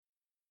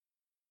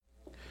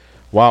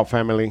Wow,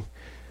 family.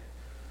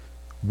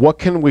 What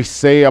can we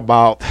say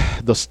about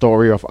the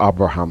story of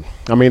Abraham?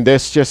 I mean,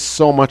 there's just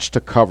so much to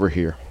cover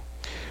here.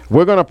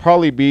 We're going to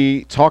probably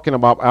be talking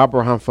about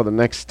Abraham for the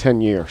next 10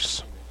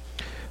 years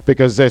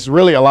because there's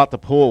really a lot to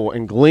pull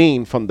and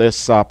glean from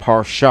this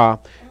parsha.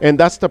 And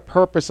that's the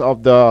purpose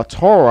of the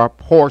Torah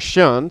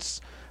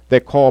portions. They're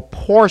called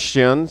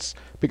portions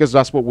because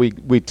that's what we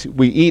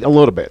eat a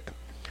little bit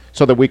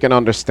so that we can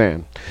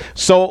understand.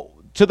 So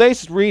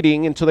today's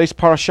reading in today's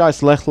parasha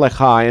is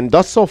Lecha, and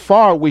thus so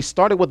far we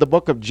started with the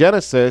book of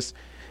Genesis,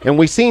 and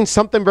we've seen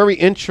something very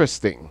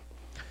interesting.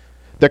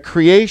 The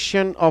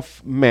creation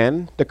of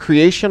men, the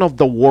creation of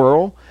the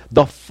world,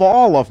 the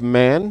fall of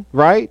man,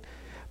 right?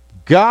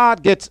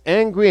 God gets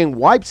angry and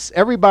wipes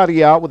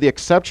everybody out with the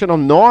exception of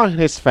Noah and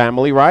his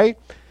family, right?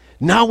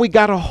 Now we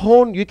got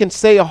you can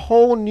say a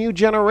whole new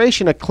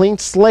generation, a clean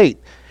slate,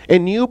 a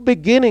new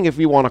beginning if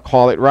you want to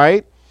call it,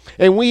 right?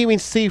 And we even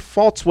see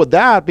faults with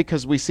that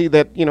because we see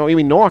that,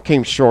 even Noah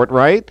came short,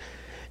 right?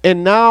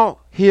 And now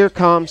here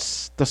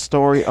comes the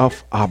story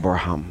of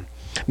Abraham.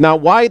 Now,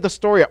 why the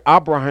story of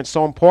Abraham is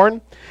so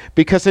important?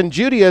 Because in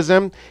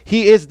Judaism,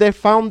 he is the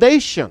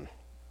foundation,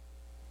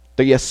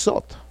 the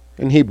Yesod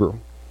in Hebrew.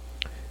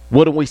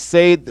 What do we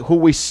say who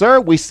we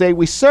serve? We say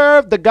we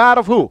serve the God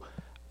of who?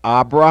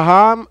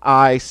 Abraham,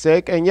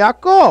 Isaac, and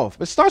Yaakov.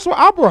 It starts with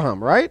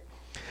Abraham, right?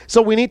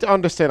 So we need to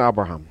understand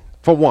Abraham,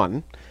 for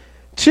one.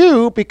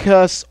 Two,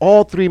 because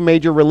all three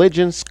major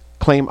religions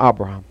claim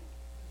Abraham.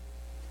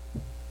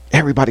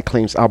 Everybody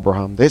claims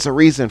Abraham. There's a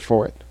reason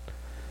for it.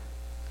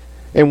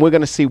 And we're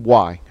going to see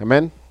why.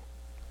 Amen?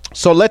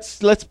 So let's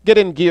get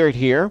in geared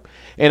here.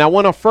 And I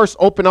want to first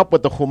open up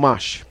with the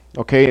Chumash.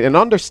 Okay? And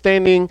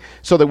understanding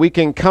so that we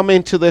can come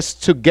into this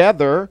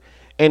together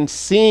and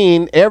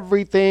seeing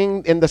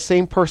everything in the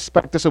same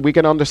perspective so we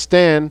can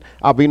understand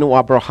Avinu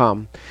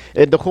Abraham.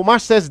 And the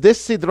Chumash says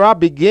this Sidra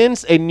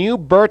begins a new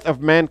birth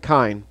of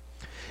mankind.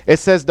 It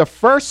says the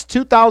first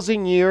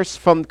 2,000 years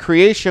from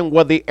creation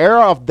were the era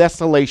of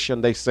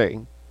desolation, they say.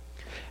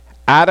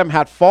 Adam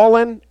had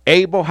fallen,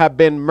 Abel had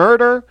been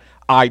murdered,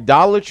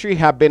 idolatry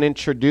had been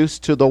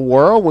introduced to the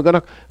world. We're going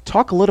to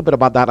talk a little bit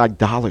about that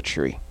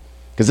idolatry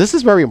because this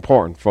is very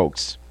important,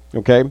 folks.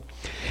 Okay?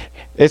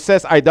 It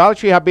says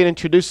idolatry had been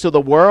introduced to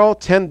the world.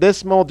 10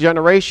 dismal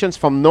generations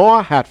from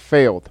Noah had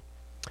failed.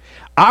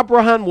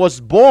 Abraham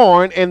was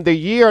born in the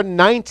year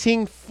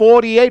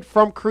 1948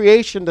 from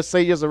creation, the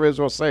sages of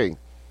Israel say.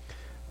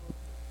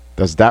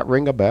 Does that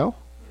ring a bell?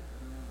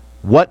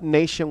 What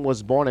nation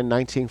was born in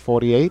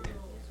 1948?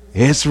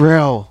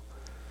 Israel.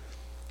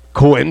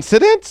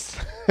 Coincidence?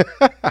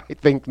 I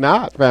think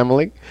not,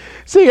 family.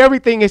 See,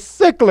 everything is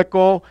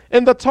cyclical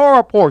in the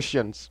Torah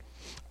portions.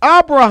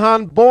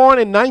 Abraham born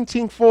in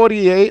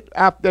 1948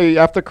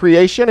 after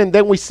creation, and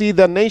then we see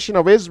the nation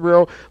of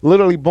Israel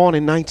literally born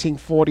in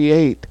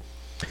 1948.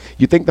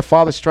 You think the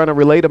Father's trying to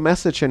relate a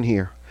message in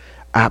here?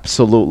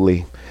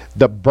 Absolutely.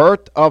 The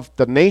birth of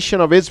the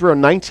nation of Israel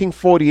in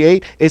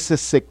 1948 is a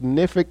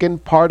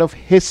significant part of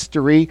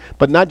history,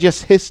 but not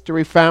just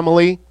history,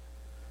 family.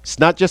 It's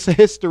not just a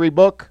history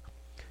book.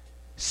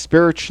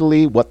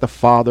 Spiritually, what the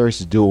Father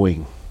is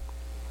doing.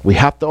 We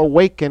have to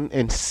awaken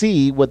and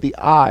see with the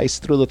eyes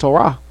through the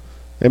Torah.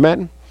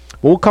 Amen?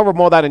 We'll cover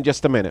more of that in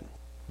just a minute.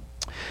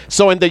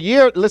 So in the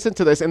year, listen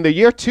to this, in the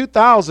year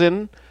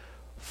 2000,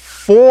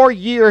 4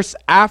 years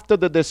after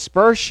the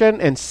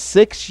dispersion and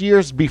 6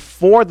 years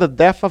before the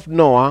death of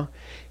Noah,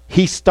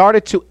 he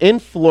started to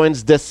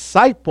influence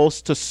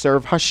disciples to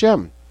serve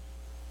Hashem.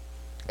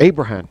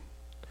 Abraham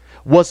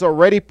was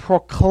already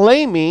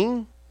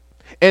proclaiming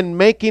and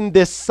making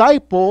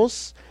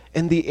disciples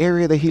in the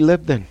area that he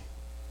lived in.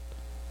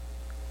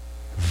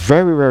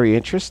 Very, very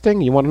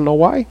interesting. You want to know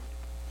why?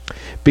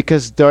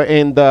 Because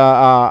in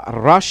the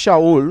Rash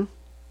Shaul,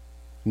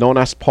 known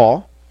as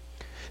Paul,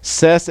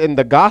 says in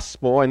the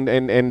gospel and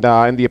in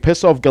the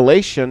epistle of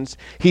Galatians,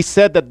 he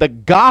said that the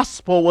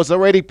gospel was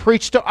already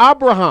preached to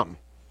Abraham.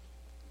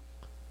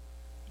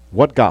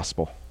 What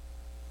gospel?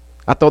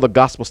 I thought the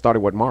gospel started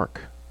with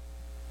Mark.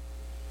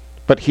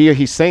 But here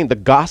he's saying the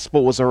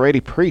gospel was already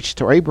preached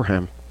to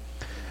Abraham.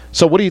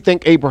 So what do you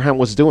think Abraham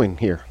was doing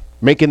here?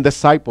 Making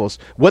disciples.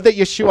 What did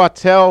Yeshua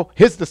tell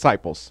his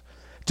disciples?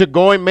 To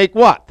go and make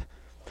what?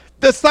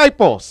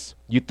 Disciples.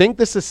 You think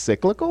this is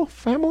cyclical,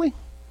 family?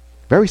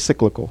 Very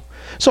cyclical.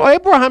 So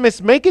Abraham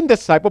is making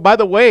disciples. By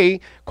the way,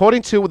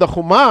 according to the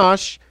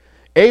Chumash,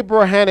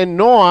 Abraham and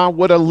Noah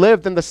would have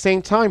lived in the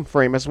same time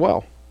frame as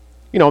well.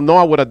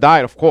 Noah would have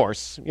died, of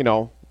course,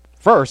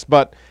 first,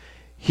 but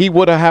he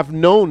would have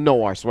known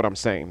Noah, is what I'm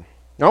saying.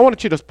 Now, I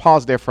want you to just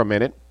pause there for a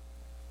minute.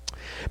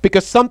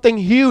 Because something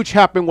huge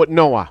happened with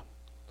Noah.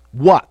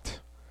 What?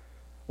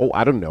 Oh,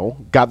 I don't know.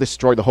 God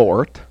destroyed the whole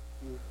earth.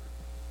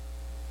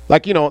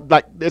 Like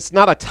it's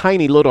not a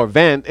tiny little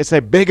event. It's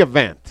a big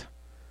event.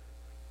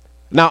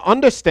 Now,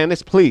 understand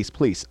this,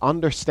 please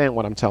understand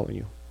what I'm telling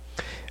you.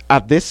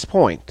 At this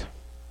point,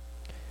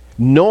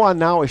 Noah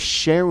now is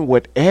sharing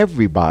with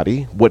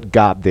everybody what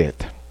God did.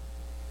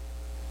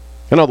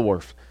 In other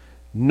words,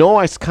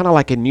 Noah is kind of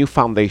like a new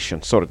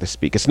foundation, so to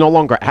speak. It's no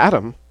longer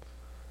Adam.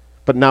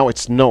 but now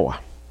it's Noah.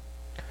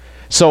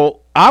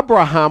 So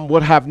Abraham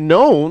would have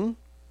known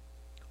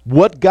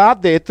what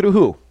God did through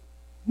who?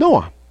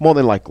 Noah, more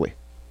than likely.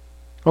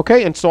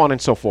 Okay, and so on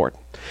and so forth.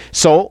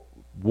 So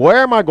where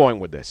am I going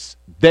with this?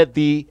 That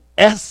the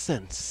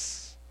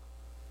essence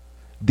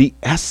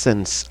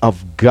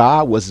of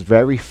God was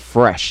very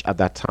fresh at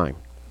that time.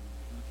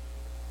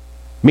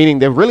 Meaning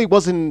there really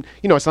wasn't,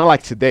 it's not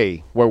like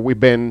today where we've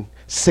been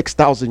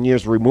 6,000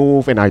 years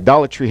removed and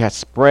idolatry has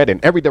spread in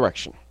every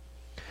direction.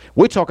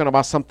 We're talking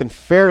about something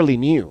fairly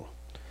new.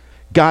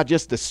 God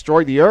just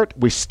destroyed the earth.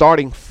 We're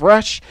starting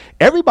fresh.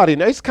 Everybody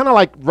knows. It's kind of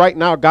like right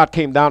now God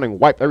came down and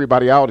wiped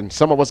everybody out and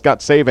some of us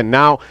got saved. And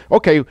now,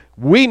 okay,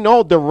 we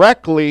know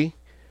directly.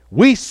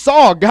 We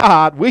saw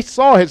God. We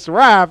saw his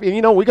wrath.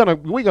 And, we're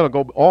gonna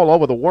go all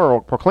over the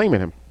world proclaiming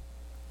him.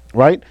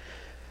 Right?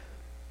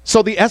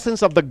 So the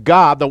essence of the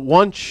God, the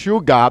one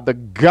true God, the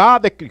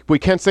God that we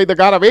can't say the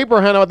God of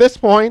Abraham at this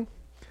point,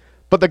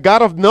 but the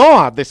God of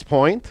Noah at this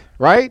point,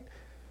 right?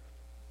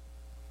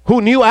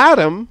 Who knew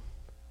Adam,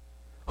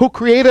 who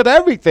created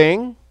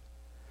everything,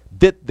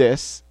 did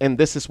this, and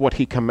this is what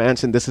he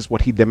commands, and this is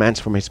what he demands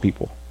from his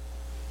people.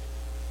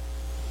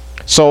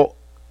 So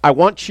I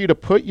want you to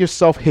put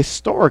yourself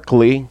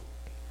historically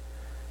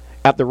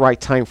at the right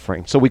time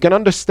frame so we can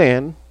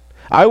understand.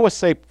 I always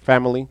say,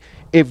 family,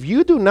 if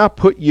you do not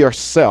put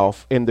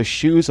yourself in the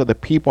shoes of the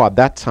people at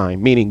that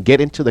time, meaning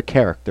get into the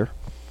character,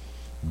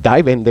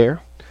 dive in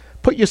there,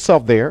 put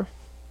yourself there,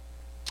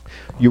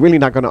 you're really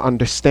not going to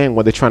understand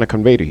what they're trying to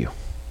convey to you.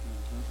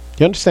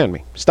 You understand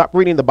me? Stop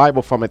reading the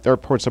Bible from a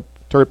third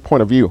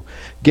point of view.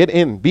 Get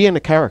in, be in the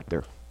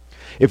character.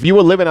 If you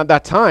were living at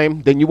that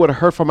time, then you would have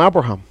heard from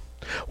Abraham.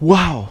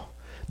 Wow,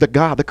 the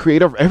God, the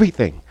creator of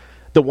everything,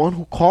 the one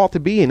who called to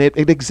be, and it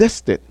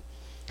existed.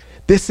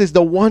 This is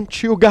the one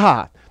true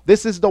God.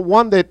 This is the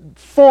one that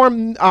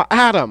formed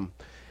Adam.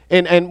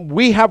 And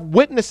we have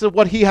witnessed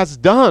what he has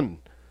done.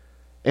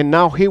 And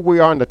now here we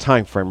are in the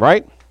time frame,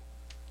 right?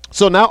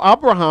 So now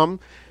Abraham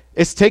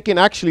is taking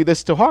actually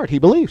this to heart. He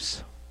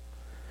believes.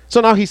 So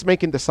now he's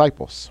making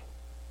disciples,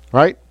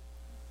 right?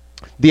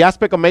 The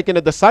aspect of making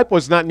a disciple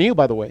is not new,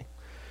 by the way.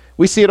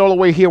 We see it all the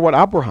way here with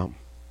Abraham.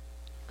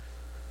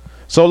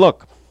 So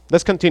look,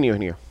 let's continue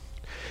in here.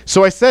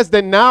 So it says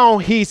that now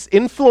he's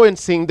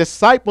influencing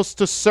disciples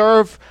to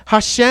serve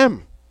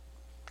Hashem,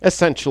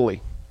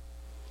 essentially.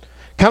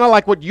 Kind of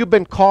like what you've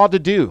been called to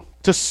do,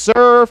 to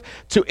serve,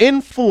 to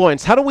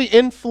influence. How do we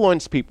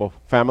influence people,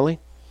 family?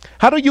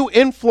 How do you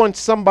influence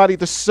somebody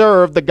to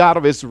serve the God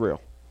of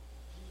Israel?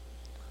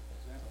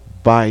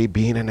 By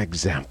being an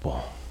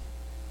example.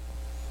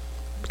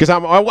 Because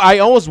I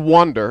always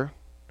wonder,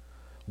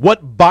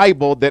 what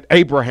Bible did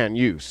Abraham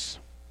use?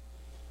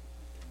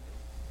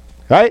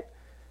 Right?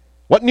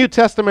 What New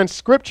Testament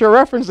scripture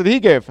reference did he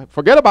give?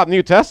 Forget about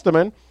New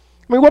Testament.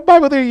 I mean, what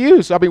Bible did he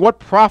use? I mean, what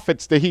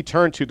prophets did he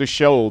turn to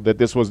show that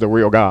this was the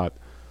real God?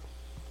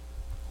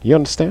 You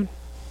understand?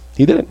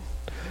 He didn't.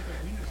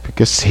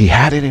 Because he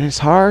had it in his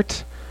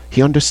heart.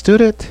 He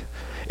understood it.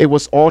 It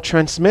was all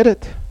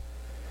transmitted.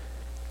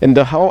 And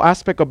the whole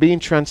aspect of being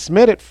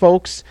transmitted,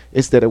 folks,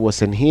 is that it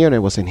was in here and it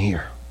was in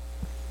here.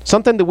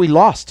 Something that we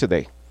lost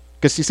today.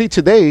 Because you see,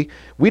 today,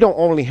 we don't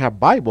only have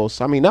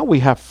Bibles. I mean, now we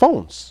have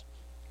phones.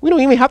 We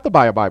don't even have to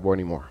buy a Bible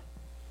anymore.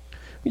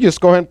 You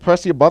just go ahead and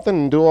press your button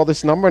and do all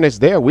this number and it's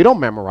there. We don't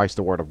memorize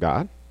the Word of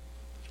God.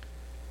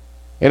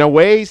 In a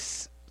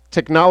ways,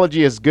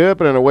 technology is good,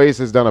 but in a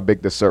ways, it's done a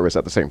big disservice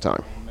at the same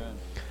time.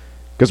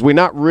 Because we're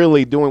not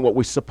really doing what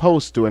we're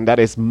supposed to, and that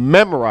is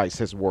memorize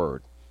His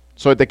Word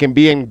so that they can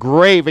be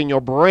engraved in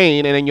your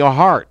brain and in your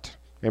heart.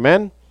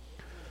 Amen?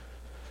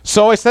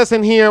 So it says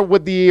in here,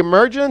 with the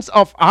emergence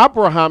of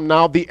Abraham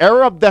now, the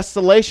era of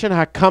desolation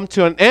had come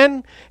to an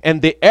end,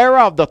 and the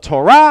era of the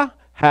Torah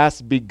has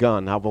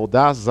begun.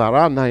 Avodah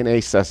Zarah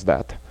 9a says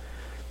that.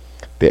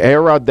 The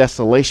era of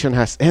desolation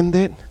has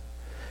ended,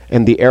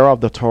 and the era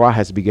of the Torah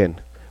has begun.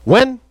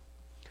 When?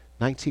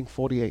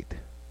 1948.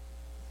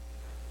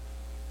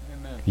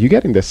 Amen. You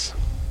getting this?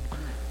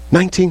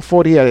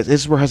 1948,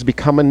 Israel has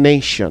become a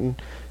nation.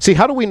 See,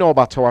 how do we know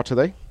about Torah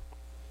today?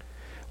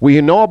 We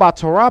know about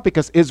Torah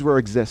because Israel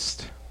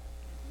exists.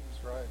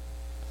 That's right.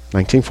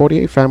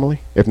 1948, family.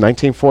 If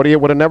 1948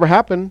 would have never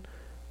happened,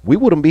 we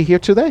wouldn't be here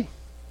today.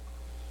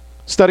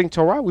 Studying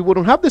Torah, we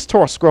wouldn't have this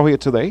Torah scroll here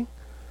today.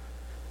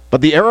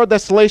 But the era of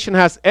desolation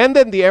has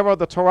ended and the era of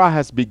the Torah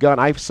has begun.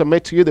 I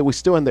submit to you that we're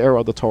still in the era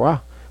of the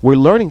Torah. We're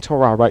learning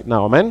Torah right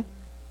now, amen?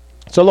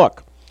 So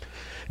look,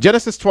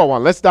 Genesis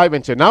 12:1, let's dive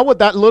into it. Now with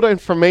that little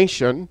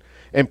information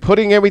and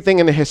putting everything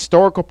in a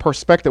historical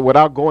perspective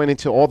without going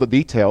into all the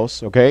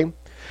details, okay?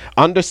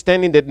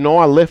 Understanding that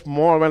Noah lived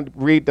more and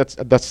read that's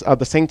at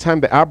the same time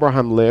that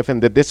Abraham lived,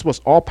 and that this was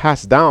all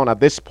passed down at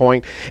this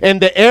point,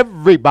 and that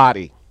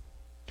everybody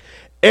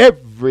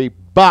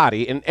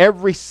and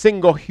every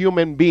single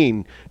human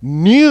being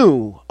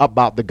knew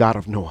about the God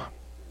of Noah.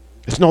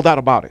 There's no doubt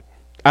about it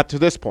up to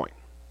this point,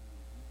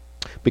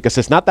 because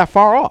it's not that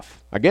far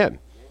off. Again,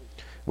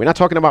 we're not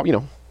talking about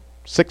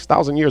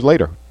 6,000 years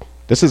later.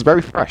 This is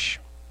very fresh.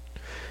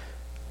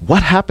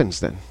 What happens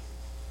then?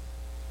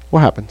 what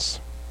happens?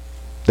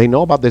 They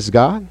know about this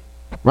God,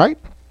 right?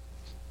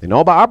 They know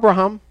about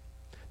Abraham.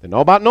 They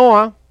know about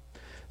Noah.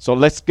 So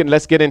let's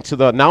get into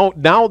the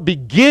now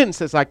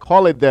begins, as I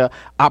call it, the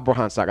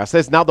Abraham saga. It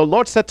says, now the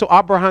Lord said to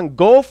Abraham,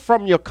 go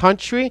from your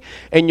country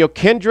and your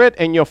kindred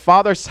and your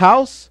father's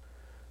house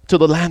to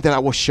the land that I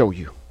will show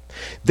you.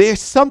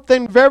 There's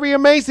something very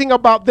amazing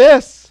about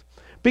this,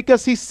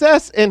 because he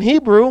says in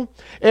Hebrew,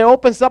 it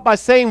opens up by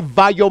saying,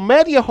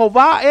 Vayomer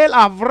Yehovah el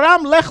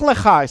Avram lech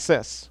lecha, it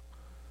says.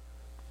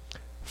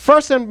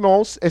 First and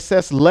most, it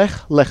says lech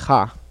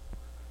lecha.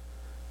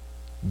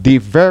 The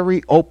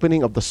very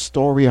opening of the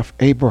story of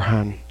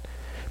Abraham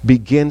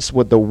begins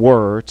with the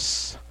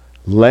words,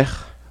 Lech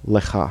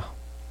Lecha.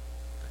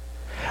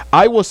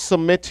 I will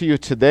submit to you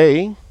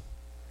today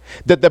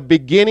that the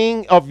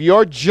beginning of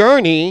your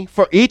journey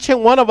for each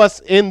and one of us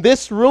in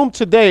this room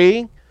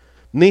today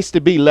needs to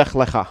be Lech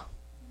Lecha.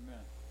 Amen.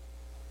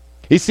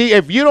 You see,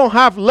 if you don't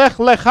have Lech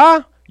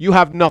Lecha, you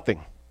have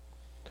nothing.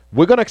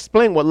 We're going to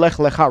explain what Lech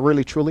Lecha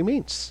really truly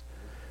means,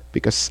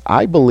 because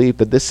I believe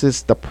that this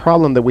is the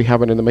problem that we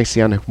have in the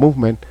Messianic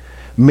movement.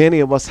 Many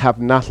of us have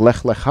not Lech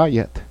Lecha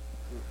yet.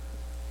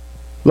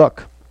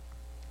 Look,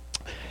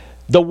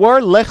 the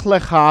word Lech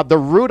Lecha, the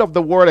root of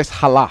the word is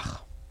halach.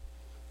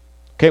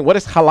 Okay, what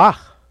is halach?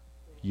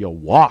 You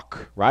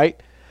walk, right?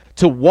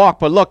 To walk,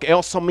 but look, it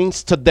also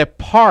means to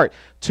depart,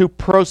 to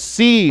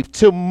proceed,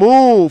 to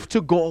move,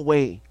 to go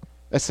away,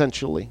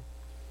 essentially.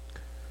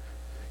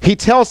 He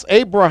tells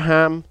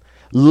Abraham,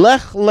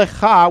 Lech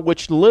Lecha,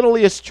 which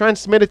literally is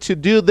transmitted to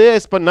do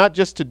this, but not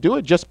just to do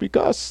it just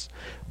because.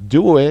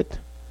 Do it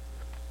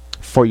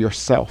for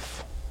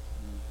yourself.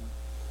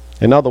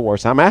 In other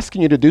words, I'm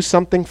asking you to do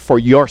something for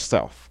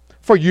yourself,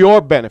 for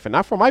your benefit,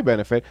 not for my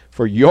benefit,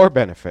 for your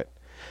benefit.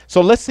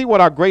 So let's see what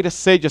our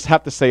greatest sages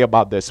have to say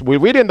about this. We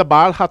read in the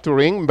Baal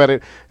HaTurim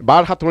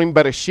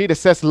Bereshit, it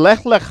says, Lech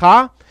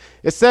Lecha.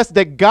 It says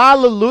that God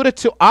alluded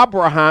to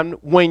Abraham,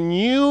 when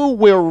you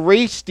will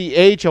reach the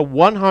age of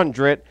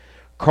 100,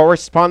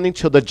 corresponding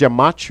to the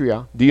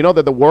gematria. Do you know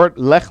that the word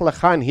Lech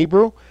Lecha in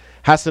Hebrew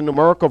has a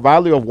numerical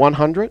value of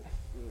 100?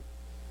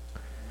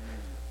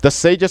 The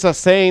sages are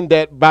saying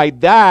that by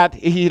that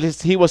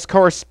he was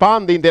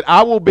corresponding that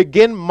I will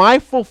begin my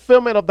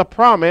fulfillment of the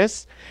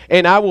promise,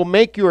 and I will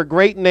make you a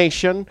great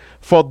nation,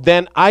 for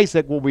then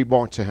Isaac will be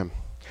born to him.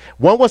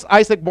 When was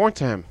Isaac born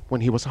to him?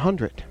 When he was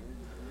 100.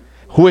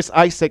 Who is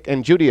Isaac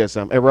in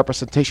Judaism? A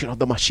representation of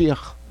the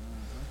Mashiach,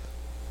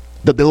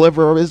 the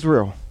deliverer of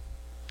Israel.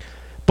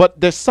 But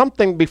there's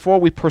something before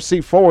we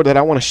proceed forward that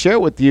I want to share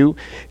with you,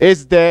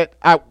 is that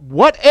at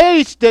what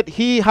age did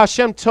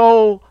Hashem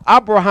told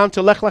Abraham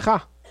to Lech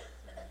Lecha?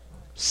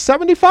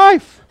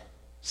 75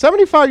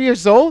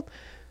 years old.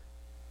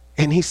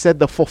 And he said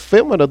the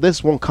fulfillment of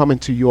this won't come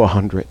into you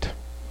 100.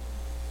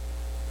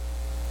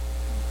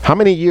 How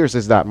many years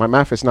is that? My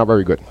math is not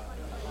very good.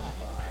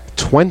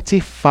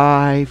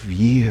 25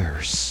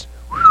 years.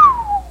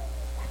 Whew.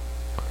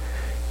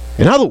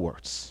 In other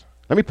words,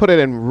 let me put it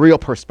in real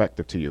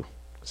perspective to you.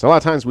 So a lot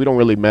of times we don't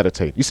really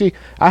meditate. You see,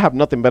 I have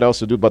nothing better else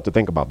to do but to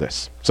think about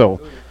this.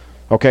 So,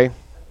 okay,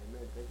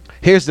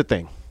 here's the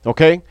thing,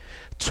 okay?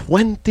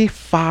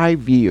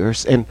 25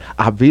 years, and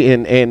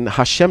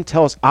Hashem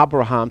tells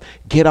Abraham,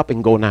 get up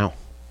and go now.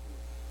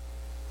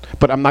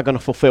 But I'm not going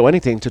to fulfill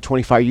anything to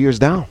 25 years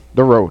down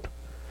the road.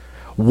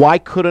 Why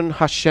couldn't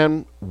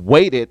Hashem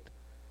wait it,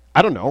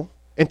 I don't know,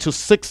 until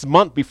 6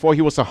 months before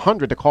he was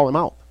 100 to call him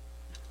out?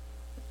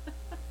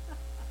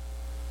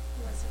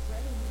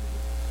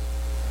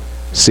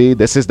 See,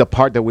 this is the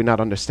part that we're not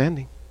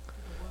understanding.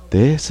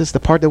 This is the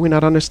part that we're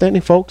not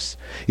understanding, folks.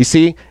 You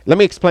see, let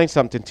me explain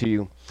something to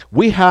you.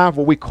 We have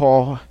what we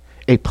call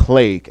a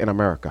plague in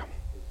America.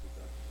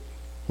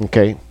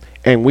 Okay?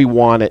 And we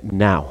want it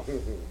now.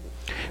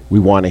 We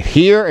want it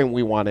here and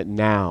we want it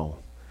now.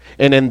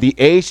 And in the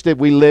age that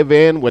we live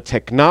in with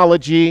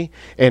technology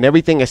and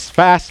everything is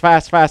fast,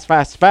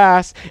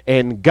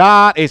 and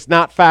God is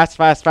not fast.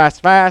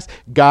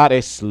 God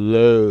is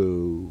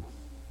slow.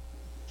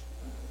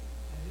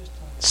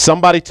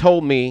 Somebody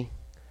told me,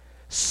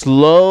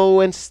 slow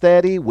and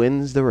steady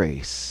wins the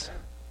race.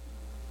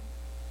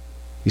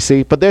 You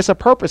see, but there's a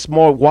purpose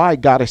more why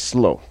God is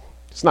slow.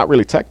 It's not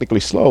really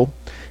technically slow.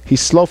 He's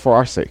slow for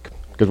our sake.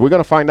 Because we're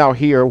going to find out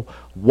here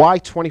why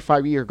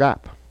 25-year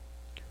gap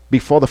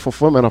before the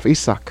fulfillment of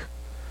Isaac.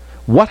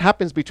 What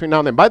happens between now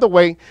and then? By the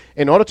way,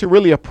 in order to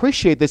really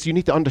appreciate this, you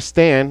need to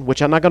understand,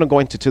 which I'm not going to go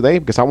into today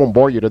because I won't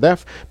bore you to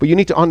death, but you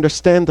need to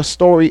understand the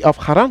story of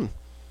Haran.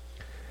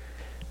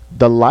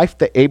 The life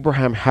that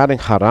Abraham had in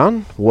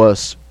Haran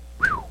was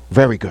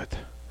very good.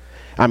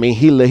 I mean,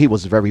 he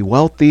was very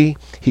wealthy.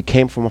 He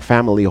came from a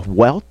family of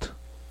wealth,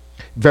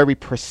 very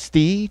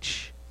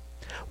prestige.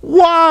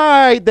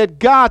 Why did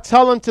God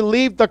tell him to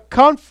leave the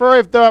comfort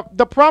if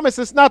the promise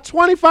is not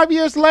 25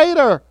 years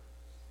later?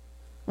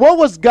 What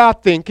was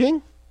God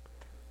thinking?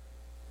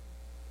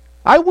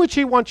 I want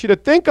you to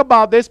think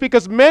about this,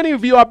 because many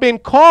of you are being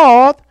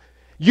called.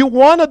 You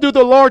want to do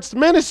the Lord's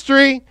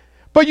ministry,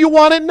 but you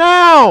want it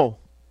now.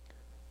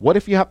 What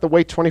if you have to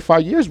wait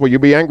 25 years? Will you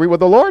be angry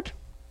with the Lord?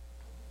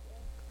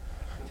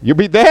 You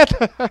be dead?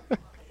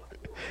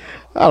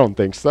 I don't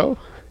think so.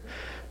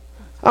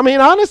 I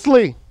mean,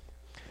 honestly,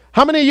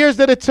 how many years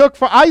did it took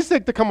for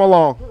Isaac to come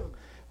along?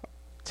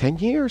 10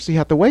 years he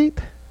had to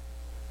wait.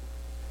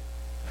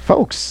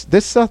 Folks,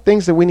 these are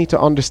things that we need to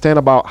understand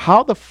about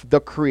how the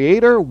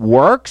Creator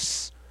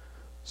works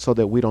so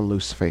that we don't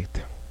lose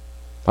faith.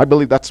 I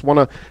believe that's one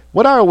of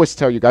what I always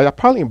tell you guys. I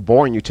probably am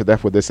boring you to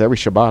death with this every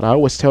Shabbat. I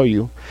always tell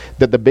you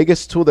that the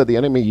biggest tool that the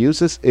enemy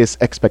uses is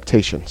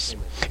expectations.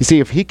 You see,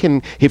 if he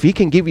can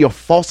give you a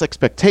false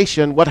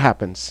expectation, what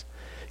happens?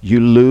 You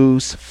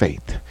lose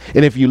faith.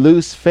 And if you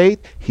lose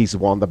faith, he's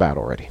won the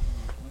battle already.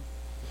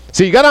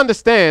 So you got to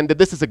understand that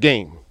this is a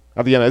game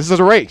of the enemy. This is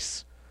a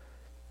race.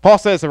 Paul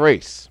says a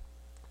race.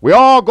 We're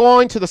all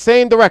going to the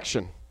same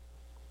direction.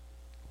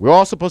 We're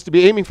all supposed to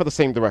be aiming for the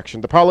same direction.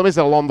 The problem is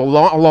that along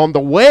the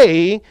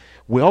way,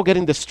 we're all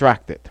getting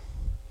distracted.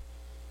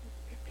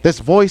 There's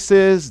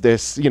voices,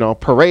 there's,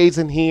 parades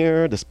in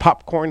here, there's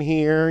popcorn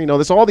here,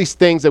 there's all these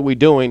things that we're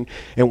doing,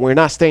 and we're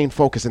not staying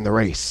focused in the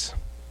race.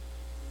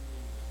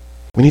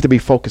 We need to be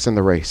focused in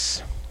the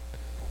race.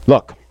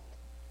 Look.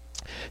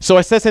 So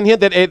it says in here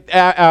that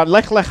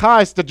Lech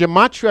Lecha is the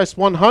gematria is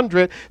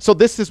 100. So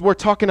this is, we're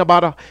talking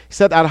about, he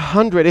said at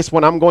 100 is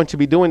when I'm going to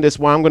be doing this,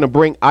 when I'm going to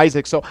bring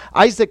Isaac. So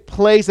Isaac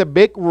plays a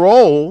big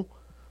role.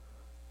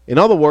 In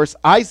other words,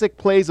 Isaac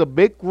plays a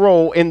big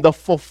role in the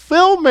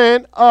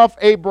fulfillment of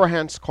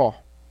Abraham's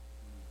call.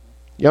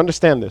 You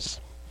understand this?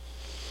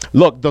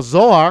 Look, the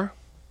Zohar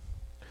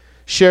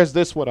shares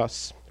this with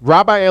us.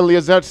 Rabbi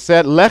Eliezer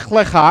said, Lech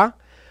Lecha,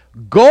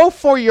 go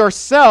for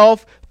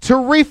yourself to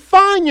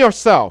refine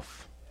yourself.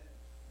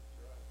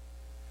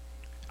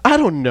 I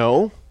don't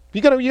know.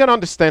 You gotta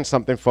understand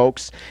something,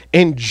 folks.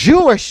 In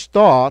Jewish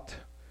thought,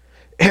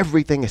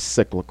 everything is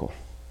cyclical.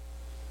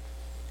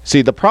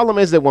 See, the problem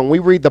is that when we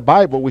read the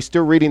Bible, we're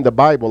still reading the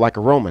Bible like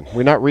a Roman.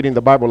 We're not reading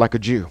the Bible like a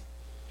Jew.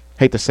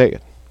 Hate to say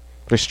it,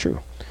 but it's true.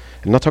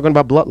 I'm not talking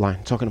about bloodline.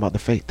 I'm talking about the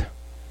faith.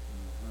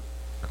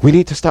 We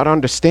need to start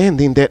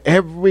understanding that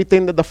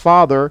everything that the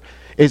Father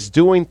is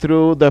doing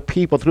through the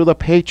people, through the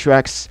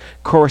patriarchs,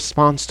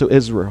 corresponds to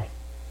Israel.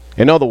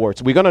 In other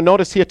words, we're going to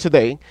notice here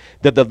today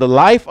that the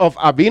life of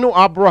Avinu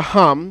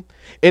Abraham,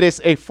 it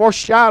is a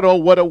foreshadow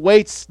what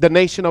awaits the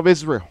nation of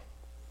Israel.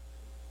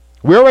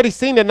 We already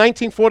seen that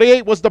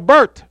 1948 was the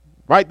birth,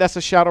 right? That's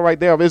a shadow right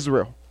there of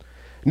Israel.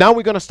 Now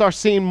we're going to start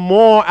seeing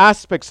more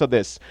aspects of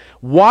this.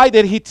 Why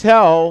did he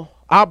tell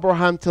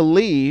Abraham to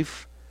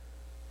leave?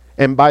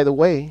 And by the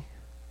way,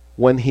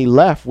 when he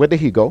left, where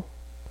did he go?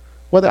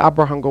 Where did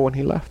Abraham go when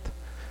he left?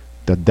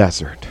 The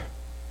desert.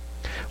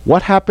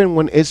 What happened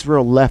when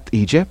Israel left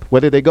Egypt?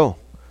 Where did they go?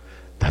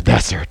 The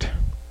desert.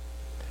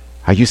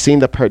 Are you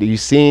seeing you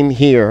seeing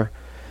here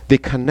the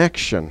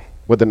connection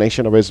with the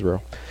nation of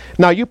Israel?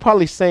 Now you're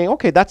probably saying,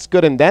 okay, that's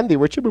good and dandy,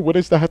 Richard, but what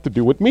does that have to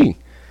do with me?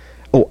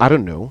 Oh, I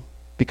don't know.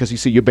 Because you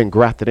see, you've been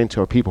grafted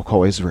into a people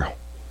called Israel.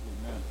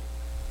 Amen.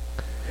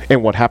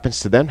 And what happens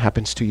to them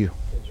happens to you.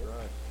 That's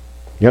right.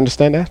 You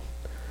understand that?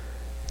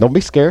 Don't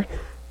be scared.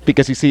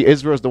 Because you see,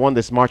 Israel is the one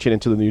that's marching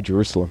into the New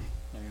Jerusalem.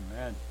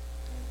 Amen.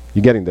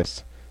 You getting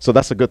this? So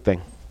that's a good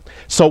thing.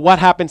 So what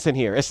happens in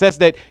here? It says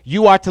that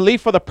you are to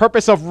leave for the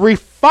purpose of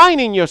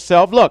refining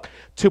yourself. Look,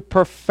 to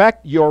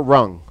perfect your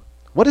rung.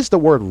 What is the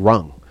word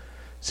rung?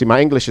 See, my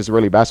English is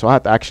really bad, so I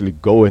have to actually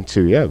go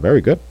into, yeah,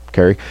 very good,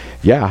 Carrie.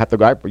 Yeah, I have to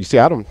go. You see,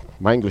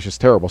 my English is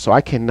terrible, so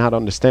I cannot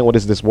understand what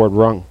is this word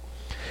rung.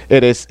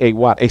 It is a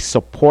what? A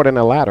support and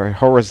a ladder, a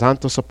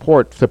horizontal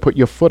support to put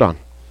your foot on.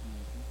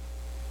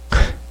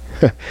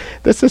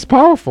 This is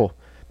powerful.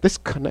 This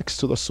connects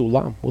to the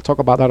sulam. We'll talk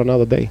about that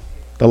another day,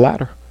 the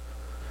ladder.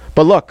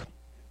 But look,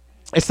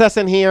 it says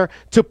in here,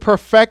 to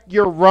perfect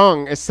your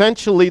rung.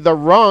 Essentially, the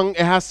rung,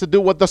 it has to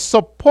do with the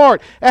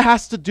support. It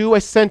has to do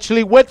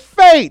essentially with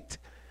faith.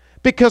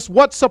 Because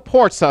what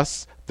supports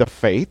us? The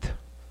faith.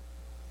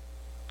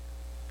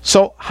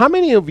 So how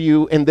many of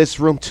you in this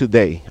room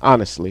today,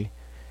 honestly,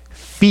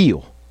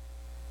 feel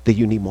that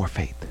you need more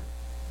faith?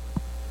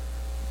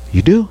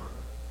 You do?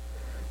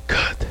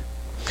 Good.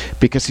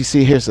 Because you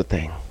see, here's the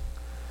thing.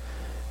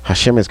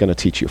 Hashem is going to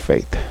teach you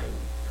faith.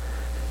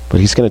 But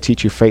he's going to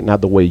teach you faith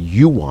not the way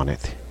you want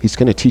it. He's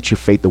going to teach you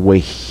faith the way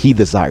he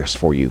desires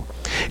for you.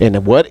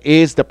 And what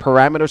is the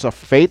parameters of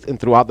faith? And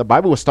throughout the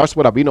Bible, it starts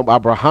with Avinu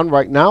Abraham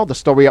right now. The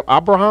story of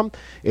Abraham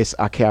is,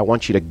 okay, I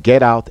want you to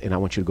get out and I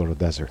want you to go to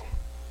the desert.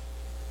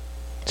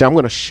 So I'm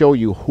going to show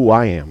you who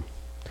I am.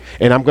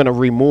 And I'm going to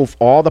remove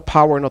all the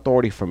power and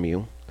authority from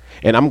you.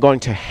 And I'm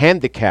going to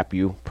handicap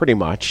you, pretty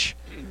much,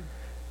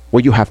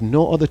 where you have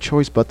no other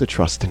choice but to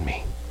trust in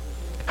me.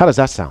 How does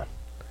that sound?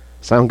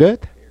 Sound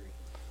good?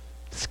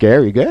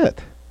 Scary,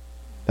 good.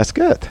 That's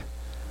good.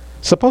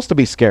 It's supposed to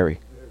be scary.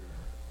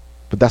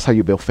 But that's how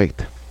you build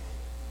faith.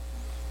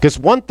 Because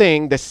one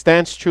thing that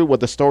stands true with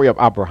the story of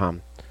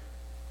Abraham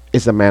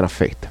is a man of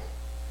faith.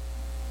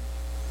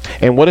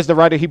 And what does the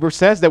writer of Hebrews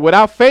says? That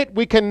without faith,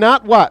 we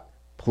cannot what?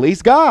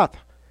 Please God.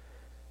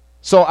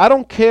 So I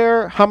don't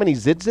care how many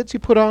zitzits you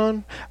put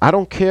on. I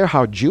don't care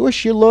how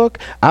Jewish you look.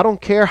 I don't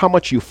care how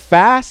much you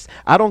fast.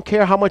 I don't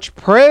care how much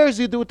prayers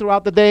you do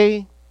throughout the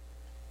day.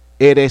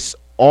 it is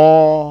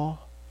all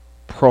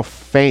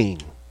profane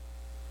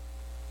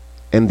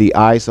in the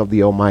eyes of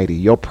the Almighty.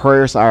 Your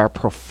prayers are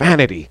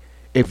profanity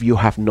if you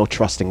have no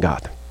trust in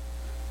God.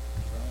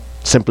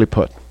 Simply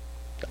put.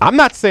 I'm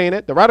not saying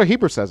it. The writer of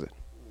Hebrews says it.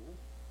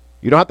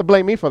 You don't have to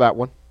blame me for that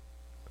one.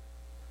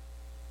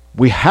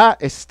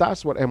 It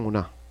starts with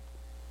emunah.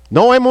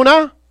 No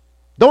emunah,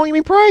 don't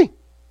even pray.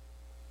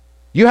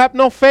 You have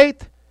no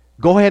faith,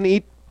 go ahead and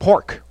eat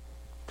pork.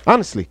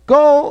 Honestly,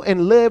 go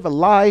and live a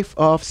life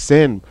of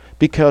sin.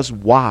 Because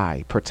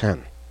why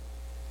pretend?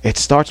 It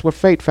starts with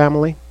faith,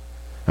 family.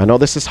 I know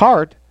this is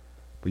hard,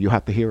 but you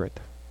have to hear it.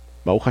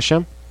 Baruch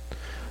Hashem.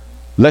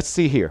 Let's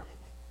see here.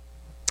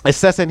 It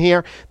says in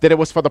here that it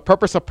was for the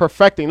purpose of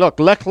perfecting. Look,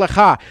 Lech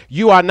Lecha,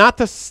 you are not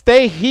to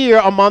stay here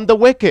among the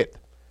wicked.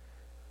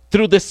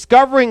 Through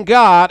discovering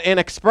God and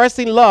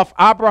expressing love,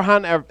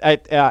 Abraham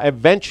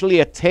eventually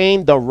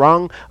attained the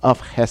rung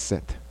of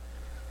Chesed.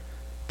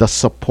 The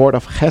support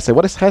of Chesed.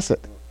 What is Chesed?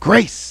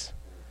 Grace.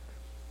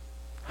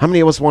 How many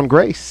of us want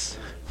grace?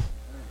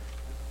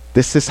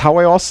 This is how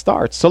it all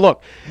starts. So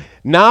look,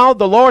 now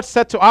the Lord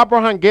said to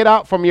Abraham, get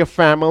out from your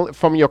family,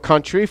 from your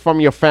country,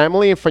 from your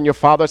family, and from your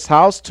father's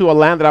house to a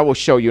land that I will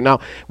show you. Now,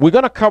 we're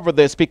going to cover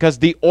this because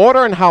the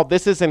order and how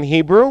this is in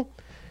Hebrew,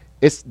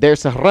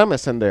 there's a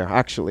remes in there,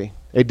 actually.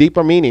 A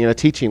deeper meaning and a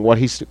teaching, what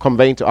he's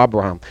conveying to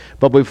Abraham.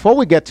 But before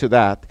we get to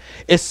that,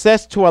 it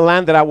says to a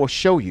land that I will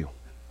show you.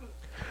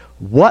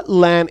 What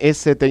land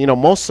is it that,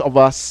 most of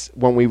us,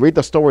 when we read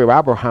the story of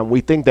Abraham,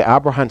 we think that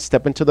Abraham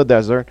stepped into the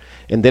desert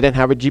and didn't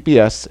have a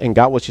GPS, and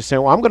God was just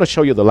saying, well, I'm going to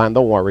show you the land,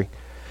 don't worry.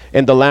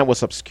 And the land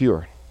was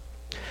obscure.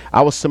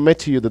 I will submit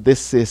to you that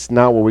this is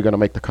now where we're going to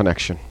make the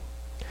connection.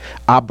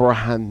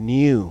 Abraham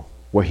knew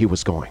where he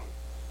was going.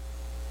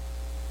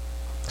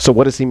 So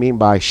what does he mean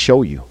by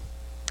show you?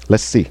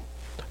 Let's see.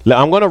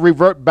 I'm going to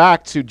revert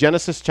back to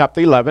Genesis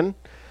chapter 11.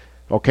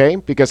 Okay,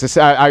 because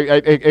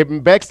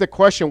it begs the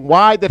question,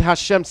 why did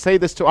Hashem say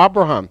this to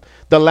Abraham?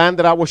 The land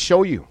that I will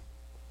show you.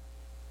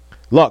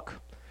 Look,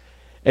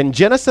 in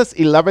Genesis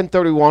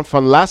 11:31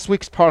 from last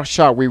week's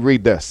parasha, we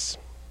read this.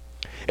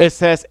 It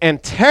says,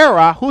 and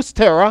Terah, who's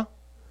Terah?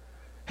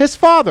 His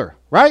father,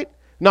 right?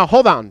 Now,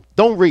 hold on,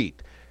 don't read.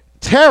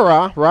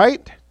 Terah,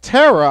 right?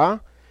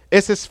 Terah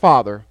is his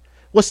father.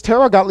 Was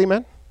Terah a godly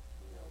man?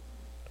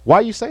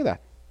 Why you say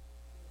that?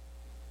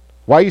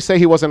 Why you say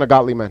he wasn't a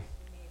godly man?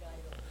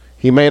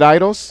 He made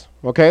idols,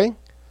 okay?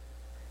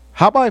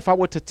 How about if I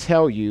were to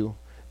tell you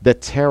that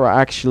Terah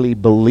actually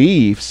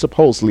believed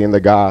supposedly in the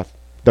God,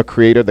 the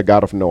creator, the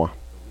God of Noah?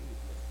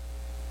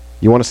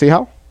 You want to see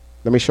how?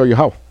 Let me show you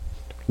how.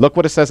 Look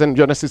what it says in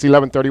Genesis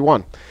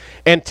 11:31.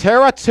 And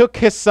Terah took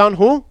his son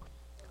who?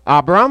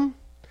 Abram,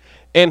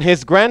 and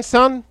his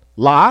grandson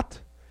Lot,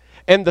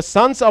 and the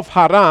sons of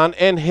Haran,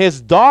 and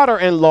his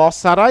daughter-in-law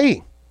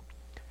Sarai,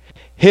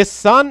 his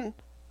son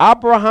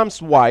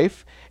Abraham's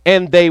wife,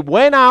 and they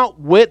went out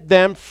with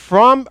them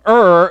from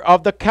Ur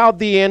of the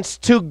Chaldeans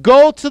to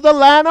go to the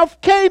land of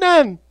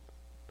Canaan.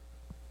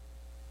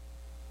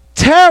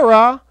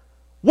 Terah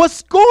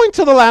was going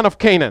to the land of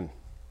Canaan.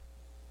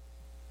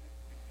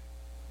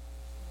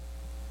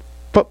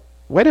 But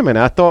wait a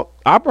minute, I thought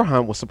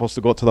Abraham was supposed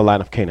to go to the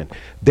land of Canaan.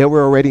 They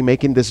were already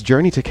making this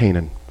journey to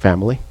Canaan,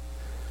 family.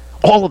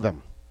 All of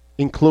them,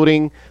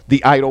 including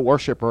the idol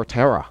worshiper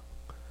Terah.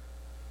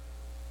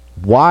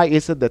 Why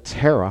is it that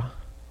Terah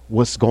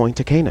was going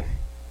to Canaan?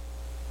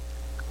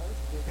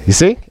 You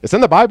see, it's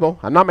in the Bible.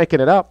 I'm not making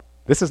it up.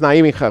 This is not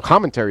even a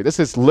commentary. This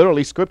is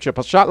literally scripture,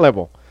 Pashat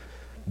level.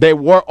 They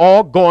were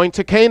all going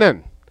to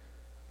Canaan.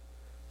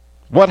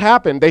 What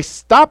happened? They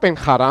stopped in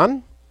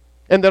Haran,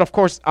 and then of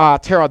course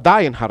Terah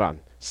died in Haran.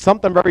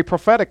 Something very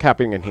prophetic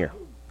happening in here.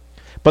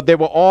 But they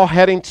were all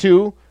heading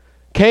to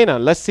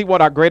Canaan. Let's see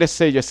what our greatest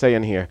sages say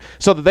in here.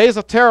 So the days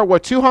of Terah were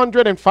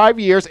 205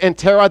 years, and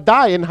Terah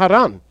died in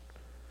Haran.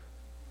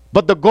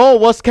 But the goal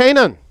was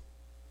Canaan.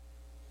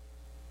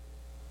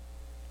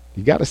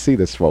 You got to see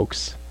this,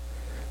 folks,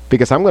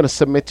 because I'm going to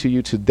submit to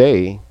you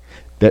today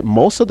that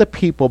most of the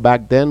people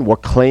back then were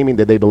claiming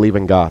that they believe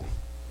in God.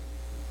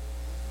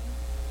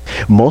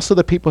 Most of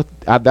the people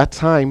at that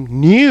time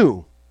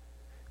knew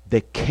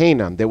that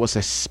Canaan, there was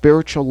a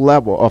spiritual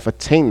level of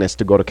attainment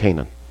to go to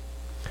Canaan.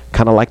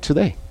 Kind of like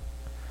today.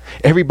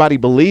 Everybody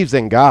believes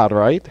in God,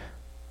 right?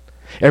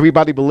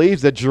 Everybody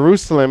believes that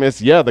Jerusalem is,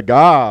 the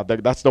God.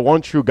 That's the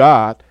one true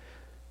God.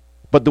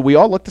 But do we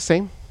all look the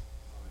same?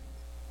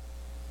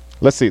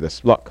 Let's see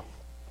this. Look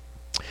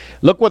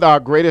what our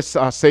greatest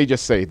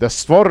sages say. The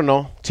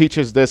Sforno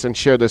teaches this and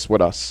shares this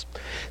with us.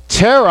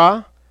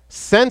 Terah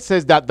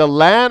senses that the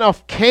land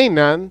of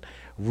Canaan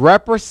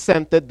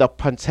represented the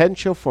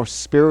potential for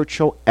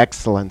spiritual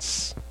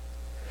excellence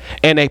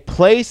and a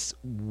place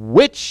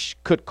which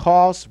could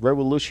cause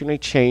revolutionary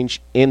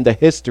change in the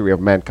history of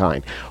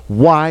mankind.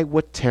 Why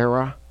would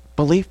Terah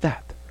believe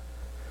that?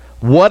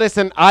 What does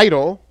an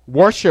idol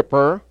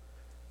worshiper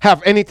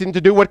have anything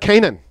to do with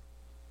Canaan?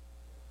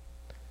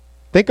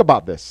 Think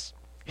about this.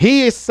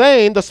 He is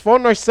saying, the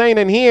Sforno is saying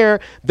in here,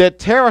 that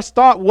Terah's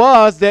thought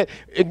was that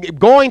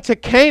going to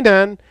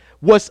Canaan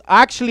was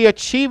actually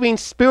achieving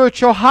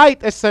spiritual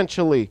height,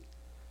 essentially.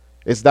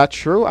 Is that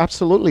true?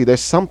 Absolutely.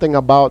 There's something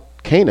about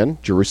Canaan,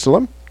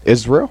 Jerusalem,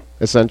 Israel,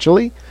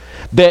 essentially,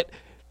 that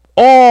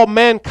all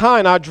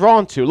mankind are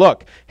drawn to.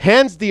 Look,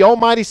 hence the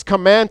Almighty's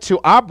command to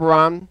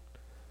Abraham,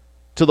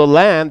 to the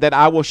land that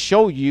I will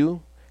show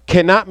you,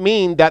 cannot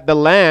mean that the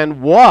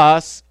land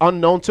was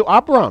unknown to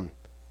Abraham,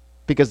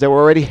 because they were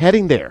already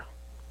heading there.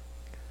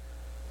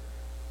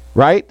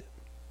 Right?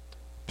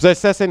 So it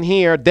says in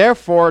here,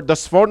 therefore, the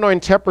Sforno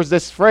interprets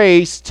this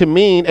phrase to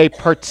mean a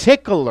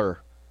particular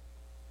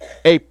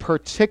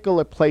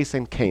place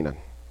in Canaan.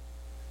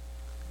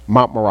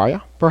 Mount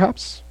Moriah,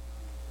 perhaps?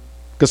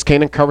 Because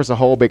Canaan covers a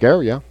whole big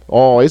area,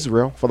 all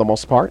Israel for the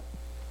most part.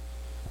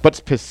 But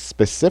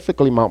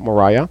specifically Mount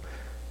Moriah.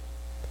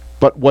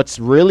 But what's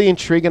really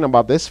intriguing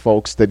about this,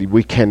 folks, that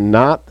we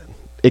cannot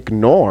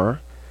ignore,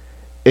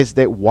 is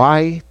that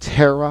why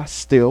Terah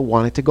still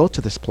wanted to go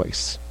to this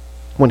place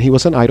when he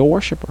was an idol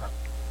worshiper.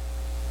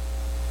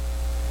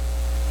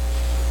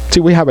 See,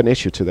 we have an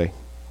issue today.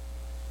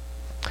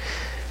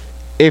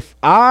 If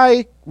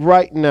I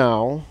right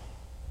now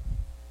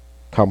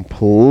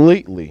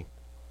completely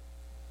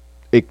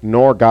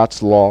ignore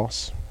God's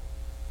laws,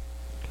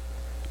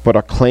 but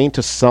are claim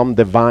to some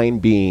divine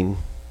being,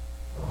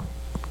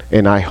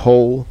 and I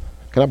hold,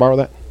 can I borrow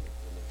that?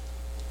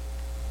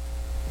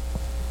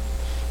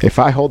 If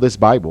I hold this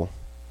Bible,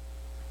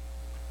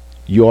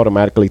 you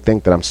automatically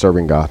think that I'm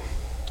serving God.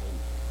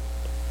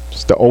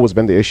 It's always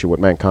been the issue with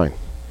mankind.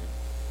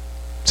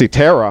 See,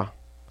 Terah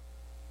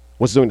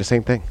was doing the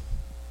same thing.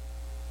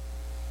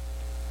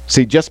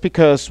 See, just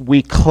because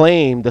we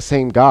claim the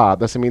same God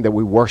doesn't mean that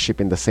we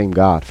worship in the same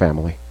God,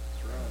 family.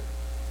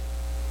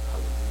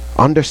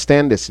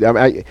 Understand this.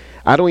 I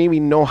don't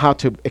even know how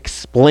to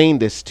explain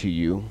this to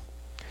you.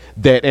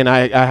 That, and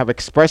I have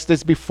expressed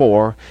this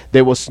before,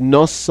 there was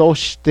no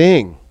such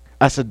thing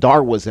as a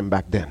Darwinism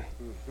back then.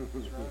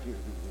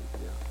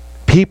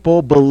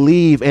 People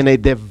believe in a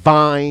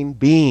divine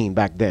being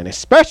back then,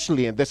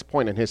 especially at this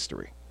point in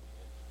history.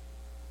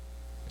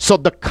 So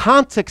the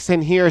context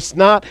in here is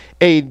not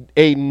a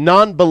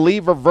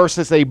non-believer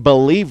versus a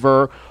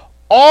believer.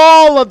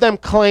 All of them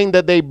claim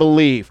that they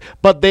believe,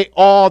 but they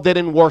all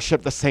didn't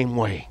worship the same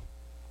way.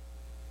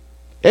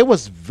 It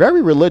was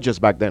very religious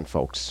back then,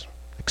 folks.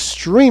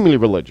 Extremely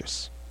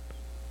religious.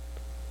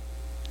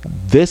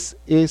 This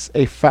is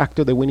a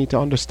factor that we need to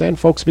understand,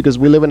 folks, because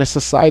we live in a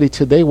society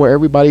today where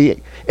everybody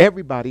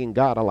and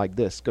God are like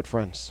this, good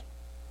friends.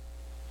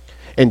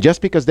 And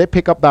just because they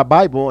pick up that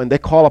Bible and they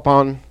call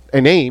upon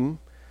a name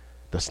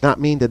does not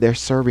mean that they're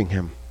serving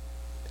him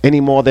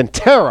any more than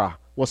Terah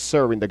was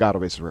serving the God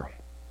of Israel,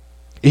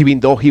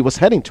 even though he was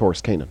heading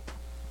towards Canaan.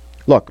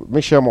 Look, let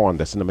me share more on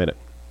this in a minute.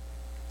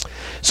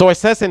 So it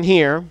says in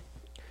here,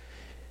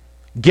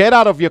 get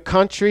out of your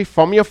country,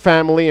 from your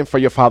family, and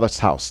from your father's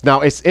house.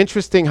 Now, it's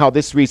interesting how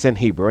this reads in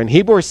Hebrew. In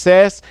Hebrew, it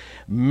says,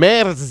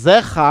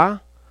 Merzecha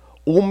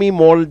umi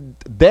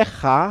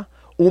moldecha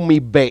umi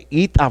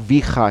beit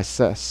avicha, it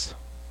says.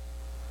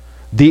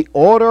 The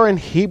order in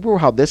Hebrew,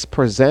 how this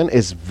present,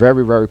 is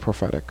very, very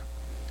prophetic.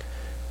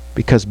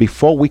 Because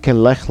before we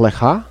can lech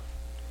lecha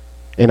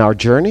in our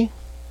journey,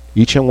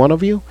 each and one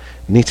of you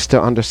needs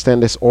to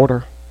understand this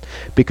order.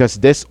 Because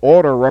this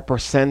order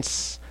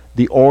represents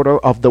the order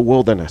of the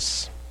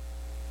wilderness.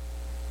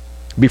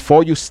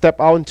 Before you step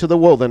out into the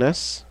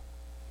wilderness,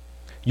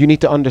 you need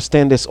to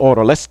understand this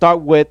order. Let's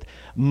start with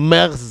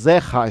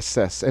Merzecha, it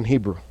says in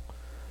Hebrew.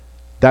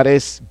 That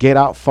is, get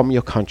out from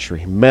your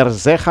country.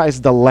 Merzecha is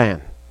the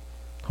land.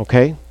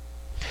 Okay?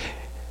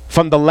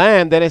 From the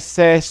land, then it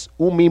says,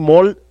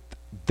 Umimol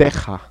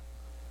decha.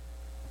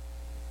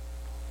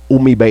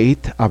 Umi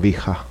beit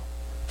avicha.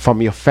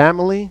 From your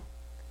family.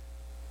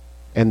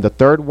 And the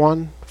third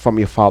one, from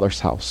your father's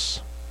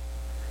house.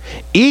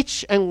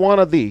 Each and one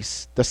of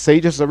these, the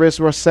sages of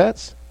Israel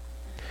says,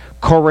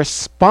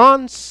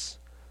 corresponds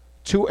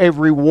to a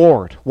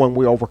reward when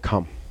we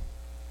overcome.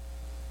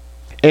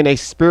 And a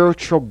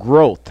spiritual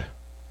growth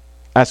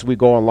as we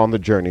go along the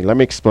journey. Let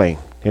me explain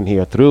in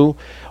here. Through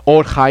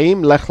Or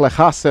Chaim,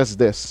 Lecha says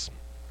this.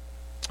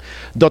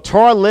 The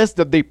Torah lists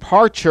the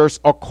departures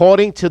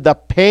according to the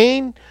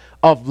pain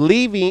of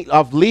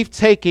leave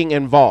taking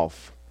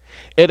involved.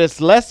 It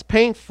is less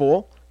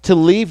painful to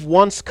leave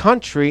one's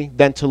country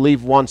than to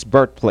leave one's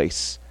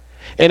birthplace.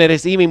 And it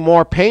is even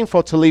more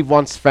painful to leave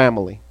one's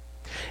family.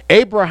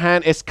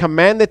 Abraham is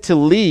commanded to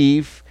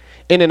leave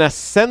in an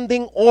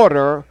ascending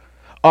order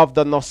of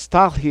the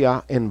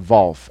nostalgia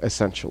involved,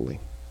 essentially.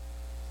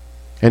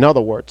 In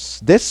other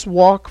words, this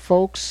walk,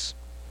 folks,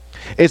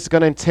 is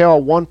going to entail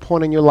at one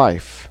point in your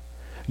life,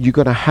 you're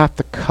going to have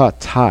to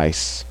cut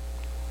ties.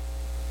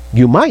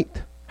 You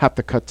might have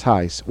to cut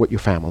ties with your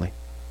family.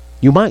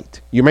 You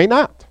might. You may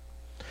not.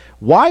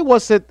 Why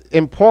was it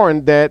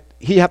important that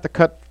he had to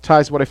cut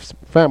ties with his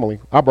family,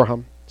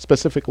 Abraham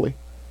specifically?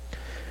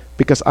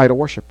 Because idol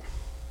worship,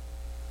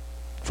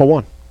 for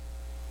one.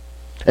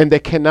 And there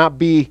cannot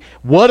be,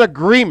 what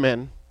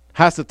agreement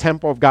has the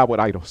temple of God with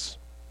idols?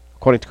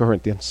 According to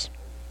Corinthians,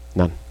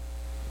 none.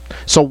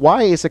 So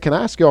why is it, can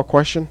I ask you a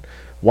question?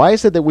 Why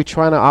is it that we're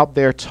trying to out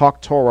there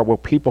talk Torah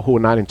with people who are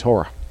not in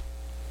Torah?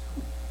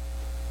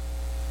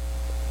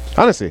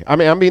 Honestly,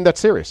 I'm being that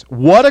serious.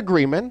 What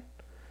agreement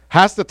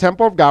has the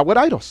temple of God with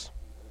idols?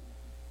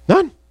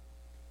 None.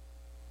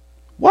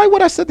 Why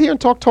would I sit here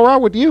and talk Torah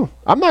with you?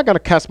 I'm not going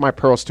to cast my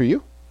pearls to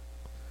you.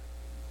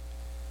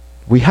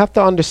 We have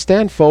to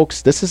understand,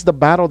 folks, this is the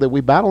battle that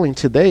we're battling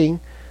today.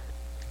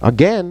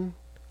 Again,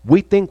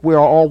 we think we are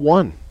all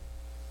one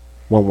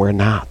when we're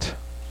not.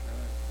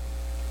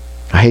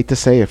 I hate to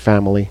say it,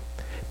 family,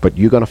 but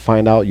you're going to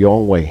find out your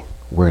own way.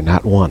 We're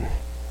not one.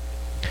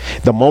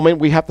 The moment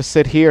we have to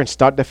sit here and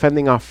start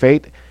defending our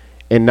faith,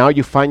 and now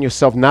you find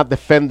yourself not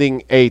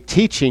defending a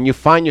teaching, you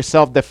find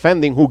yourself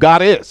defending who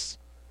God is.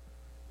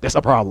 That's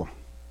a problem.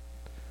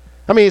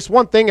 I mean, it's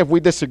one thing if we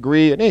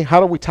disagree, and hey,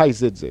 how do we tie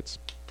zits?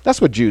 That's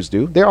what Jews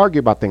do. They argue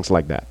about things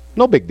like that.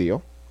 No big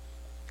deal.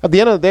 At the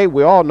end of the day,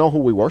 we all know who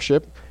we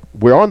worship.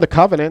 We're on the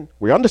covenant.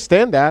 We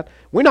understand that.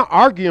 We're not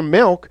arguing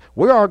milk.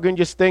 We're arguing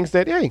just things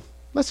that, hey,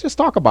 let's just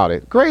talk about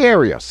it. Gray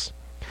areas.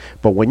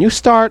 But when you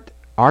start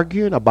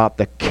arguing about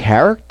the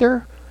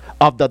character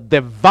of the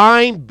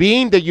divine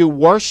being that you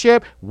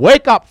worship,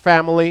 wake up,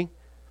 family.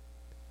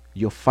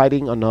 You're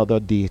fighting another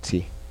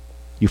deity.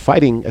 You're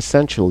fighting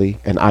essentially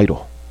an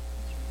idol.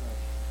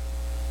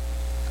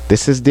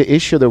 This is the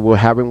issue that we're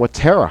having with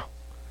Terah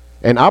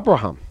and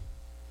Abraham.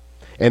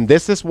 And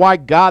this is why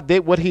God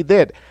did what he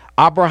did.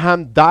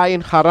 Abraham died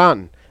in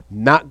Haran,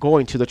 not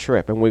going to the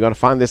trip. And we're going to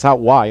find this out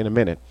why in a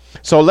minute.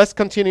 So let's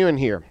continue in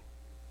here.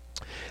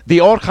 The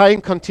Or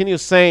Chaim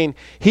continues saying,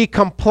 he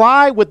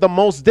complied with the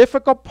most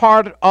difficult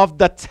part of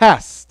the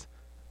test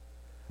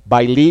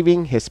by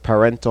leaving his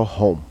parental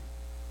home.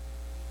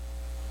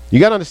 You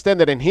got to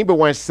understand that in Hebrew,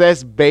 when it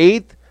says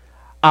Beit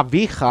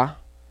Avicha,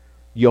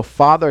 your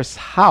father's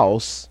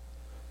house,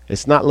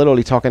 it's not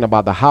literally talking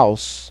about the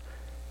house.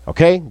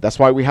 Okay? That's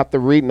why we have to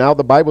read now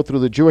the Bible through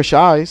the Jewish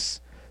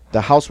eyes.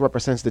 The house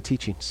represents the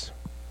teachings.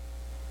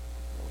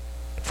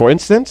 For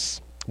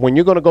instance, when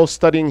you're going to go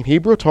studying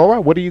Hebrew Torah,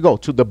 where do you go?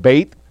 To the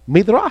Beit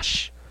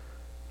Midrash.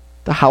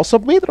 The house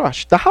of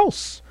Midrash. The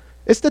house.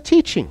 It's the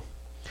teaching.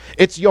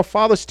 It's your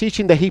father's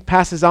teaching that he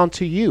passes on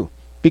to you.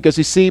 Because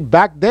you see,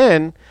 back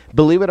then,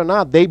 believe it or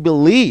not, they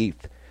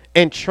believed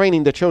in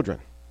training the children.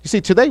 You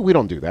see, today we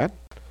don't do that.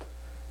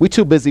 We're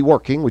too busy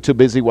working. We're too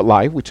busy with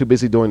life. We're too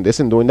busy doing this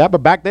and doing that.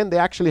 But back then, they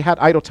actually had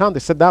idle time. They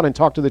sat down and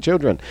talked to the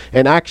children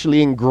and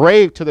actually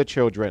engraved to the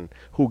children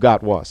who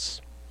God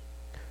was.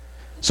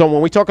 So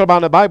when we talk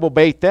about the Bible,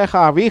 Beit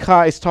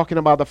Avicha is talking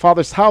about the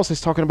father's house.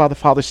 It's talking about the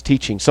father's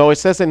teaching. So it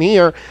says in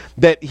here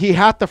that he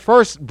had to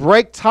first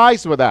break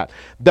ties with that.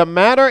 The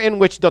manner in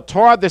which the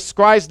Torah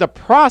describes the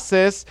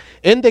process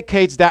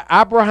indicates that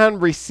Abraham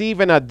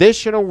received an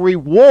additional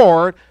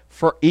reward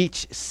for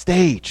each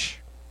stage.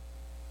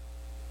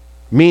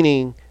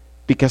 Meaning,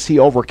 because he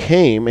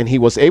overcame and he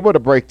was able to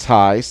break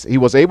ties, he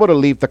was able to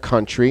leave the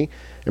country.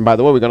 And by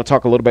the way, we're going to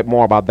talk a little bit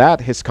more about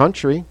that, his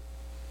country.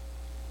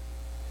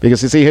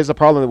 Because you see, here's the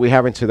problem that we're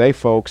having today,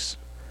 folks.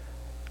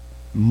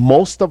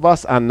 Most of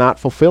us are not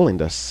fulfilling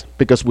this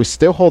because we're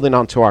still holding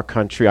on to our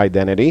country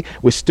identity.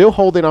 We're still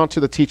holding on to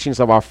the teachings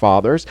of our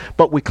fathers,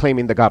 but we're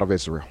claiming the God of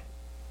Israel.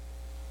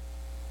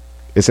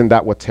 Isn't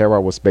that what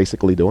Terah was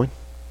basically doing?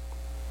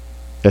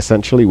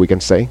 Essentially, we can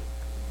say.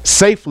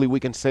 Safely, we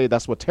can say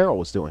that's what Terah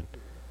was doing.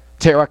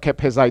 Terah kept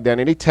his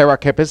identity. Terah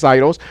kept his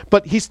idols,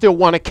 but he still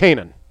wanted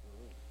Canaan.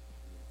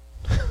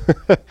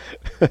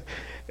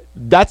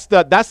 That's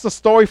the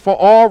story for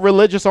all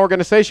religious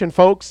organization,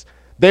 folks.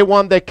 They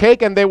want their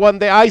cake and they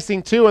want their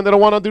icing too, and they don't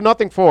want to do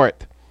nothing for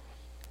it.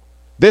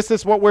 This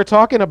is what we're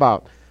talking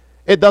about.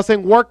 It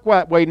doesn't work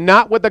that way,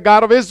 not with the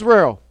God of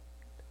Israel.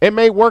 It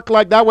may work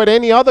like that with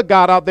any other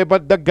God out there,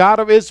 but the God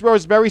of Israel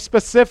is very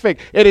specific.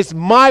 It is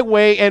my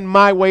way and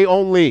my way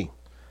only.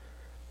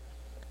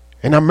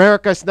 And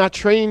America is not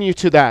training you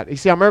to that. You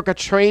see, America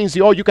trains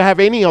you, you can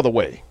have any other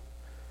way.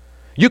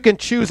 You can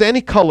choose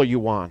any color you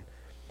want.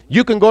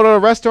 You can go to a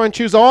restaurant and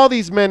choose all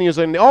these menus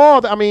and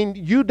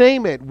you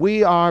name it.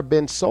 We are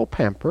been so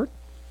pampered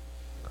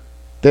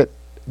that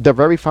the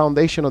very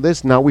foundation of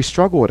this, now we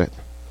struggle with it.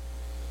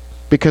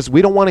 Because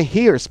we don't want to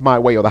hear it's my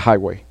way or the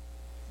highway.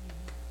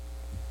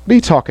 What are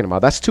you talking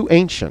about? That's too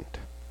ancient.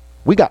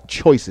 We got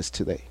choices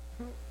today.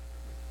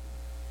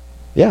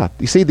 Yeah,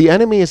 you see, the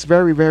enemy is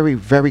very, very,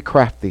 very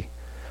crafty.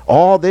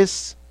 All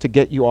this to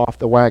get you off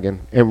the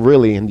wagon and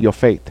really in your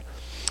faith.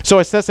 So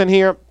it says in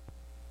here,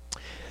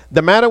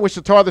 the manner in which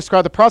the Torah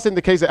described the process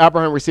indicates that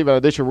Abraham received an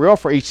additional reward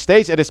for each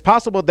stage. It is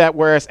possible that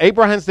whereas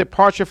Abraham's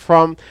departure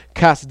from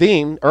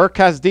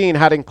Kasdim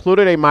had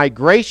included a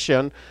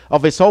migration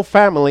of his whole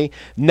family,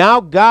 now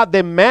God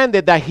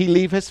demanded that he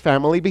leave his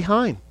family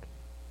behind.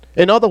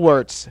 In other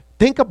words,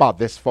 think about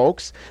this,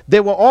 folks. They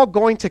were all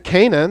going to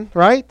Canaan,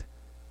 right?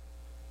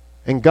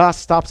 And God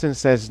stops and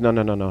says,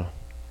 no.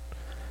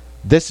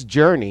 This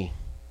journey,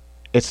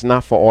 it's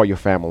not for all your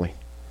family.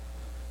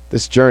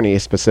 This journey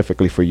is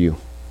specifically for you.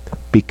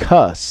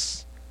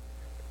 Because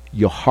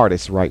your heart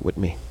is right with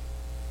me.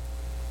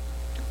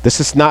 This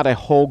is not a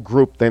whole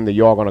group thing that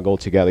you're all going to go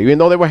together. Even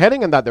though they were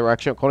heading in that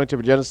direction, according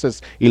to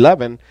Genesis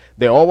 11,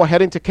 they all were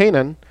heading to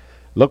Canaan.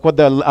 Look what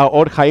the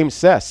Od Chaim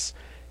says.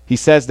 He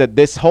says that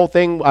this whole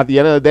thing, at the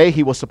end of the day,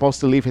 he was supposed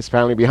to leave his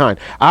family behind.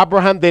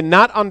 Abraham did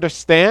not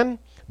understand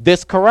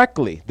this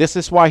correctly. This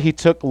is why he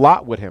took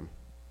Lot with him.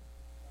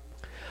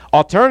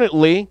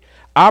 Alternately,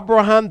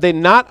 Abraham did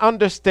not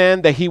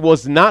understand that he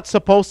was not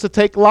supposed to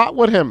take Lot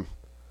with him.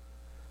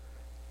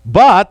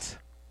 But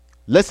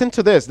listen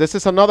to this. This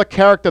is another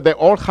character that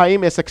Or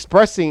Chaim is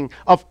expressing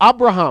of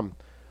Abraham.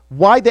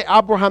 Why did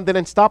Abraham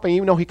didn't stop him,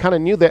 even though he kind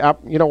of knew that,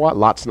 you know what,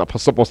 Lot's not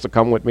supposed to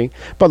come with me.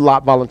 But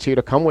Lot volunteered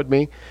to come with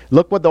me.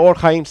 Look what the Or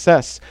Chaim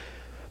says.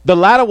 The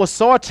latter was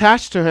so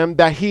attached to him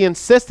that he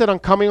insisted on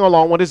coming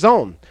along with his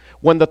own.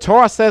 When the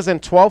Torah says in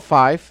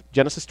 12:5,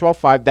 Genesis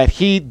 12:5, that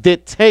he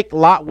did take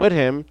Lot with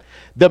him,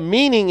 the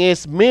meaning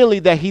is merely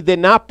that he did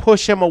not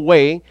push him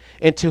away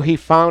until he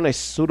found a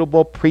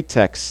suitable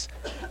pretext,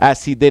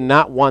 as he did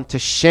not want to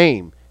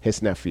shame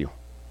his nephew.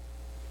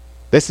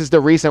 This is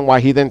the reason why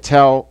he didn't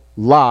tell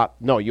Lot,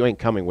 no, you ain't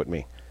coming with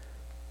me,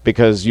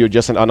 because you're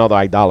just another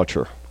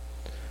idolater.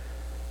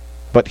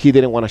 But he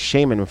didn't want to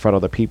shame him in front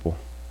of the people.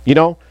 You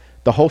know,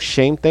 the whole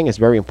shame thing is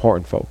very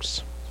important,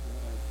 folks.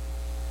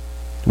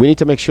 We need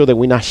to make sure that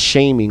we're not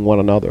shaming one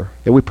another,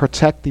 that we're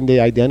protecting the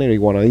identity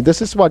of one another.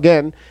 This is,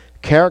 again,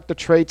 character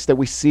traits that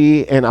we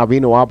see in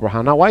Avinu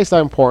Abraham. Now, why is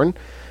that important?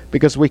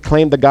 Because we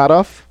claim the God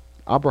of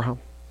Abraham.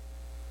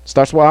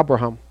 Starts with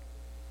Abraham.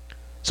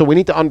 So we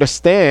need to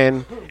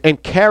understand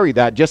and carry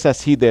that just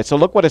as he did. So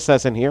look what it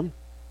says in here.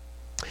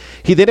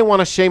 He didn't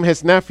want to shame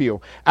his nephew.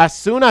 As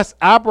soon as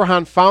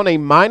Abraham found a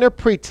minor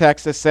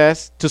pretext, it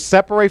says, to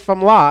separate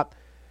from Lot,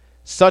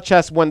 such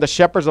as when the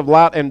shepherds of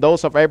Lot and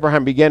those of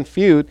Abraham began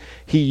feud,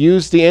 he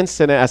used the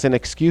incident as an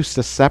excuse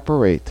to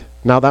separate.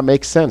 Now that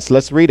makes sense.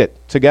 Let's read it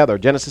together.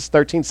 Genesis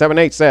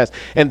 13:7-8 says,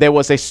 and there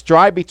was a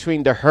strife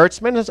between the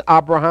herdsmen of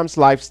Abraham's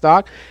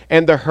livestock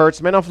and the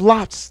herdsmen of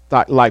Lot's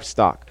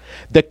livestock.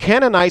 The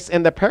Canaanites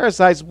and the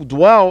Perizzites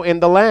dwell in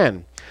the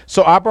land.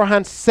 So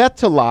Abraham said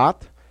to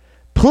Lot,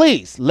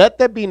 please let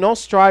there be no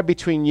strife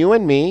between you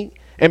and me,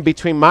 and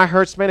between my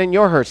herdsmen and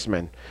your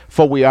herdsmen,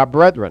 for we are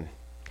brethren.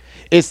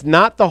 Is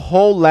not the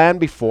whole land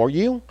before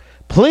you?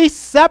 Please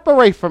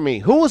separate from me.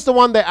 Who was the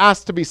one that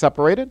asked to be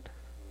separated?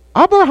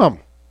 Abraham.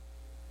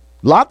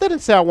 Lot didn't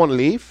say, I want to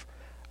leave.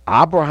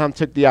 Abraham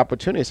took the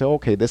opportunity and said,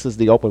 okay, this is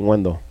the open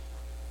window.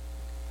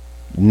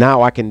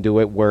 Now I can do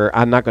it where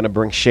I'm not going to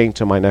bring shame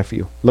to my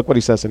nephew. Look what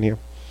he says in here.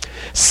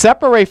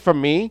 Separate from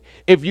me.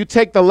 If you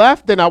take the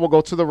left, then I will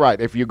go to the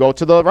right. If you go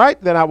to the right,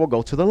 then I will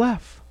go to the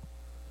left.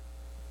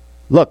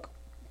 Look,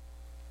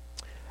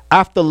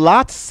 after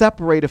Lot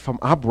separated from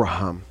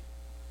Abraham,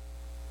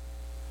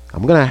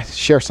 I'm going to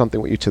share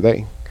something with you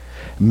today.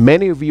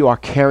 Many of you are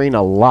carrying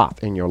a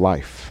lot in your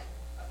life,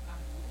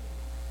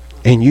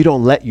 and you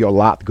don't let your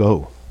lot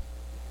go.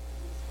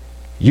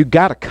 You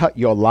got to cut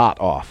your lot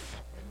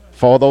off.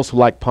 For all those who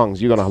like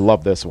pungs, you're going to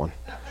love this one,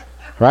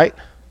 right?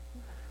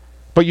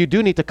 But you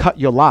do need to cut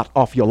your lot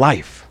off your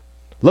life.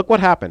 Look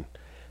what happened.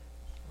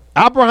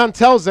 Abraham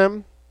tells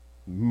him,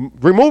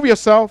 remove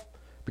yourself,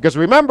 because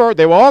remember,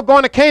 they were all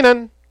going to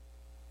Canaan.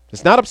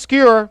 It's not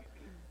obscure.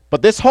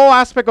 But this whole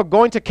aspect of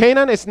going to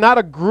Canaan is not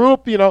a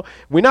group, you know,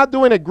 we're not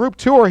doing a group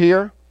tour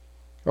here,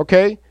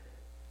 okay?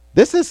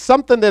 This is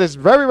something that is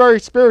very, very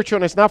spiritual,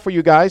 and it's not for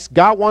you guys.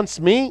 God wants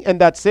me, and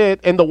that's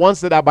it. And the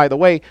ones that are, by the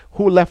way,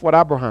 who left with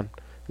Abraham.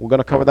 We're going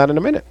to cover that in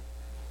a minute.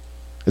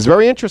 It's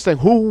very interesting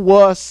who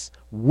was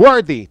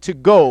worthy to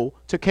go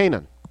to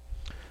Canaan.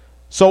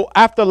 So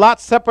after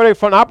Lot separated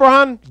from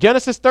Abraham,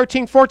 Genesis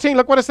 13:14,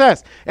 look what it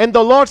says. And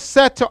the Lord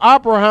said to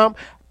Abraham,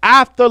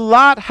 after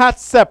Lot had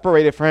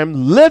separated from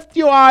him, lift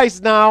your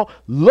eyes now,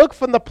 look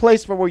from the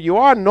place from where you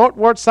are,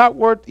 northward,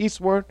 southward,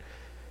 eastward.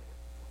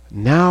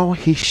 Now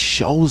he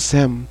shows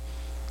him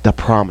the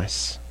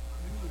promise.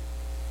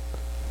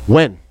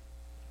 When?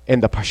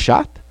 In the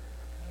Pashat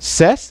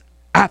says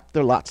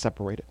after Lot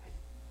separated.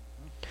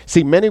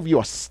 See, many of you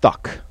are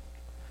stuck.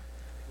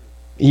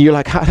 You're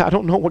like, I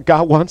don't know what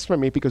God wants from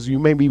me, because you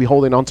may be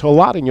holding on to a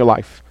lot in your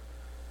life.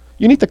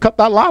 You need to cut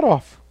that lot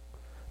off.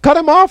 Cut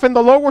him off, and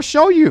the Lord will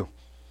show you.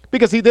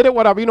 Because he did it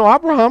with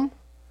Abraham.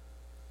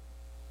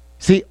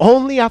 See,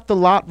 only after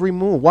Lot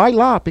removed. Why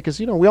Lot? Because,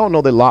 you know, we all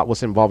know that Lot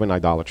was involved in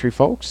idolatry,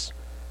 folks.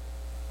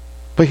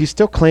 But he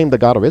still claimed the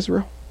God of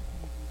Israel.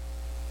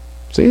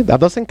 See, that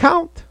doesn't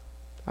count.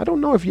 I don't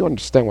know if you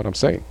understand what I'm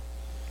saying.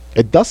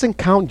 It doesn't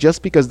count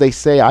just because they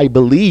say, I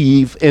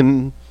believe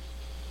in,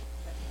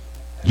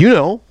 you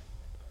know.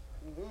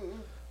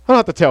 I don't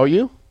have to tell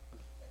you.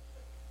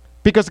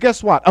 Because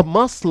guess what? A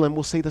Muslim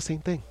will say the same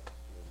thing.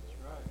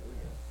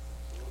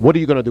 What are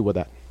you going to do with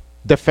that?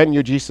 Defend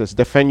your Jesus.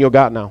 Defend your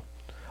God now.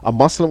 A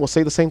Muslim will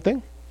say the same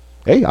thing.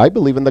 Hey, I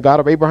believe in the God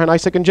of Abraham,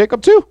 Isaac, and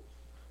Jacob too.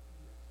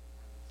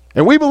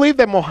 And we believe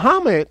that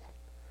Muhammad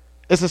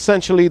is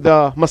essentially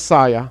the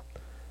Messiah.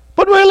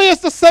 But really,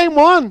 it's the same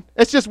one.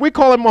 It's just we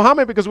call him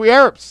Muhammad because we're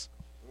Arabs.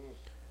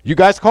 You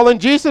guys call him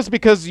Jesus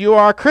because you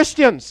are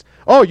Christians.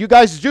 Oh, you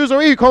guys Jews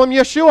are you call him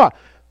Yeshua.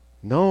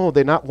 No,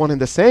 they're not one and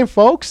the same,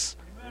 folks.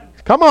 Amen.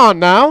 Come on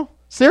now.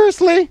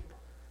 Seriously?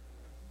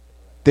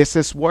 This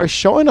is what it's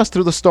showing us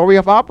through the story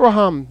of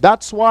Abraham.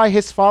 That's why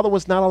his father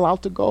was not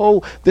allowed to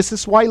go. This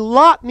is why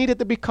Lot needed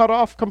to be cut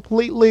off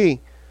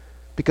completely.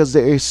 Because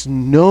there is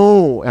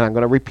no, and I'm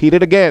going to repeat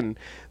it again,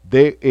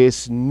 there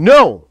is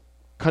no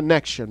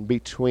connection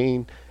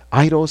between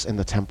idols and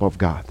the temple of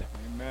God.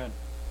 Amen.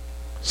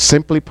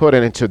 Simply put,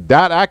 and until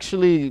that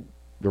actually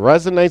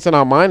resonates in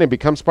our mind and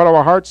becomes part of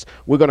our hearts,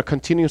 we're going to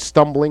continue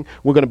stumbling.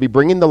 We're going to be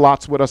bringing the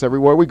lots with us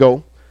everywhere we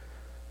go.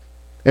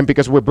 And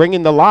because we're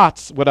bringing the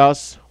lots with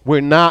us,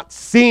 we're not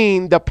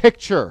seeing the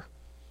picture.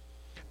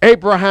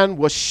 Abraham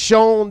was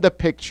shown the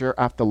picture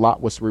after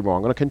Lot was removed.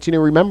 I'm going to continue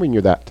remembering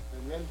you that.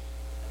 Amen.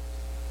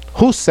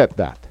 Who said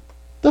that?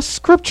 The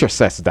scripture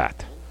says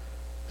that.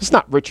 It's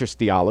not Richard's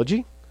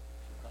theology.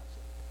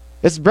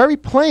 It's very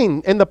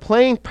plain. In the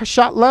plain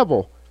Peshat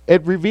level,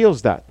 it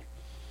reveals that.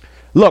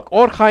 Look,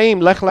 Or Chaim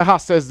Lecha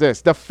says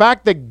this. The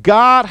fact that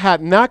God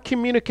had not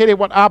communicated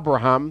with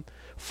Abraham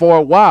for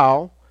a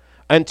while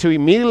until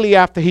immediately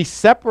after he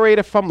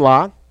separated from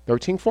Lot,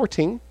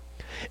 13:14,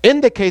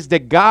 indicates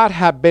that God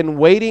had been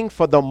waiting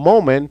for the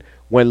moment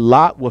when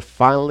Lot would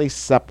finally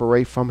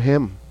separate from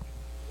him.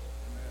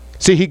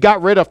 See, he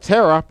got rid of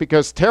Terah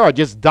because Terah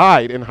just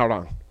died in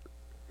Haran.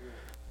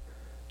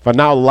 But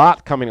now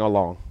Lot coming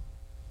along.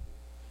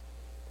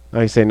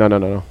 Now he's saying,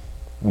 no.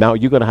 Now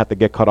you're going to have to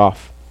get cut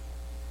off.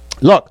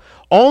 Look,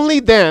 only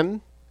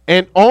then,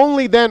 and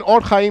only then,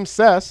 Or Chaim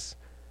says,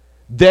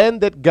 then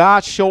did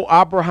God show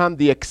Abraham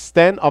the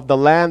extent of the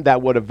land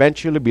that would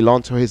eventually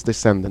belong to his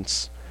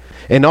descendants.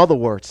 In other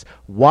words,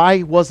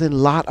 why wasn't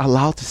Lot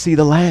allowed to see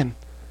the land?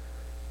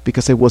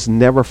 Because it was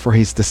never for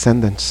his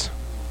descendants.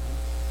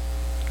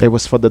 It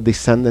was for the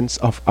descendants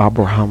of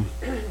Abraham.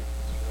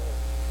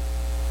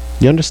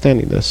 You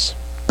understanding this?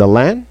 The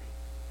land,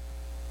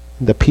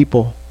 the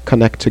people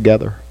connect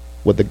together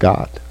with the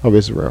God of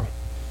Israel.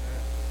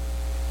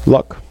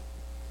 Look,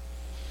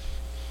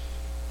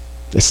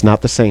 it's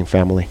not the same,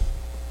 family.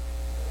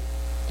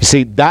 You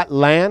see, that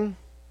land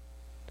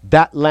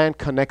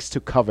connects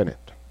to covenant.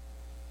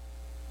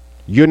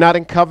 You're not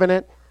in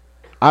covenant.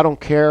 I don't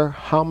care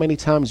how many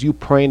times you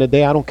pray in a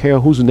day. I don't care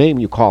whose name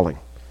you're calling.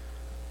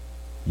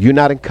 You're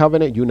not in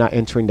covenant. You're not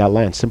entering that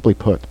land. Simply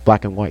put,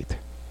 black and white.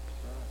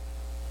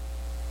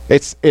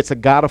 It's a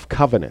God of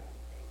covenant.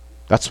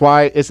 That's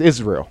why it's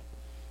Israel.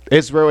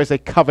 Israel is a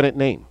covenant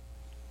name.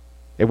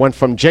 It went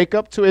from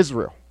Jacob to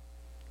Israel.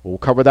 We'll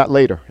cover that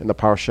later in the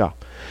parashah.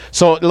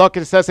 So look,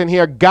 it says in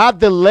here, God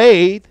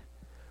delayed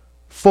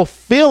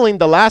fulfilling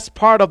the last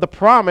part of the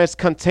promise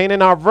contained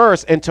in our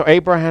verse until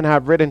Abraham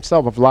had rid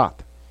himself of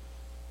Lot.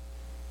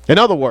 In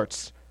other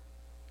words,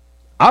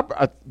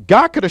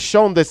 God could have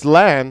shown this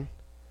land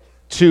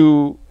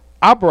to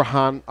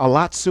Abraham a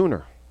lot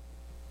sooner.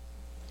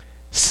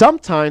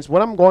 Sometimes,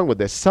 what I'm going with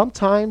this,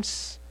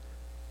 sometimes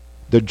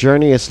the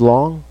journey is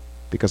long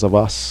because of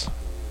us.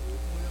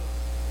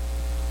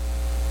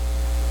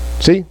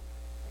 See,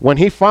 when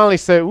he finally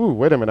said, ooh,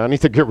 wait a minute, I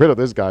need to get rid of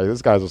this guy.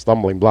 This guy's a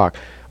stumbling block.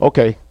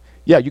 Okay,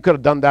 yeah, you could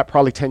have done that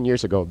probably 10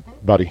 years ago,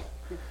 buddy.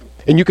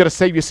 And you could have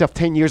saved yourself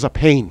 10 years of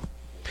pain.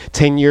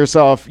 10 years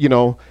of,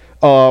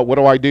 what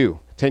do I do?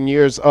 10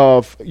 years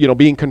of,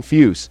 being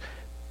confused.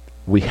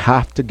 We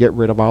have to get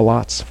rid of our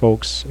lots,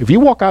 folks. If you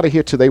walk out of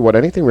here today with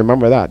anything,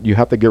 remember that. You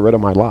have to get rid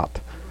of my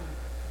lot.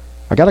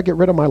 I got to get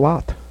rid of my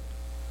lot.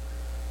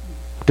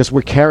 Because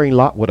we're carrying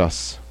Lot with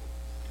us.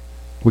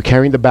 We're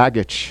carrying the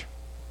baggage.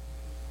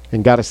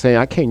 And God is saying,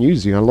 I can't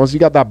use you. Unless you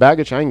got that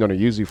baggage, I ain't going to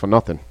use you for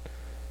nothing.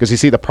 Because you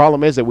see, the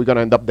problem is that we're going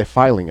to end up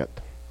defiling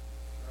it.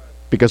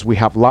 Because we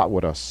have Lot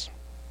with us.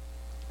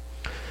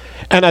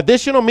 An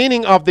additional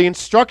meaning of the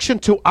instruction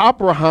to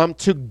Abraham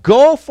to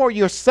go for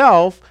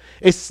yourself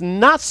is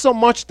not so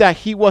much that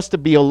he was to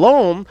be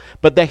alone,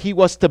 but that he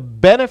was to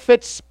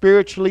benefit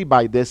spiritually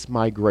by this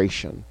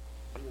migration.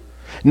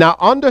 Now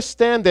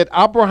understand that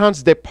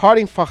Abraham's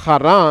departing for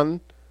Haran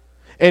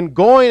and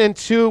going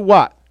into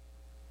what?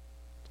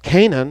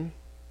 Canaan,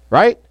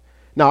 right?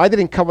 Now I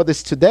didn't cover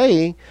this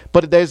today,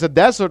 but there's a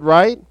desert,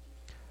 right?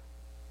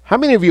 How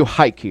many of you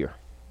hike here?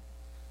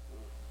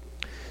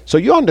 So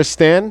you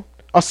understand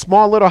a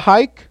small little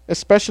hike,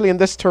 especially in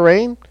this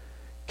terrain,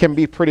 can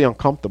be pretty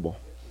uncomfortable.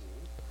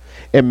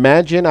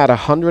 Imagine at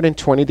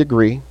 120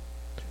 degrees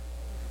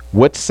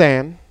with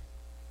sand,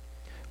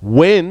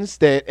 winds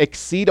that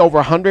exceed over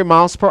 100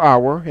 miles per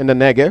hour in the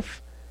Negev.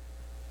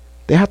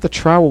 They have to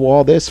travel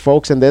all this,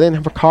 folks, and they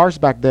didn't have cars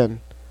back then.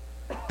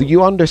 Do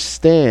you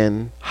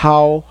understand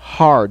how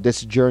hard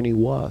this journey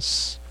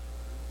was?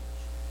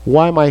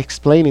 Why am I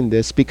explaining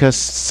this? Because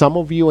some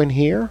of you in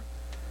here,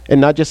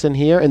 and not just in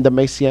here, in the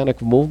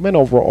Messianic movement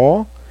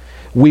overall,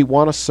 we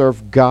want to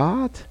serve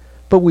God,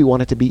 but we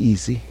want it to be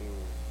easy.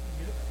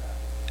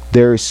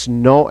 There is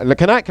no,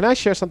 can I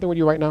share something with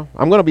you right now?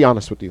 I'm going to be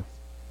honest with you.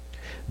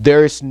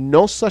 There is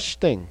no such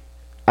thing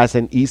as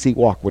an easy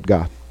walk with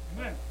God.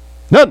 Amen.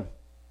 None.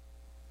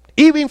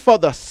 Even for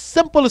the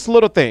simplest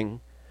little thing,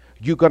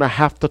 you're going to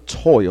have to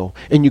toil,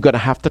 and you're going to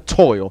have to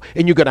toil,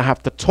 and you're going to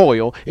have to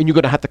toil, and you're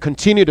going to have to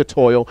continue to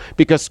toil,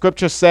 because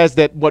scripture says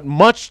that with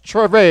much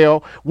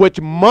travail,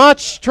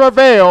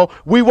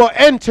 we will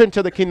enter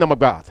into the kingdom of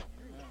God.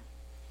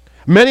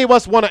 Many of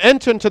us want to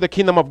enter into the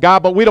kingdom of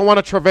God, but we don't want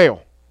to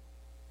travail.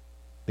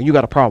 And you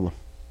got a problem.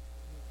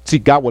 See,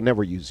 God will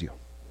never use you.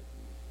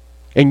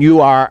 And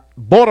you are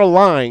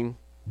borderline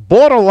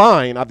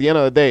at the end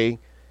of the day,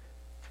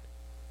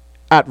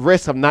 at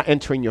risk of not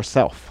entering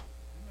yourself.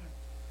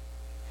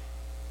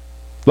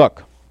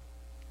 Look,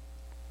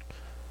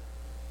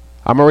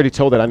 I'm already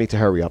told that I need to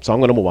hurry up, so I'm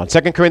going to move on.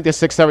 2 Corinthians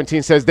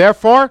 6:17 says,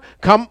 therefore,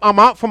 come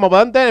out from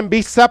among them and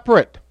be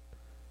separate.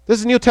 This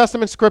is New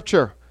Testament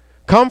scripture.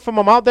 Come from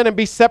among them and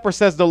be separate,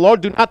 says the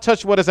Lord. Do not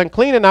touch what is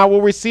unclean, and I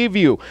will receive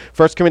you.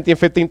 1 Corinthians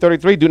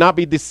 15:33, do not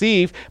be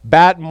deceived.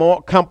 Bad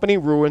company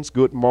ruins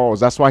good morals.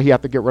 That's why he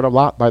had to get rid of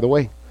Lot, by the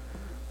way.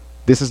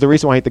 This is the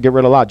reason why he had to get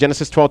rid of Lot.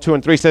 Genesis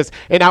 12:2-3 says,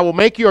 and I will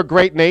make you a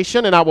great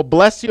nation, and I will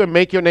bless you and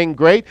make your name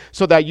great,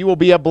 so that you will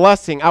be a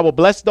blessing. I will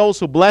bless those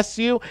who bless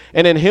you,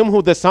 and in him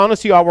who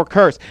dishonors you I will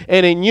curse.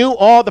 And in you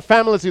all the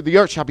families of the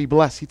earth shall be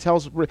blessed. He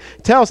tells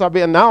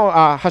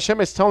now Hashem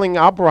is telling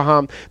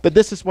Abraham that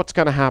this is what's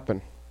going to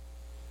happen.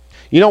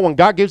 You know, when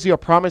God gives you a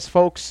promise,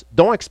 folks,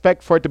 don't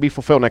expect for it to be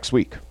fulfilled next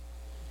week.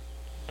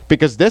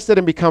 Because this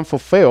didn't become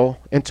fulfilled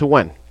until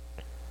when?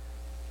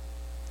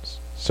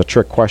 It's a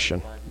trick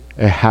question.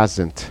 It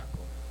hasn't.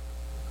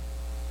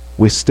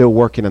 We're still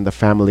working in the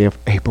family of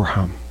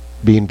Abraham,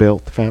 being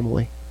built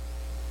family.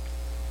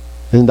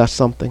 Isn't that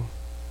something?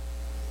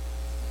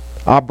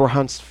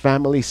 Abraham's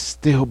family is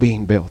still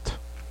being built.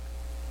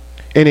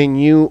 And in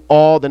you,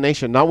 all the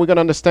nation. Now we're going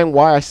to understand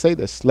why I say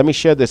this. Let me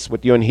share this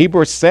with you. In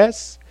Hebrew it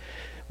says,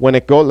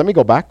 let me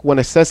go back. When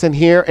it says in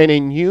here, and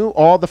in you,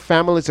 all the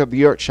families of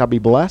the earth shall be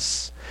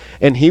blessed.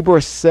 In Hebrew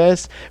it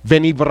says,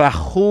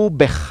 v'nivrachu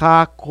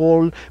becha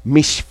kol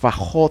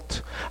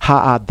mishpachot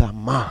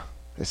ha'adama.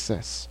 It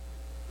says.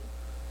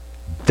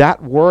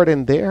 That word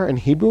in there in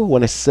Hebrew,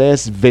 when it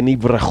says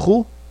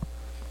v'nivrachu,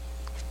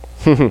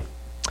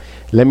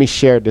 let me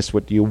share this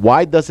with you.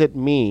 What does it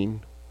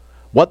mean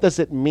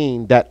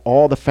that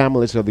all the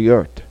families of the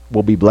earth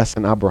will be blessed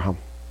in Abraham?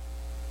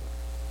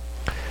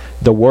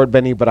 The word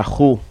Beni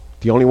Barachu,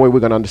 the only way we're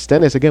going to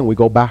understand is, again, we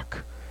go back.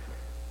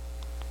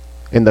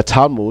 In the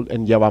Talmud,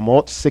 in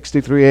Yevamot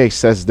 63a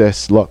says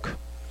this, look.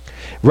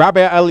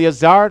 Rabbi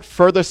Eliezer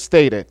further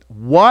stated,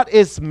 what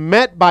is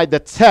meant by the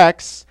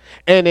text,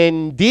 and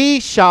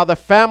indeed shall the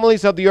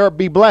families of the earth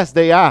be blessed,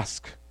 they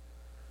ask.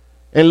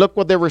 And look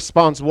what their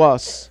response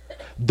was.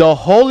 The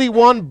Holy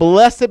One,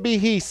 blessed be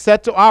he,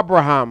 said to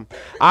Abraham,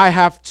 I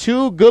have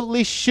two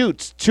goodly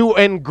shoots to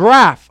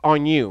engraft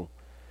on you.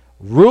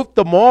 Ruth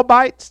the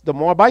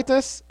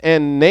Moabitess,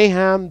 and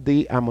Nahum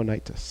the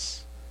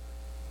Ammonitess.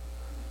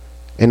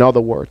 In other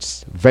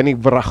words,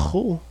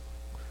 Venivrachu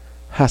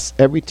has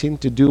everything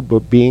to do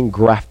with being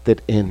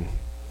grafted in.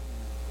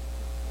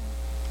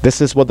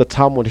 This is what the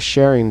Talmud is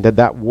sharing,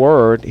 that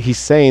word, he's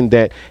saying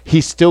that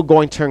he's still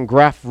going to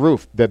engraft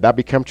Ruth. Did that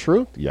become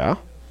true? Yeah.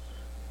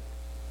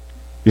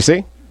 You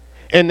see?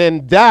 And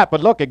then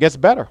but look, it gets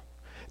better.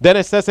 Then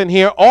it says in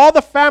here, all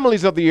the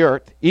families of the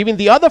earth, even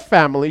the other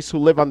families who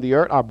live on the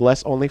earth, are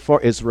blessed only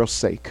for Israel's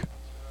sake.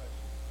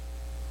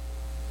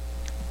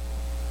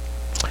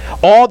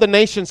 All the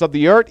nations of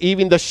the earth,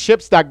 even the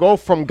ships that go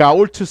from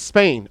Gaul to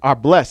Spain, are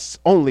blessed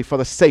only for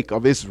the sake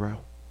of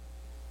Israel.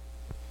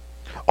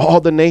 All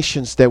the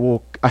nations that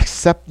will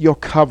accept your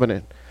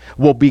covenant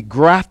will be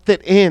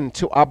grafted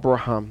into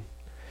Abraham,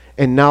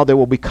 and now they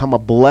will become a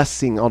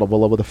blessing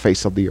all over the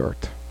face of the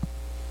earth.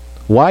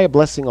 Why a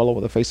blessing all over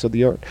the face of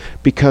the earth?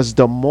 Because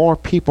the more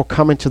people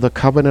come into the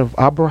covenant of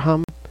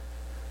Abraham,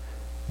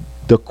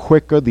 the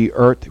quicker the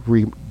earth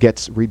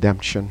gets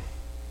redemption.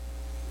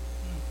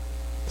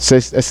 It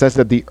says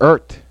that the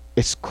earth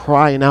is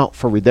crying out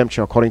for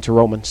redemption, according to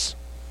Romans.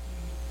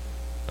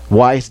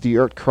 Why is the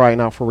earth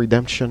crying out for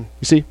redemption?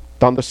 You see,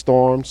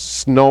 thunderstorms,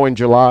 snow in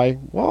July.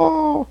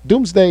 Whoa,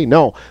 doomsday.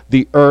 No,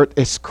 the earth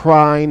is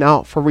crying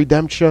out for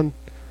redemption.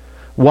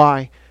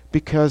 Why?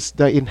 Because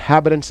the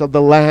inhabitants of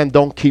the land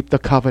don't keep the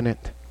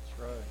covenant. That's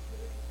right.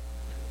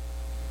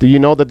 Do you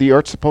know that the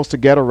earth's supposed to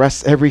get a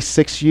rest every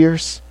 6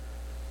 years?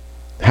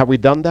 Have we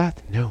done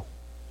that? No.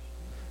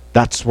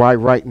 That's why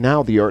right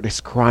now the earth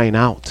is crying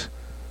out.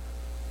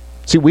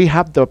 See, we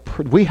have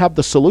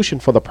the solution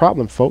for the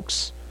problem,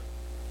 folks.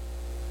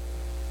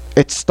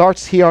 It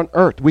starts here on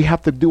earth. We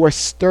have to do a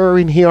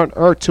stirring here on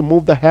earth to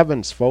move the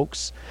heavens,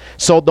 folks.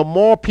 So the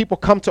more people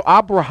come to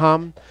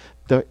Abraham,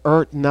 the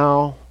earth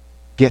now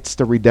gets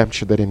the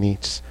redemption that it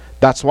needs.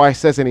 That's why it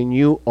says, and in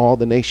you all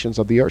the nations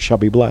of the earth shall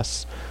be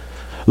blessed.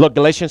 Look,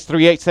 Galatians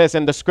 3:8 says,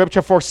 and the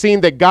scripture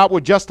foreseeing that God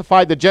would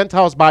justify the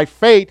Gentiles by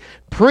faith,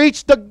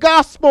 preach the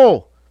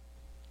gospel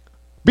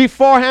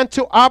beforehand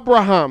to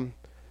Abraham.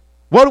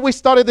 What did we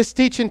started this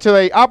teaching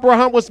today?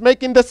 Abraham was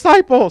making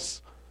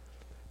disciples,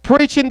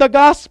 preaching the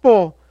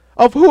gospel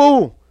of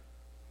who?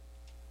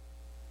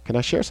 Can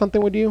I share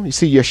something with you? You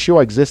see,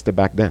 Yeshua existed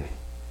back then.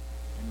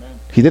 Amen.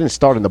 He didn't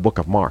start in the book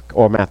of Mark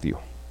or Matthew.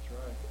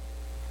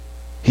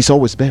 He's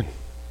always been.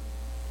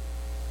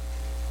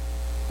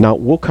 Now,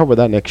 we'll cover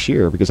that next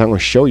year because I'm going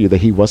to show you that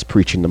he was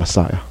preaching the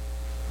Messiah.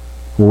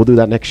 We'll do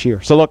that next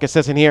year. So look, it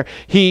says in here,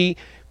 he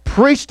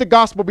preached the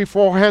gospel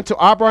beforehand to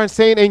Abraham,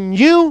 saying, in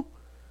you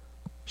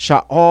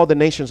shall all the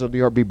nations of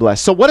the earth be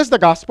blessed. So what is the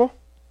gospel?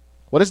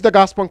 What is the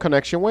gospel in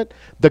connection with?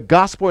 The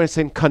gospel is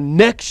in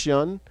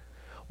connection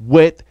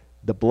with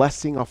the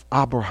blessing of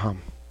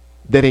Abraham,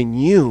 that in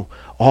you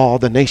all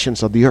the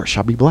nations of the earth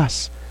shall be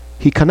blessed.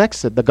 He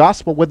connects it, the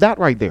gospel, with that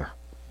right there.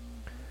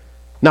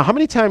 Now, how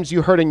many times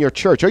you heard in your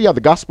church, oh yeah, the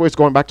gospel is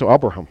going back to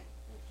Abraham?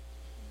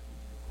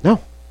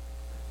 No.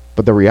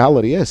 But the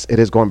reality is, it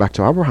is going back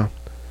to Abraham.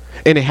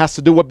 And it has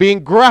to do with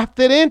being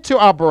grafted into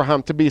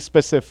Abraham, to be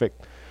specific.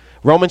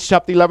 Romans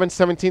chapter 11,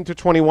 17 to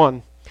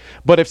 21.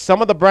 But if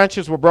some of the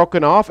branches were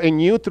broken off,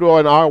 and you through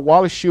an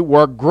olive shoot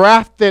were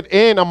grafted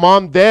in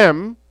among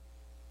them,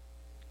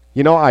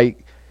 you know, I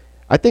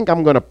think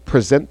I'm going to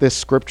present this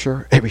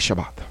scripture every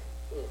Shabbat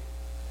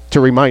to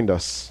remind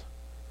us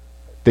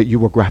that you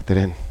were grafted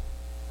in.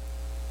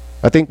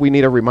 I think we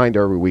need a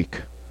reminder every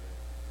week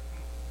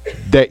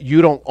that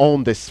you don't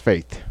own this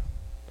faith.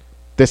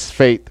 This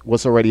faith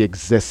was already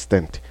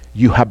existent.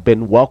 You have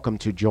been welcome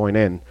to join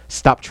in.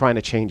 Stop trying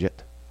to change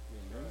it.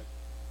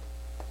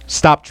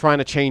 Stop trying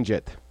to change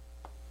it.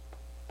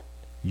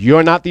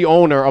 You're not the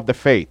owner of the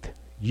faith.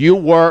 You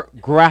were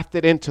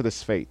grafted into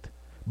this faith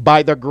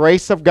by the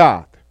grace of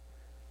God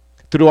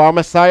through our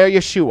Messiah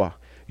Yeshua.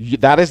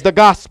 That is the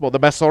gospel, the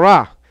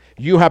Besorah.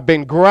 You have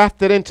been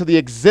grafted into the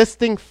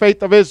existing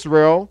faith of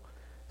Israel.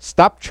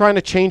 Stop trying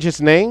to change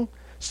his name.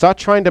 Stop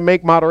trying to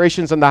make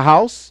moderations in the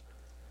house,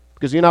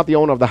 because you're not the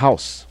owner of the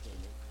house.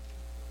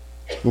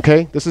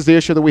 Okay? This is the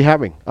issue that we're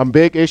having. A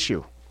big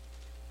issue.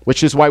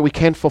 Which is why we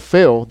can't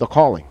fulfill the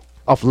calling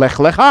of Lech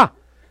Lecha.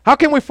 How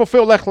can we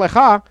fulfill Lech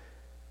Lecha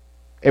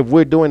if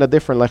we're doing a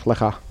different Lech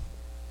Lecha?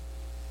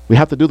 We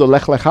have to do the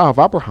Lech Lecha of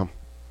Abraham.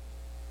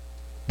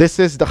 This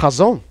is the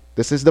Chazon.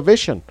 This is the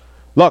vision.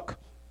 Look.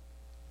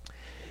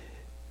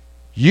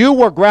 You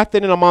were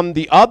grafted in among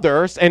the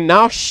others and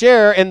now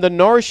share in the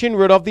nourishing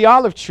root of the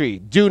olive tree.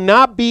 Do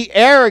not be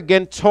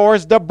arrogant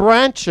towards the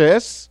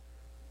branches.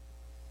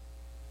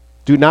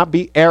 Do not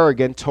be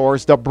arrogant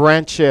towards the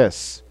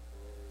branches.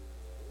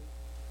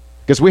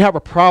 Because we have a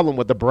problem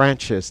with the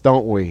branches,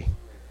 don't we?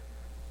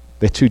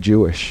 They're too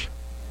Jewish.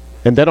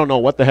 And they don't know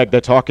what the heck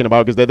they're talking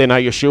about because they're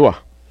not Yeshua.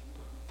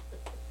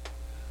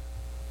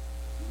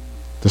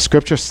 The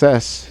scripture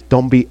says,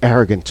 don't be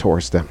arrogant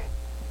towards them,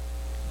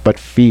 but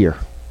fear.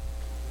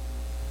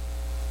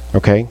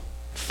 Okay?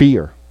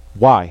 Fear.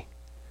 Why?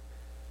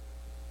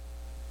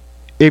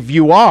 If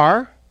you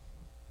are,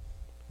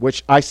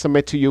 which I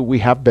submit to you we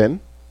have been,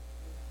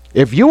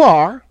 if you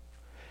are,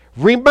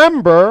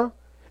 remember,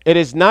 it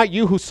is not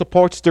you who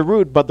supports the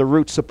root, but the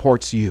root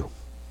supports you.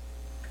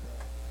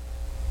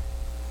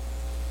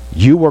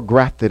 You were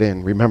grafted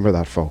in. Remember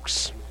that,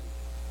 folks.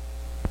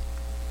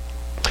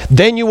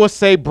 Then you will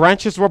say,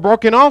 branches were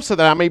broken off so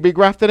that I may be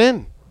grafted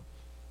in.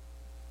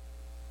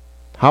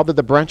 How did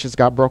the branches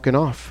got broken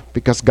off?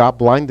 Because God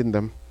blinded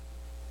them.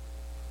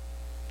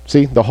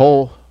 See, the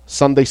whole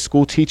Sunday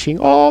school teaching,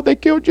 oh, they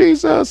killed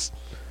Jesus.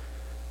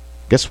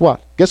 Guess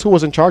what? Guess who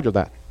was in charge of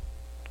that?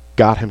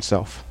 God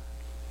himself.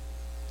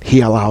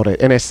 He allowed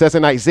it. And it says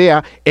in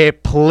Isaiah,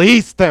 it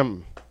pleased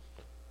them.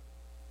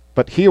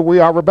 But here we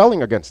are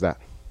rebelling against that.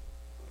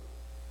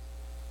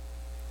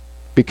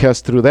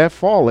 Because through their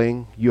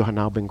falling, you have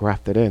now been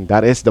grafted in.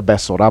 That is the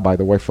Besorah, by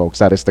the way, folks.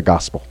 That is the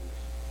gospel.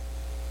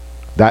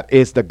 That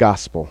is the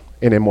gospel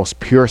in a most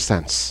pure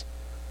sense.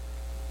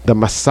 The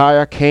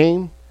Messiah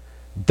came,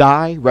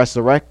 died,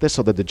 resurrected,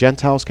 so that the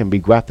Gentiles can be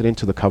grafted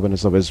into the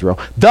covenants of Israel.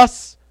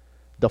 Thus,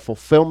 the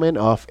fulfillment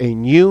of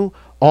in you,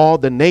 all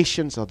the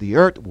nations of the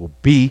earth will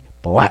be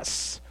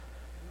blessed.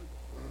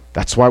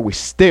 That's why we're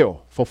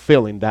still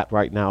fulfilling that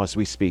right now as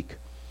we speak.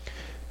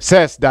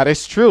 Says that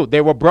is true.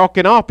 They were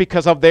broken off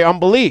because of their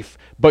unbelief,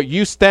 but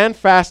you stand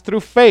fast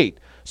through faith.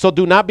 So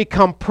do not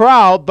become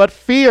proud, but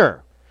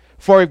fear.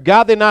 For if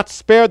God did not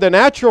spare the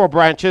natural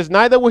branches,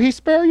 neither will he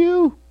spare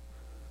you.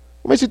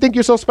 What makes you think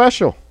you're so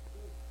special?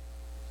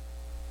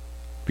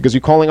 Because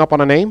you're calling up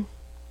on a name?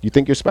 You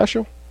think you're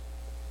special?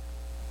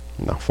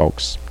 No,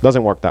 folks.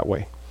 Doesn't work that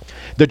way.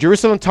 The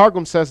Jerusalem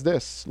Targum says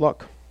this.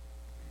 Look.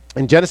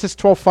 In Genesis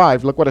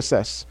 12:5, look what it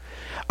says.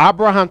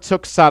 Abraham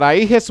took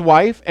Sarai his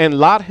wife and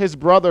Lot his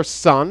brother's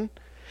son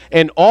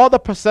and all the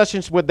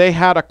possessions which they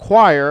had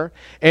acquired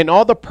and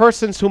all the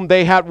persons whom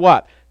they had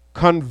what?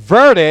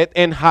 Converted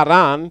in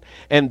Haran,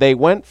 and they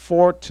went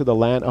forth to the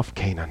land of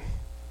Canaan.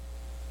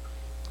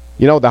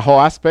 You know, the whole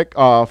aspect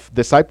of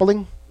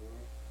discipling.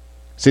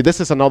 See,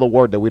 this is another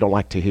word that we don't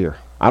like to hear.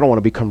 I don't want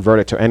to be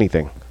converted to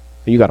anything.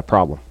 You got a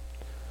problem.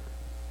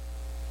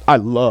 I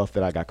love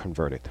that I got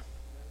converted.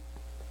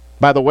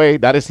 By the way,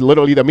 that is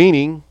literally the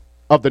meaning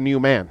of the new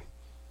man.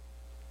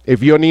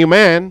 If you're a new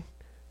man,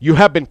 you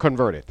have been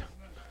converted.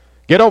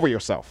 Get over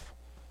yourself.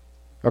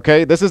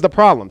 Okay, this is the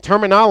problem.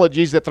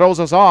 Terminologies that throws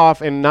us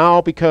off, and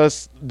now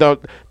because the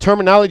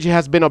terminology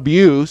has been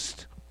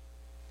abused,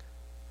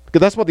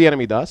 Because that's what the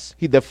enemy does.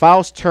 He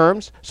defiles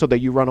terms so that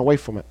you run away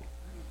from it.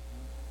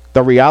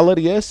 The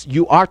reality is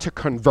you are to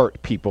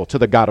convert people to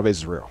the God of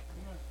Israel.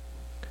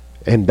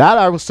 And that,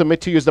 I will submit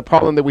to you, is the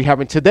problem that we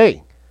have in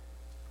today.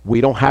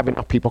 We don't have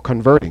enough people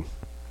converting.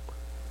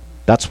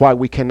 That's why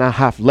we cannot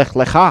have Lech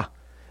Lecha.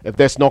 If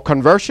there's no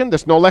conversion,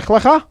 there's no Lech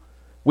Lecha.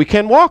 We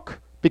can't walk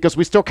because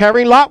we're still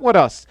carrying Lot with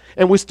us.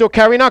 And we're still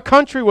carrying our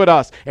country with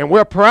us. And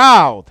we're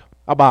proud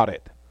about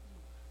it.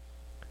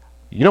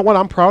 You know what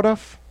I'm proud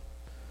of?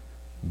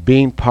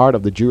 Being part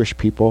of the Jewish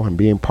people and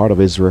being part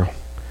of Israel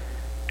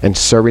and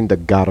serving the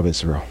God of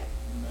Israel.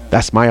 Amen.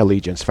 That's my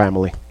allegiance,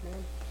 family.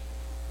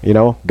 You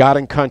know, God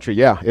and country,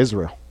 yeah,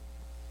 Israel.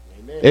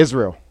 Amen.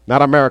 Israel,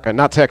 not America,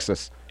 not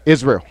Texas.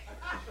 Israel.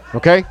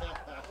 Okay?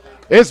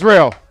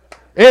 Israel.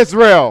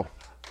 Israel.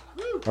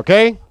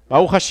 Okay?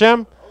 Baruch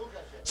Hashem.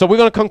 So we're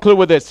going to conclude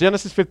with this.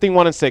 Genesis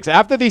 15:1-6.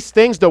 After these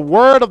things, the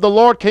word of the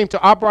Lord came to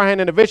Abraham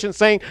in a vision,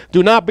 saying,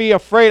 do not be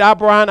afraid,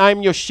 Abraham. I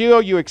am your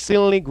shield, your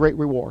exceedingly great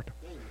reward.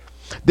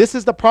 This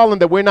is the problem,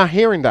 that we're not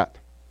hearing that.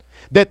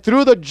 That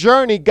through the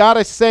journey, God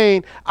is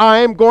saying, I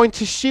am going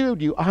to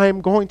shield you. I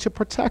am going to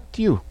protect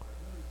you.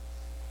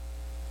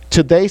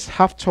 Today's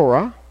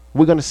Haftorah,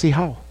 we're going to see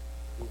how.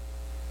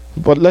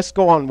 But let's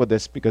go on with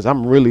this because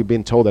I'm really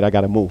being told that I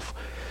got to move.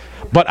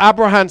 But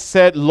Abraham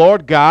said,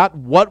 Lord God,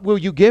 what will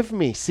you give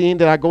me, seeing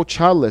that I go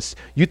childless?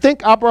 You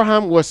think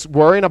Abraham was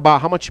worrying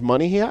about how much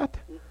money he had?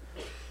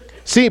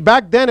 See,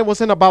 back then it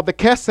wasn't about the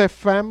kesef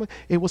family.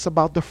 It was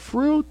about the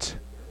fruit.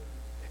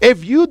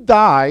 If you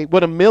die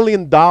with $1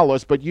 million,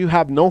 but you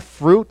have no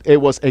fruit, it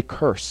was a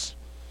curse.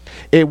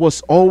 It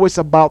was always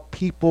about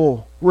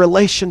people,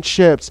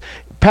 relationships,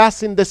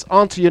 passing this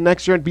on to your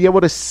next year and be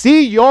able to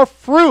see your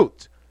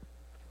fruit.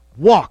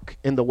 Walk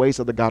in the ways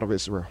of the God of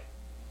Israel.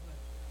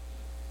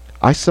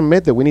 I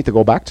submit that we need to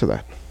go back to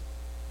that.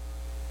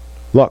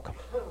 Look,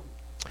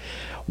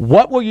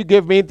 what will you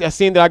give me,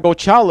 seeing that I go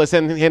childless?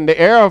 And the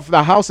heir of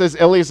the house is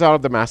Eliezer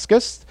of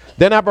Damascus.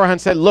 Then Abraham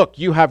said, look,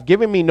 you have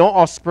given me no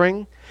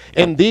offspring.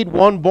 Indeed,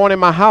 one born in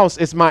my house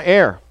is my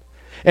heir.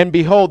 And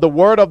behold, the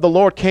word of the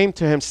Lord came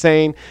to him,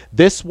 saying,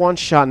 this one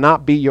shall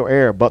not be your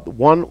heir, but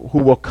one who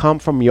will come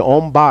from your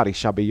own body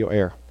shall be your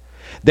heir.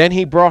 Then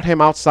he brought him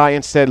outside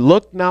and said,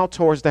 look now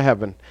towards the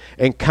heaven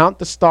and count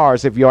the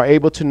stars if you are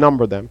able to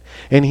number them.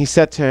 And he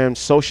said to him,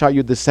 so shall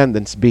your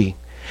descendants be.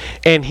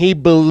 And he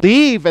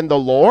believed in the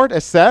Lord,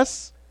 it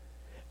says,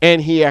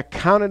 and he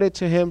accounted it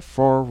to him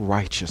for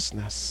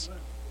righteousness.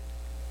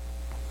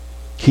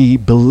 He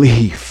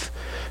believed.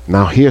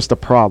 Now here's the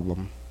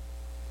problem.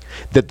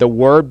 That the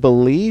word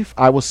believe,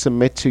 I will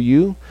submit to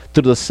you,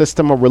 through the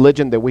system of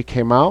religion that we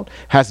came out,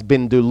 has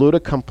been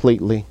diluted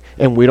completely,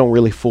 and we don't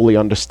really fully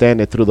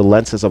understand it through the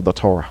lenses of the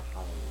Torah.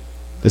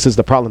 This is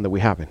the problem that we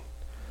have in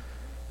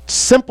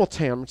simple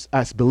terms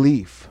as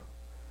believe.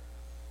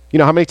 You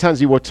know how many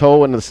times you were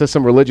told in the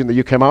system of religion that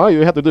you came out, all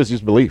you have to do is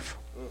just believe.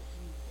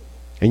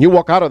 And you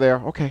walk out of there,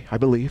 okay, I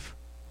believe.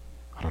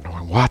 I don't know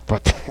in what,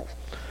 but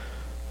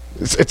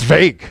it's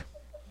vague.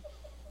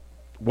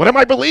 What am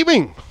I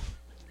believing?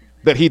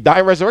 That he died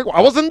and resurrected?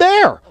 I wasn't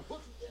there.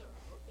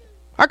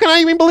 How can I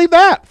even believe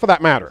that, for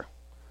that matter?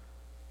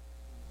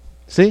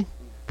 See?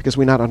 Because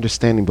we're not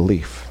understanding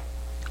belief.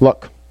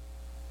 Look.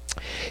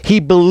 He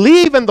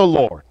believed in the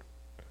Lord,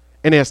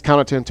 and it has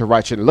counted to him to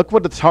righteousness. Look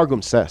what the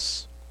Targum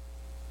says.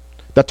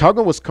 The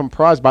Targum was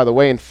comprised, by the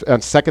way, in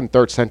 2nd,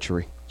 3rd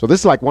century. So this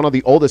is like one of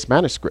the oldest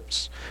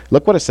manuscripts.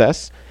 Look what it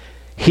says.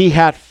 He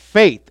had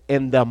faith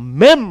in the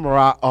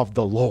memra of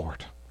the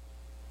Lord.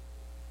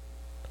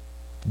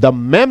 The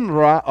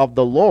memra of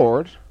the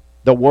Lord,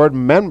 the word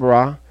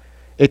memra,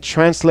 it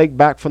translates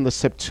back from the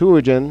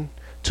Septuagint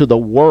to the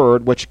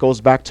word, which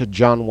goes back to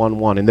John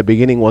 1:1. In the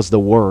beginning was the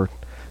word.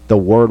 The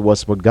word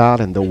was with God,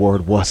 and the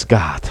word was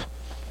God.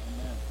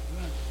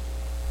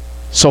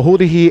 So who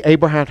did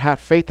Abraham have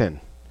faith in?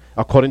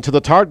 According to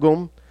the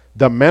Targum,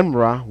 the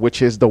memra,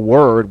 which is the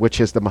word, which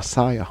is the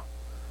Messiah.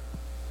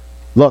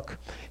 Look,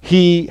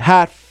 he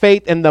had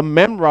faith in the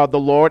memra of the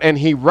Lord, and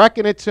he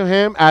reckoned it to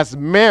him as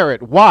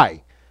merit.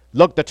 Why?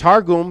 Look, the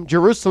Targum,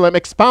 Jerusalem,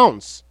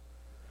 expounds.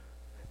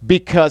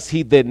 Because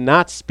he did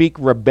not speak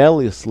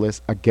rebelliously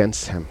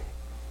against him.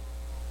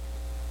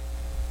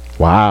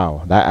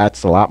 Wow, that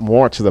adds a lot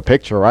more to the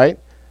picture, right?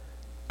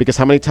 Because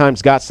how many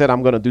times God said,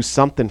 I'm going to do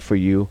something for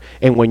you,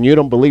 and when you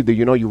don't believe, do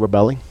you know you're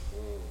rebelling?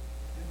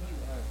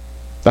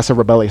 That's a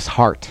rebellious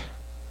heart.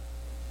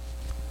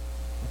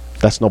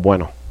 That's no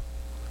bueno.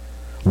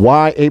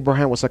 Why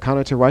Abraham was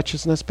accounted to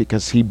righteousness?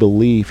 Because he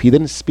believed. He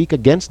didn't speak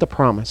against the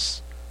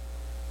promise.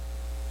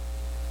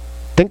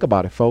 Think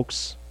about it,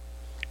 folks.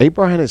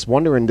 Abraham is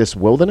wandering this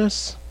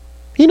wilderness.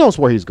 He knows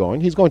where he's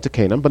going. He's going to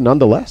Canaan, but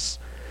nonetheless,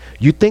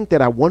 you think that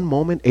at one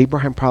moment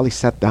Abraham probably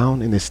sat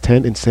down in his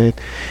tent and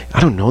said, I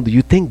don't know, do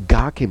you think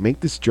God can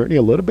make this journey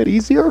a little bit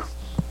easier?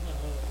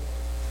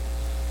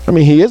 I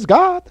mean, he is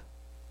God.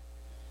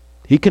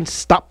 He can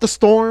stop the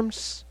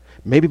storms,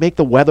 maybe make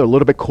the weather a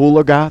little bit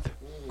cooler, God.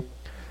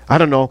 I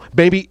don't know,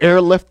 maybe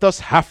airlift us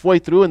halfway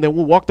through and then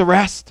we'll walk the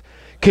rest.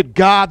 Could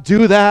God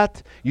do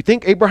that? You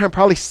think Abraham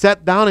probably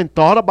sat down and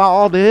thought about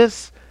all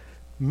this?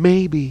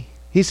 Maybe.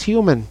 He's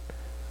human.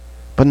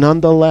 But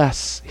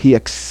nonetheless, he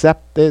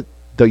accepted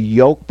the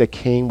yoke that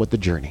came with the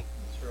journey.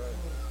 That's right.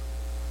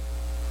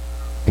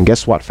 And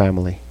guess what,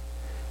 family?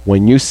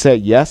 When you say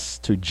yes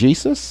to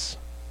Jesus,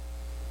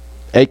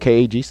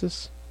 aka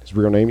Jesus, his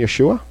real name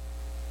Yeshua,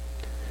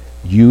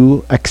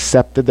 you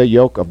accepted the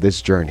yoke of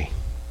this journey.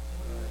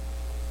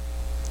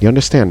 You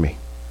understand me?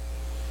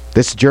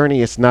 This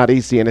journey is not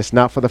easy, and it's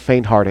not for the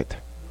faint-hearted.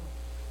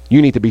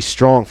 You need to be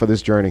strong for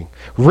this journey.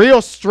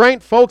 Real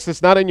strength, folks,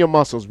 is not in your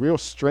muscles. Real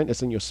strength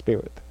is in your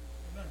spirit.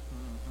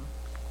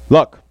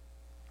 Look,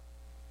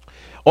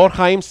 Or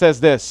Chaim says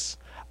this: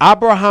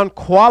 Abraham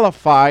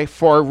qualified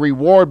for a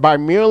reward by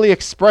merely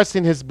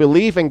expressing his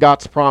belief in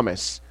God's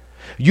promise.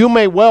 You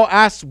may well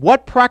ask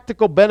what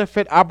practical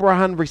benefit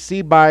Abraham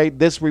received by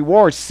this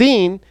reward,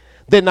 seeing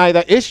that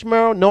neither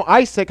Ishmael nor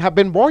Isaac have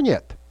been born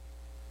yet.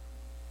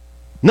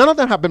 None of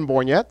them have been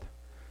born yet.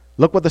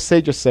 Look what the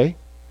sages say.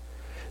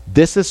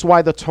 This is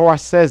why the Torah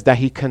says that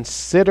he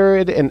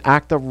considered an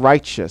act of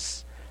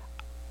righteous,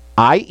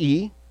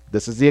 i.e.,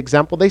 this is the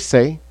example they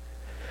say,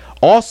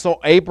 also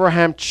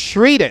Abraham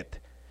treated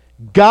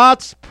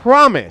God's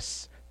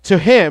promise to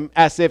him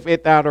as if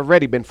it had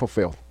already been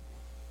fulfilled.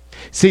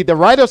 See, the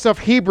writers of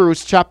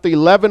Hebrews chapter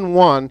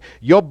 11:1,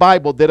 your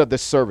Bible did a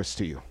disservice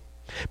to you.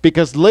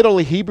 Because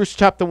literally Hebrews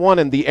chapter 1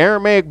 in the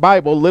Aramaic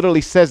Bible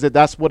literally says that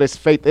that's what his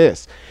faith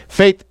is.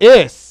 Faith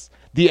is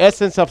the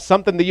essence of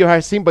something that you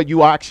have seen, but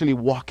you are actually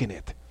walking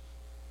it.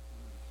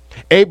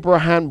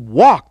 Abraham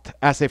walked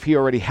as if he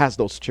already has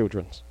those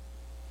children.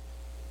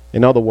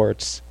 In other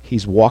words,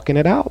 he's walking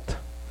it out.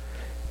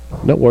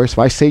 In other words, if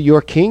I say you're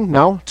a king,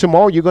 now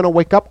tomorrow you're going to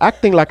wake up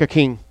acting like a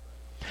king.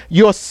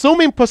 You're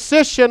assuming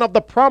possession of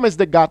the promise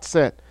that God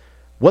said.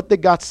 What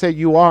did God say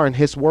you are in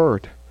his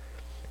word?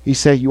 He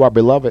said you are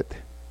beloved.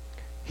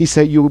 He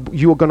said you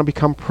are going to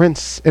become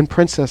prince and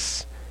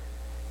princess.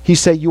 He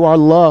said you are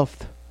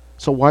loved.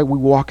 So why are we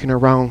walking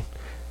around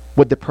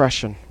with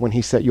depression when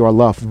he said you are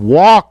loved?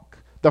 Walk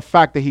the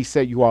fact that he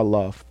said you are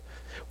loved.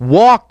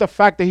 Walk the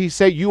fact that he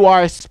said you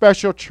are a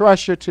special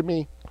treasure to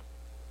me.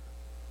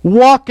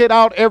 Walk it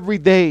out every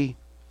day.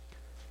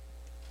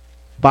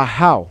 By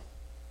how?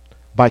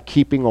 By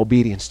keeping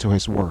obedience to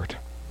his word.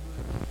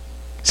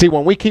 See,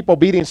 when we keep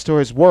obedience to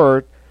his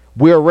word,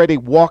 we're already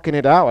walking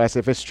it out as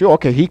if it's true.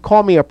 Okay, he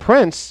called me a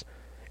prince.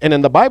 And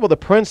in the Bible, the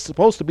prince is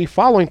supposed to be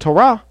following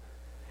Torah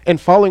and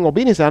following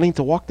obedience. I need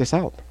to walk this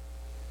out.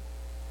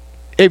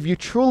 If you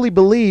truly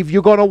believe,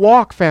 you're going to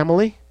walk,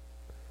 family.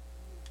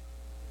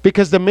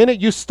 Because the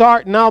minute you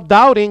start now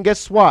doubting,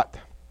 guess what?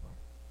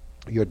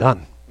 You're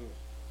done.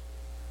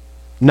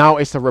 Now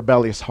it's a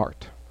rebellious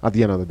heart at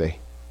the end of the day.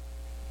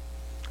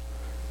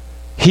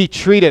 He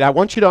treated, I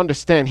want you to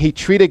understand, he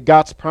treated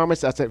God's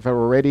promise as if it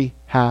already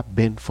had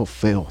been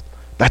fulfilled.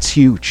 That's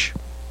huge.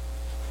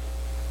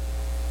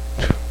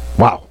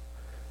 Wow.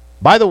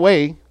 By the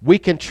way, we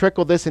can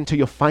trickle this into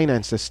your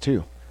finances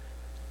too.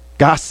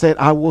 God said,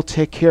 I will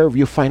take care of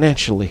you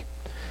financially.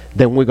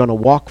 Then we're going to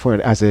walk for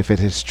it as if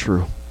it is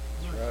true.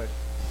 Right.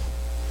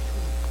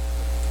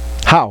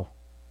 How?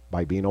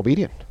 By being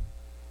obedient.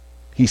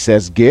 He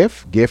says,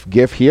 give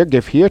here,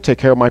 take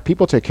care of my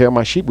people, take care of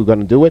my sheep. We're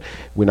going to do it.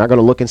 We're not going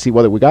to look and see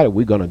whether we got it.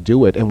 We're going to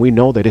do it. And we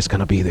know that it's going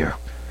to be there.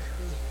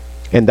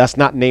 And that's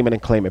not name it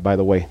and claim it, by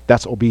the way.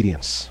 That's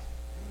obedience.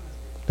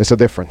 There's a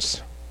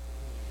difference.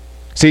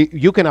 See,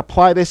 you can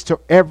apply this to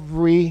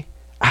every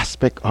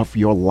aspect of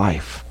your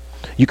life.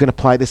 You can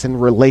apply this in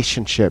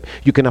relationship.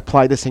 You can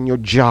apply this in your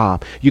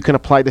job. You can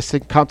apply this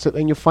in concept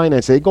in your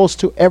finances. It goes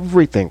to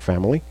everything,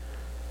 family.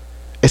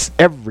 It's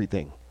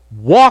everything.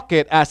 Walk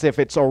it as if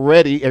it's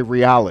already a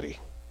reality.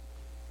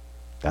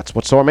 That's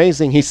what's so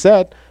amazing. He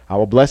said, I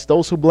will bless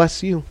those who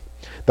bless you.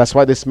 That's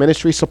why this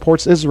ministry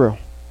supports Israel.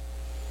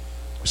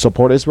 We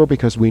support Israel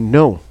because we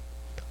know,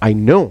 I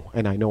know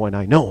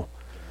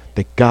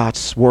that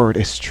God's word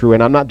is true.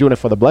 And I'm not doing it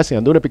for the blessing.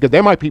 I'm doing it because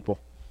they're my people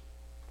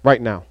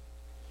right now.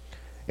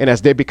 And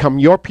as they become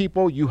your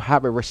people, you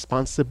have a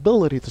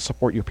responsibility to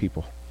support your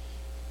people.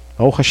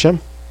 Oh, Hashem.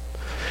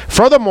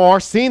 Furthermore,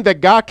 seeing that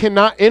God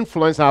cannot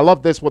influence, and I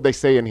love this, what they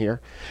say in here.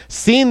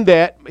 Seeing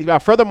that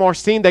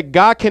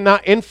God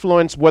cannot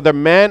influence whether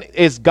man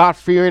is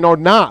God-fearing or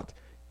not.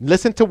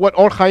 Listen to what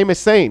Or Chaim is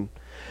saying.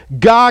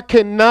 God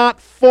cannot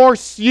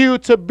force you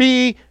to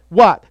be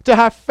what? To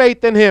have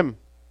faith in him.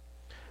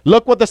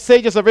 Look what the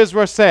sages of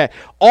Israel said.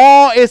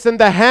 All is in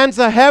the hands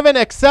of heaven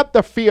except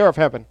the fear of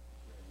heaven.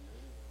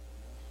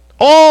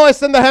 All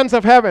is in the hands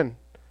of heaven.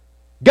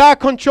 God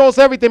controls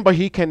everything, but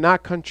he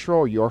cannot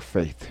control your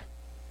faith.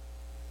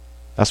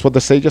 That's what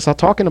the sages are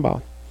talking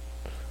about.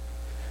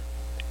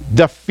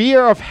 The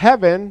fear of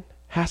heaven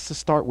has to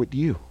start with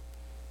you.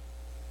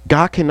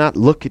 God cannot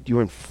look at you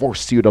and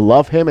force you to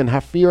love him and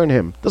have fear in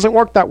him. It doesn't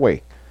work that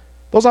way.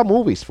 Those are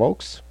movies,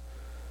 folks.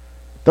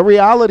 The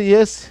reality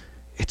is,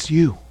 it's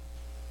you.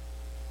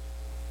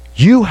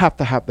 You have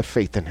to have the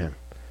faith in him.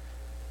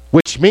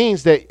 Which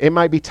means that it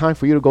might be time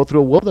for you to go through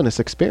a wilderness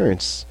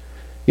experience.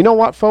 You know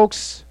what,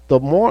 folks?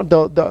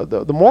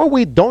 the more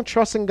we don't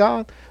trust in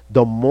God,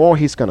 the more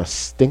he's going to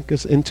stink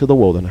us into the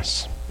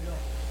wilderness.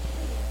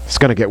 It's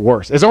going to get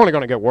worse. It's only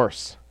going to get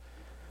worse.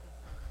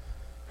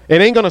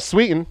 It ain't going to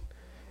sweeten.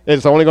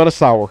 It's only going to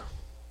sour.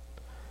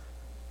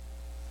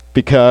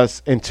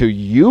 Because until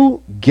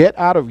you get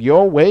out of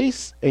your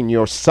ways and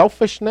your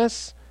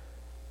selfishness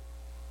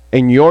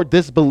and your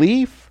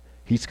disbelief,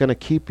 he's going to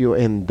keep you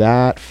in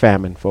that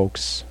famine,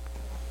 folks.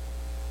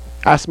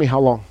 Ask me how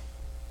long.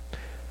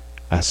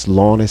 As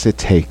long as it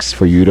takes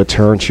for you to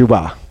turn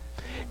Shuvah.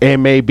 It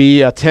may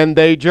be a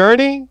 10-day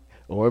journey,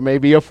 or it may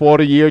be a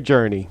 40-year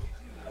journey.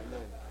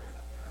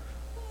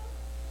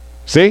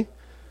 See?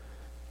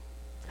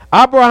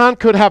 Abraham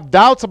could have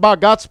doubts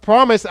about God's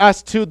promise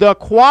as to the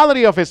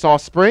quality of his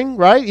offspring,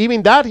 right?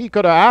 Even that he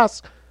could have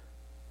asked.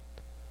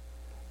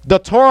 The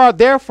Torah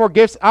therefore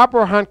gives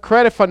Abraham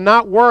credit for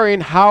not worrying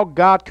how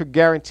God could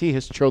guarantee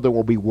his children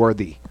will be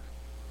worthy.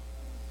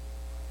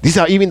 These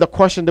are even the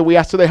questions that we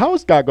ask today. How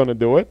is God going to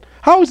do it?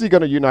 How is he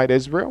going to unite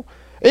Israel?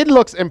 It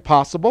looks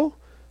impossible.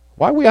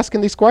 Why are we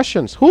asking these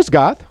questions? Who's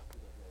God?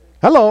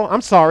 Hello,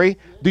 I'm sorry.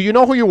 Do you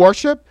know who you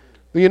worship?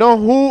 Do you know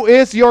who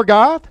is your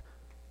God?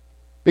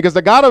 Because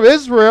the God of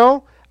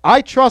Israel,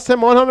 I trust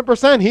him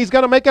 100%. He's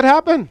going to make it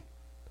happen.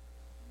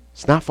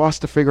 It's not for us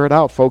to figure it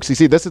out, folks. You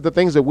see, this is the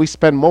things that we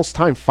spend most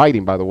time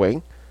fighting, by the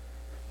way.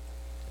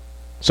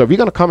 So if you're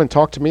going to come and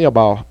talk to me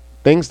about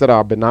things that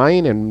are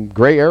benign and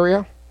gray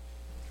area,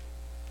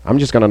 I'm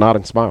just going to nod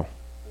and smile.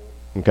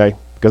 Okay?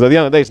 Because at the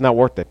end of the day, it's not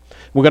worth it.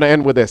 We're going to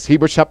end with this.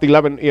 Hebrews chapter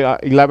 11,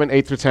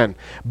 8 through 10.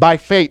 By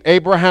faith,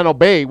 Abraham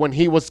obeyed when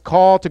he was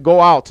called to go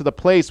out to the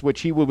place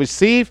which he would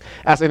receive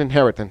as an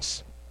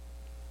inheritance.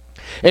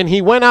 And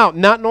he went out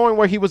not knowing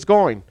where he was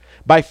going.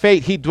 By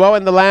faith, he dwelt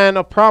in the land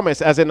of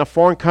promise as in a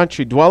foreign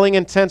country, dwelling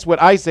in tents with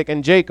Isaac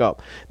and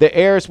Jacob, the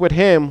heirs with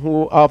him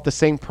who of the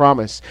same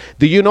promise.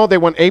 Do you know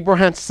that when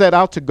Abraham set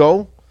out to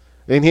go,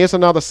 and here's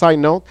another side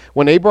note,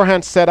 when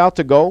Abraham set out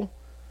to go,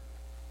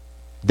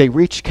 they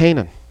reached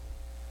Canaan.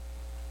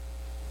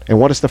 And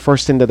what is the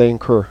first thing that they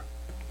incur?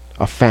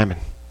 A famine.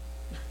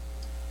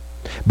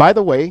 By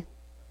the way,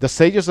 the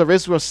sages of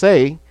Israel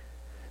say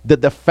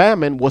that the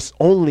famine was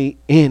only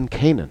in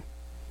Canaan,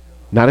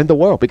 not in the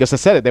world, because I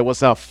said it, there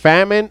was a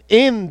famine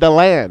in the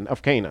land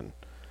of Canaan.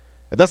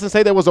 It doesn't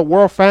say there was a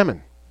world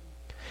famine.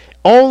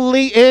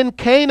 Only in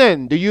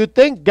Canaan. Do you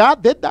think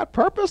God did that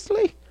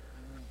purposely?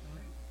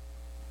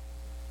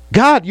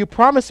 God, you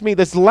promised me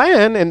this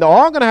land, and they're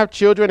all going to have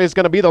children. It's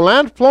going to be the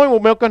land flowing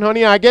with milk and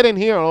honey. I get in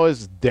here, oh,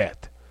 it's dead.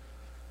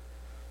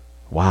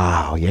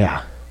 Wow,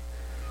 yeah.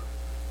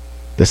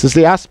 This is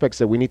the aspects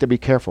that we need to be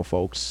careful,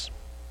 folks.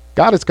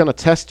 God is going to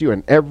test you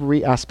in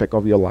every aspect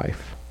of your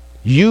life.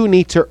 You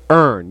need to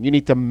earn. You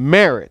need to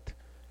merit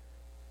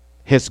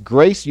his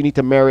grace. You need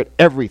to merit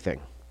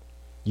everything.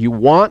 You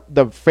want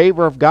the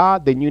favor of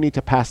God, then you need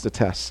to pass the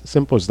test.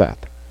 Simple as that.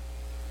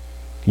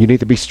 You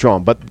need to be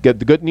strong. But the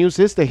good news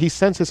is that he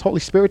sends his Holy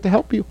Spirit to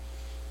help you,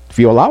 if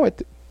you allow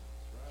it.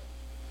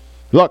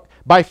 Look,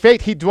 by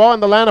faith he dwelt in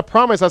the land of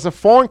promise as a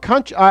foreign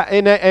country,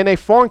 in a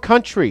foreign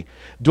country,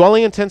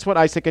 dwelling in tents with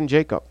Isaac and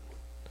Jacob.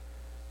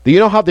 Do you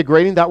know how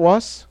degrading that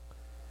was?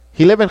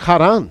 He lived in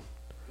Haran.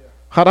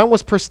 Haran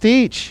was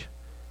prestige.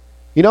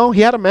 You know,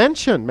 he had a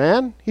mansion,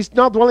 man. He's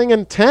not dwelling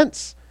in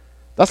tents.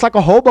 That's like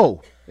a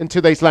hobo in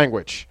today's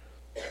language.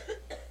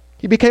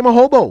 He became a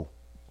hobo.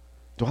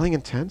 Dwelling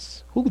in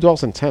tents? Who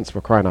dwells in tents,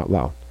 for crying out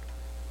loud?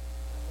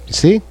 You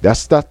see,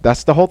 that's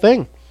the whole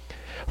thing.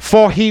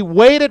 For he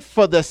waited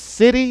for the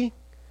city.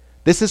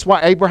 This is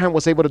why Abraham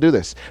was able to do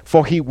this.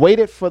 For he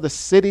waited for the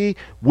city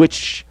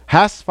which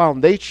has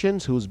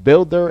foundations, whose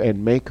builder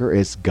and maker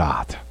is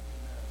God.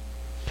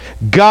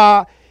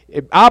 God,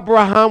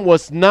 Abraham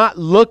was not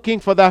looking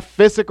for that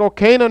physical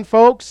Canaan,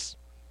 folks.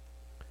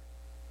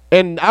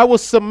 And I will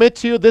submit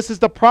to you, this is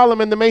the problem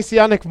in the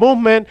Messianic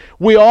movement.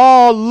 We're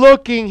all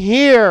looking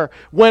here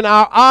when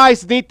our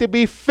eyes need to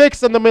be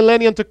fixed on the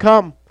millennium to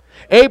come.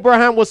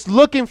 Abraham was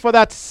looking for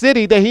that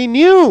city that he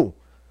knew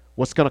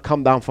was going to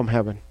come down from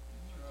heaven.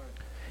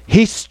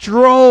 He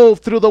strove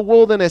through the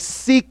wilderness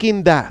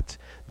seeking that.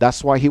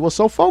 That's why he was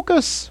so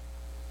focused.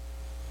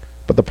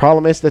 But the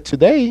problem is that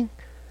today,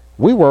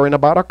 we're worrying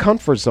about our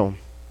comfort zone.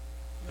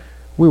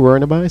 We're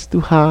worrying about it's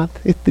too hot,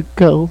 it's too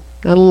cold,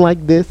 I don't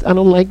like this, I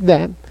don't like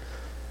that.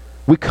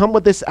 We come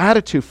with this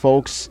attitude,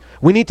 folks.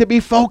 We need to be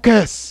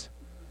focused.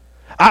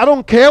 I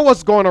don't care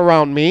what's going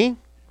around me.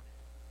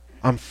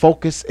 I'm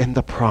focused in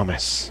the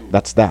promise.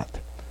 That's that.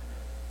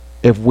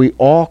 If we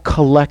all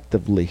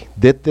collectively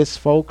did this,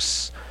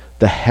 folks,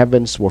 the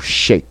heavens will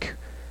shake.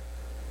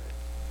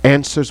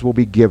 Answers will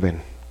be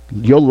given.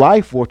 Your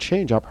life will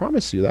change. I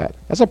promise you that.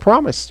 That's a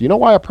promise. You know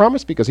why I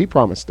promise? Because he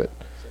promised it.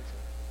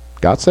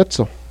 God said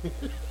so.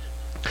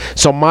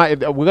 So we're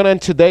going to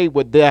end today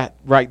with that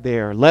right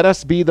there. Let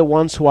us be the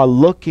ones who are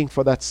looking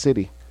for that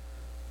city,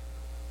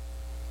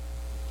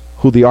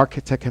 who the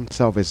architect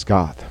himself is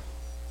God.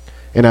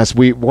 And as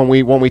when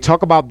we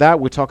talk about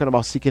that, we're talking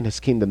about seeking his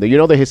kingdom. Do you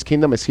know that his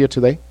kingdom is here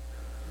today?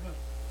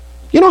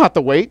 You don't have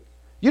to wait.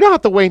 You don't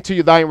have to wait until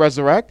you die and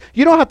resurrect.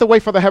 You don't have to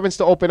wait for the heavens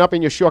to open up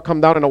and Yeshua come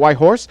down in a white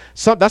horse.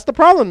 So that's the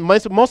problem.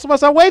 Most of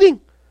us are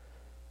waiting.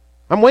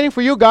 I'm waiting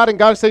for you, God, and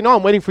God say, no,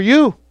 I'm waiting for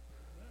you.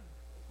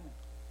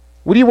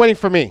 What are you waiting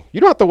for me?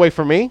 You don't have to wait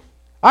for me.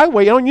 I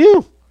wait on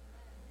you.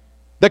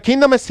 The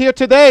kingdom is here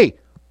today.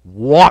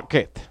 Walk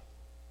it.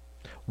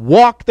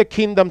 Walk the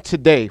kingdom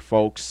today,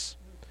 folks.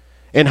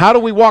 And how do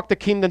we walk the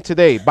kingdom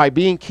today? By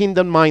being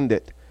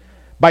kingdom-minded.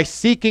 By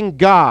seeking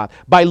God,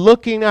 by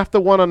looking after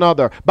one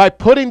another, by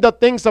putting the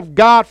things of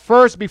God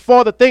first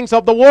before the things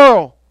of the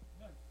world.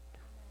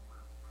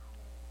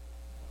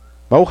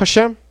 Baruch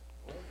Hashem.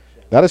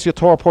 That is your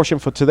Torah portion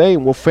for today.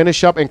 And we'll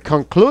finish up and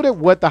conclude it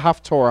with the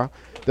Haftorah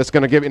that's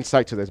going to give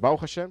insight to this.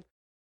 Baruch Hashem.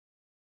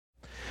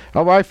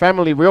 All right,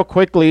 family, real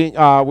quickly,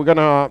 we're going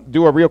to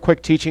do a real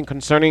quick teaching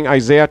concerning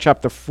Isaiah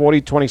chapter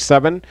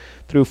 40:27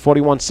 through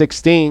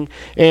 41:16.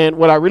 And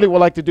what I really would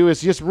like to do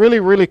is just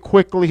really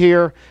quickly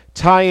here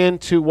tie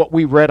into what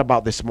we read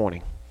about this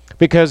morning.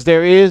 Because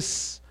there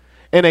is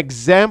an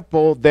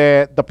example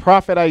that the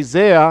prophet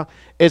Isaiah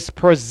is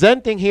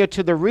presenting here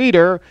to the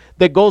reader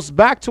that goes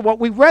back to what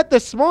we read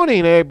this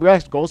morning. It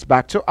goes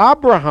back to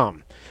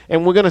Abraham.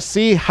 And we're going to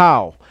see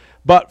how.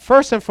 But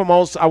first and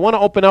foremost, I want to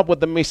open up with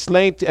the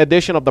mislaid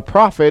edition of the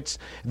prophets.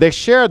 They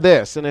share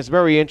this, and it's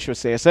very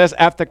interesting. It says,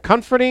 after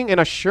comforting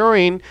and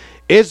assuring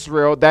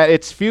Israel that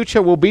its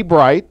future will be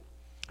bright,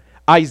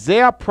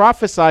 Isaiah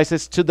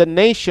prophesies to the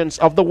nations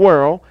of the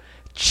world,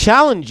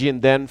 challenging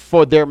them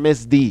for their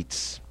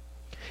misdeeds.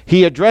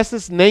 He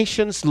addresses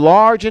nations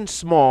large and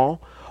small,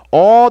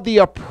 all the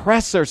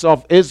oppressors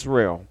of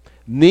Israel,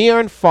 near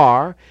and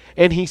far,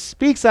 and he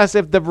speaks as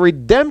if the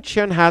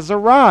redemption has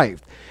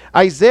arrived.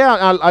 Isaiah,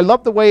 I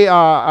love the way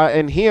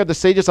in here the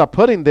sages are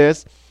putting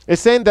this.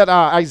 It's saying that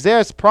Isaiah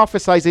is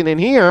prophesying in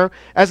here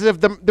as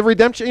if the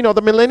redemption,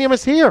 the millennium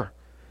is here.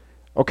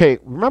 Okay,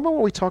 remember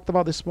what we talked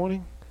about this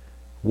morning?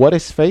 What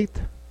is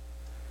faith?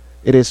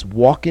 It is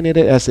walking in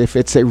it as if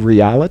it's a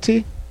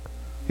reality.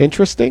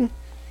 Interesting.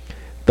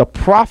 The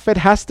prophet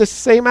has the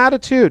same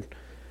attitude.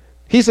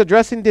 He's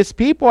addressing these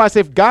people as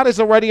if God is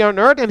already on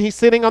earth and he's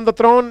sitting on the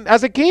throne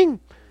as a king.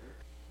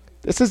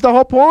 This is the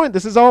whole point.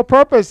 This is the whole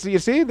purpose. You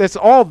see, there's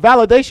all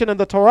validation in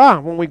the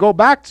Torah when we go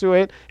back to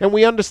it and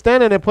we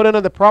understand it and put it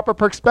in the proper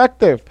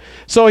perspective.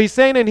 So he's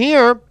saying in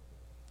here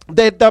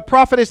that the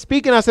prophet is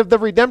speaking as if the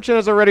redemption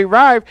has already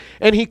arrived,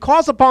 and he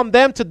calls upon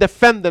them to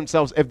defend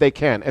themselves if they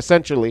can.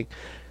 Essentially,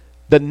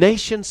 the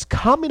nations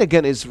coming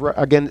against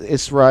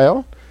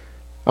Israel.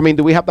 I mean,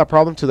 do we have that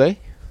problem today?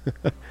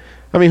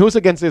 I mean, who's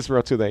against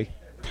Israel today?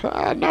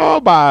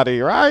 Nobody,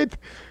 right?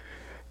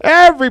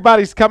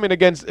 Everybody's coming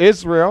against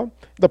Israel.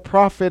 The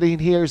prophet in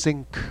here is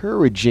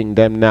encouraging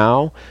them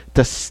now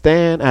to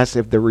stand as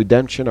if the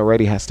redemption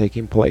already has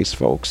taken place,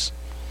 folks.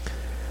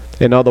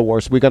 In other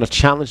words, we're going to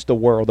challenge the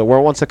world. The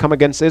world wants to come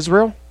against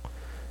Israel.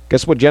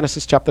 Guess what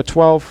Genesis chapter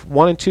 12,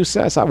 1 and 2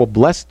 says? I will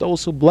bless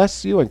those who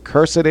bless you, and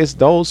cursed is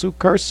those who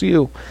curse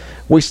you.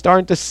 We're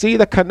starting to see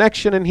the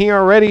connection in here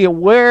already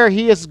and where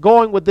he is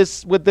going with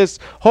this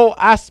whole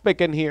aspect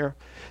in here.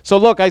 So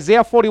look,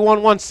 Isaiah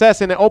 41:1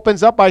 says, and it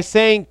opens up by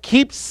saying,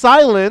 keep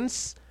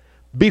silence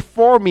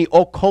before me,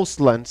 O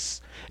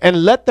coastlands,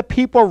 and let the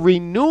people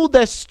renew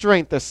their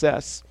strength, it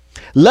says.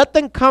 Let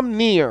them come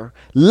near.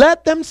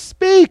 Let them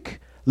speak.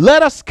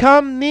 Let us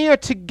come near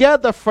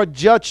together for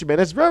judgment.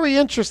 It's very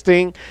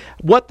interesting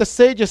what the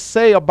sages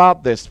say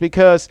about this,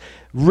 because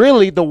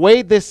really the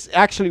way this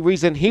actually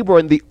reads in Hebrew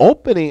in the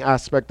opening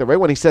aspect of it,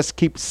 when he says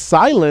keep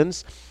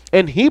silence,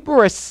 in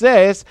Hebrew it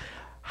says,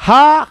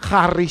 ha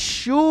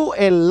harishu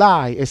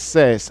elai, it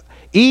says,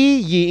 I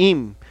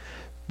yiim.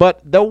 But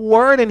the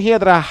word in here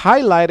that I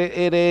highlighted,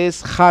 it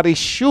is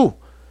harishu.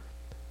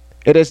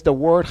 It is the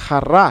word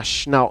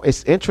harash. Now,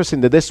 it's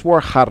interesting that this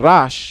word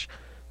harash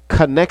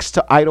connects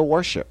to idol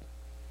worship.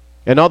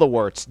 In other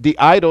words, the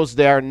idols,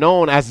 they are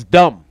known as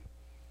dumb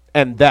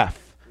and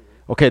deaf.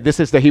 Okay, this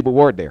is the Hebrew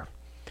word there.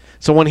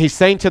 So when he's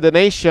saying to the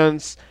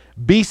nations,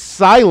 be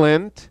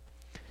silent,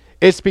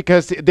 it's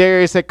because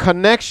there is a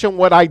connection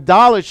with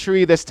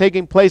idolatry that's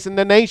taking place in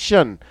the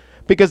nation.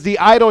 Because the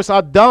idols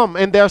are dumb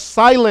and they're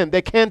silent.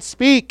 They can't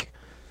speak.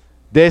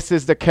 This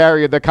is the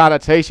carrier, the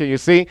connotation, you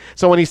see.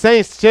 So when he's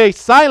saying stay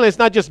silent, it's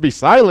not just be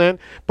silent,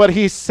 but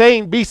he's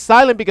saying be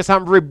silent because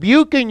I'm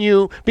rebuking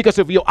you because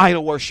of your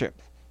idol worship,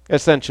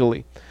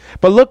 essentially.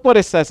 But look what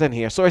it says in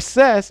here. So it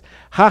says,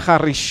 ha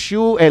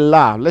harishu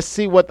elah. Let's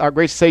see what our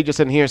great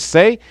sages in here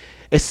say.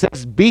 It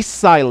says, be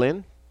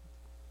silent.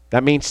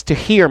 That means to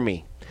hear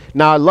me.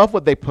 Now, I love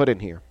what they put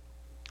in here.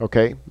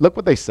 Okay, look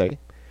what they say.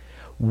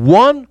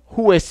 One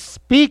who is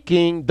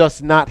speaking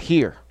does not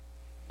hear.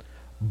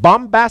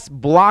 Bombast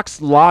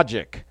blocks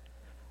logic.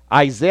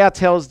 Isaiah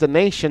tells the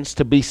nations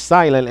to be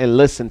silent and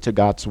listen to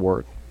God's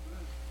word.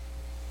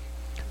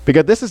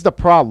 Because this is the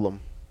problem.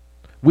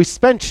 We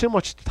spend too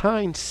much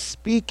time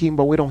speaking,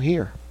 but we don't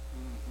hear.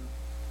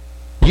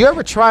 You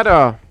ever try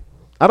to,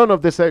 I don't know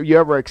if you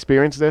ever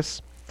experienced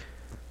this.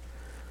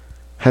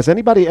 Has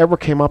anybody ever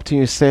came up to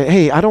you and said,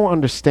 hey, I don't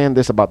understand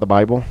this about the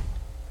Bible?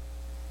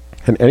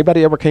 And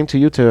anybody ever came to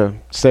you to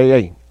say,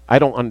 hey, I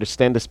don't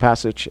understand this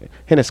passage,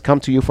 and it's come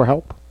to you for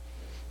help.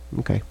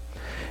 Okay.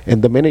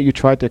 And the minute you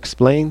try to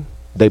explain,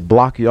 they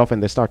block you off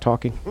and they start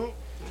talking.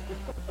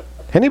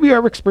 Any of you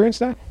ever experienced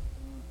that?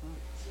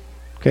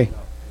 Okay.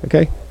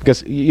 Okay.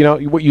 Because,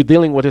 what you're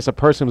dealing with is a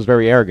person who's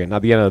very arrogant.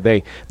 At the end of the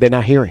day, they're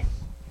not hearing.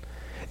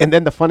 And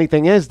then the funny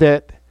thing is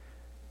that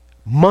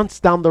months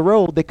down the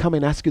road, they come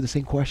and ask you the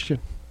same question.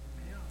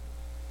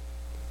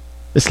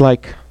 It's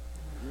like,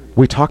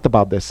 we talked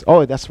about this.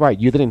 Oh, that's right.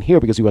 You didn't hear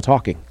because you were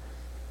talking.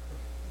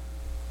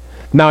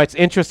 Now, it's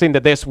interesting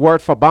that this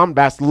word for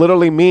bombast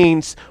literally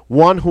means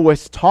one who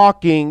is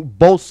talking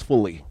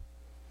boastfully.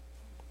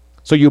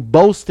 So you're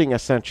boasting,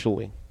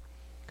 essentially.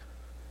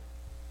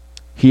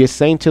 He is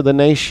saying to the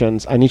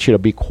nations, I need you to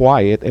be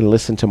quiet and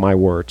listen to my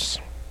words.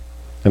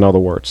 In other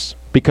words,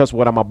 because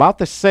what I'm about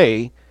to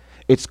say,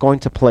 it's going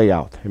to play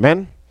out.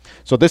 Amen?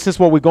 So this is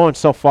where we're going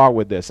so far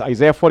with this.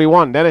 Isaiah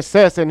 41. Then it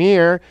says in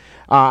here,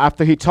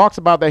 after he talks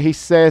about that, he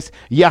says,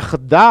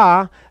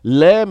 Yachda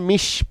le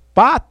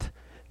mishpat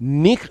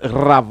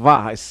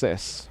nikrava, it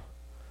says.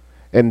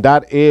 And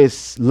that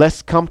is,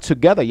 let's come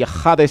together.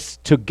 Yachad is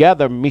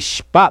together,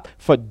 mishpat,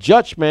 for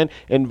judgment.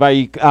 And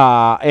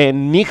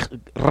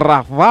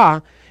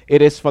nikrava,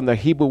 it is from the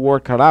Hebrew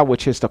word kara,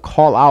 which is to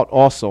call out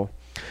also.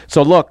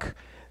 So look,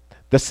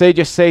 the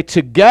sages say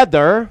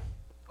together.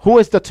 Who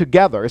is the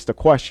together is the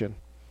question.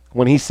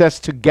 When he says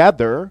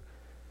together,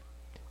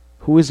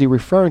 who is he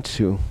referring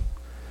to?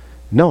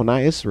 No,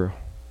 not Israel.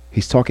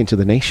 He's talking to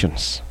the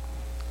nations.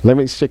 Let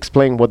me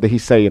explain what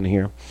he's saying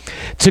here.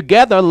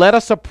 Together, let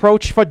us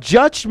approach for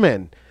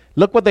judgment.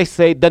 Look what they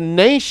say. The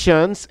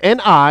nations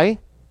and I,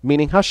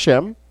 meaning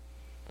Hashem,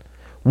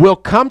 will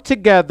come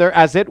together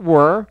as it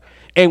were,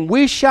 and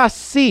we shall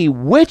see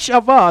which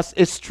of us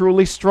is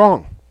truly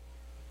strong.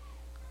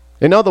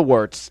 In other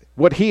words,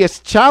 what he is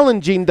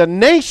challenging the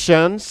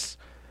nations,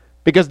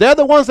 because they're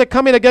the ones that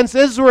come in against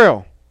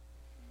Israel.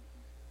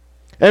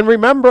 And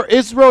remember,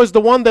 Israel is the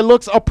one that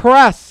looks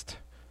oppressed.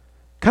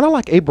 Kind of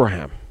like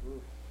Abraham.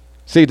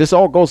 See, this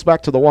all goes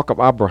back to the walk of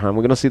Abraham.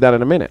 We're going to see that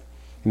in a minute.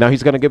 Now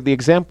he's going to give the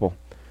example.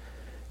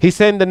 He's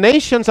saying the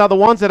nations are the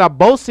ones that are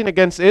boasting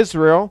against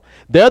Israel.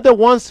 They're the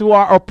ones who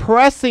are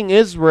oppressing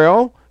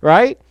Israel,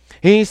 right?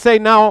 And he's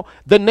saying now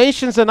the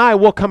nations and I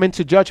will come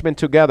into judgment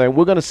together, and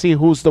we're going to see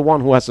who's the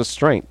one who has the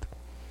strength.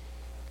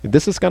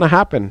 This is going to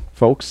happen,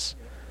 folks.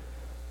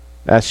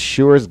 As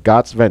sure as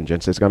God's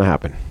vengeance is going to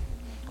happen.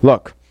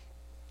 Look.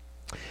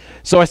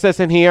 So it says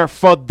in here,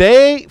 for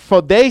they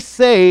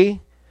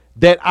say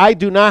that I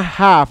do not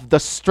have the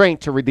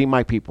strength to redeem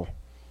my people.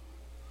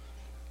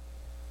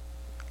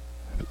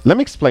 Let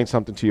me explain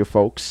something to you,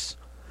 folks.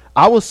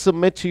 I will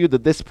submit to you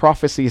that this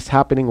prophecy is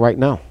happening right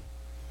now.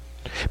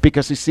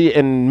 Because you see,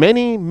 in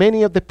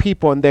many of the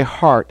people in their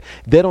heart,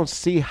 they don't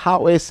see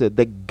how is it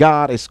that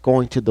God is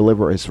going to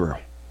deliver Israel.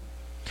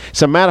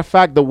 As a matter of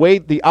fact, the way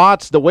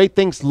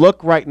things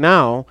look right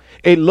now,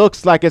 it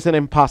looks like it's an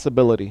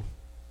impossibility.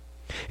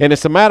 And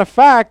as a matter of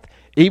fact,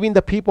 even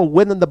the people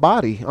within the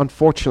body,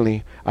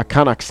 unfortunately, are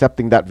kind of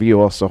accepting that view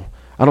also.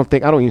 I don't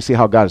even see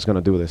how God is going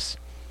to do this.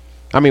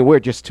 I mean, we're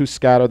just too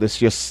scattered.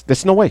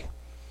 There's no way.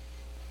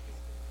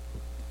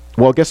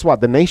 Well, guess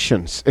what? The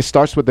nations. It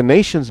starts with the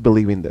nations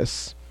believing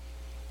this.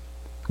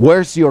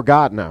 Where's your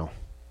God now?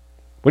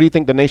 What do you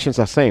think the nations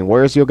are saying?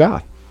 Where is your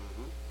God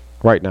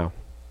right now?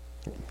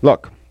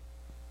 Look.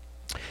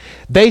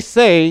 They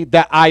say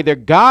that either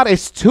God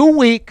is too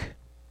weak,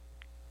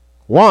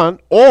 one,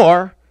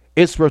 or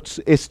Israel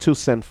is too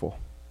sinful.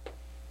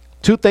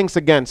 Two things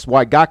against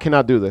why God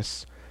cannot do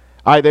this.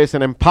 Either it's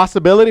an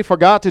impossibility for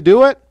God to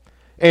do it,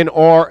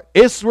 or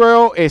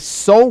Israel is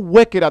so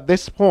wicked at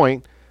this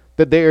point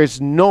that there is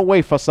no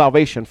way for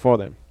salvation for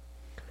them.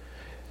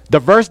 The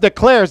verse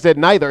declares that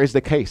neither is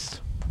the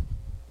case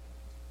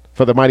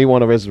for the mighty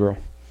one of Israel.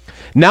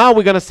 Now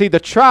we're going to see the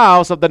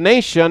trials of the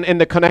nation in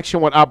the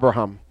connection with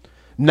Abraham.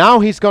 Now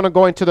he's going to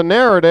go into the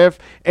narrative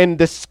and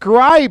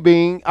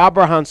describing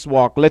Abraham's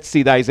walk. Let's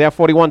see that. Isaiah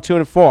 41, 2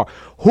 and 4.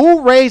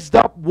 Who raised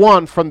up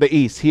one from the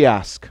east, he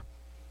asked.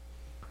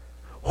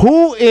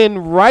 Who in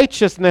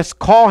righteousness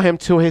called him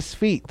to his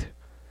feet?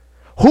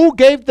 Who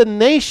gave the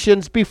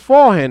nations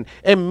before him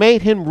and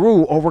made him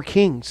rule over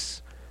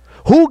kings?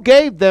 Who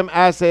gave them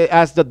as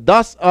the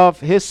dust of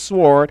his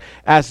sword,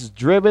 as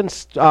driven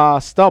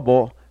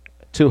stubble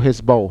to his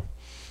bow?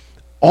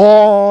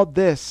 All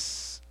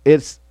this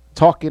is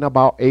talking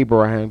about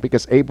Abraham,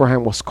 because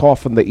Abraham was called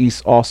from the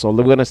east also.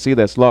 We're going to see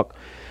this. Look,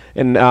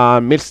 in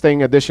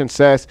Midstaying edition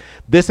says,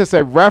 this is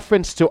a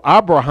reference to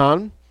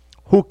Abraham,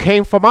 who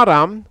came from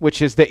Aram,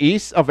 which is the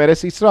east of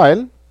Eretz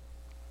Israel.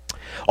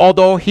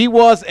 Although he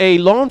was a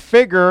lone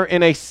figure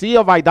in a sea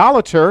of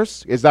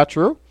idolaters. Is that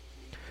true?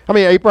 I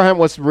mean, Abraham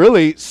was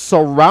really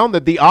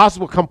surrounded. The odds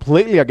were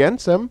completely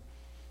against him,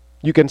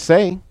 you can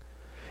say.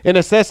 And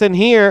it says in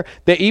here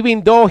that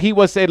even though he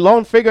was a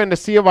lone figure in the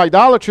sea of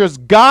idolaters,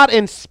 God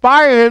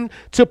inspired him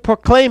to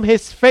proclaim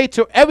his faith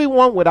to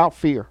everyone without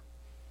fear.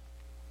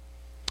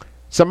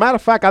 As a matter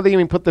of fact, I didn't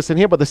even put this in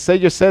here, but the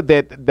sages said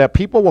that the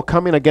people were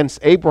coming against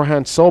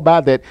Abraham so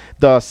bad that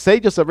the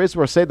sages of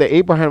Israel said that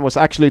Abraham was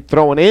actually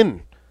thrown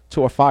in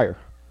to a fire.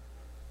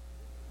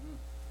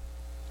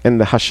 And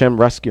the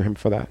Hashem rescued him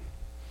for that.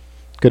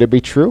 Could it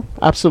be true?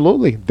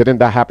 Absolutely. Didn't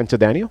that happen to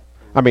Daniel?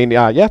 I mean,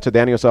 to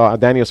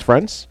Daniel's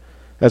friends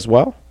as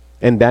well,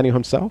 and Daniel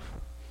himself,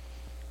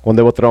 when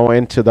they were thrown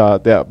into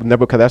the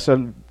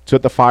Nebuchadnezzar to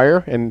the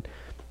fire, and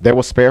they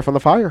were spared from the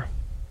fire.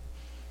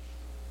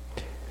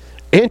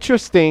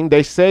 Interesting,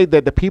 they say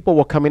that the people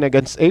were coming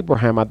against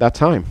Abraham at that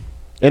time.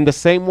 In the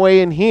same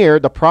way in here,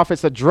 the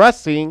prophet's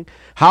addressing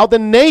how the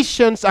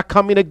nations are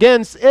coming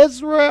against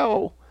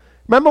Israel.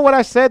 Remember what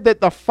I said, that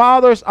the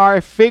fathers are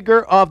a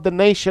figure of the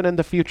nation in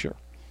the future.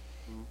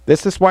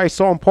 This is why it's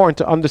so important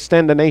to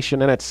understand the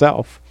nation in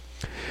itself.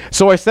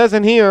 So it says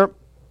in here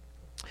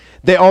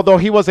that although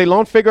he was a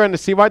lone figure in the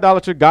sea of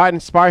idolatry, God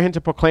inspired him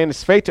to proclaim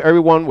his faith to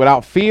everyone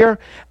without fear.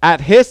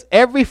 At his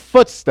every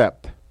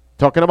footstep,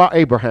 talking about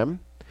Abraham,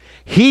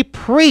 he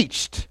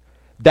preached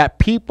that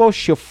people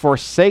should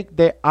forsake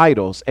their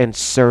idols and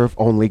serve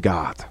only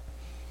God.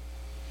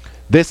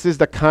 This is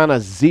the kind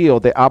of zeal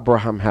that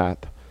Abraham had.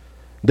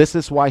 This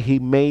is why he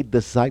made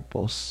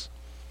disciples.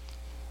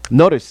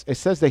 Notice, it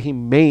says that he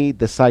made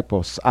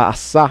disciples.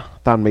 Asa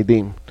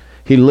talmidim.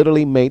 He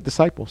literally made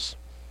disciples.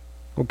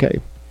 Okay.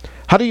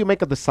 How do you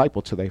make a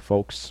disciple today,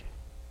 folks?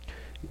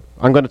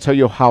 I'm going to tell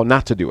you how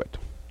not to do it.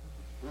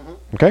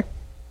 Okay?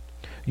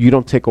 You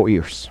don't tickle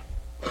ears.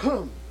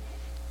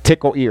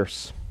 Tickle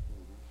ears.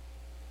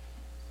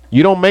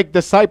 You don't make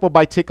disciple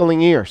by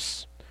tickling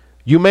ears.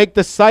 You make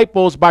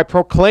disciples by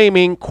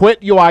proclaiming,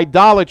 quit your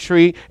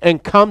idolatry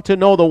and come to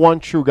know the one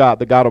true God,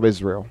 the God of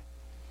Israel.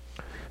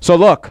 So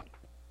look,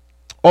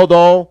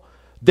 although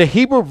the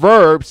Hebrew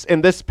verbs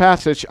in this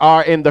passage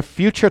are in the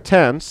future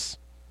tense,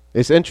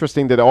 it's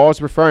interesting that they're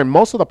always referring,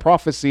 most of the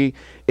prophecy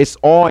is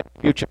all in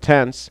future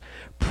tense.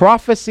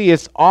 Prophecy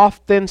is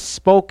often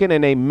spoken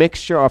in a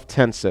mixture of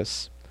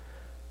tenses.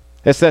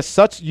 It says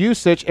such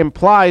usage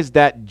implies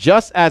that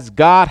just as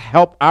God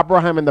helped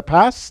Abraham in the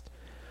past,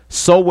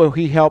 so will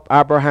he help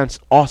Abraham's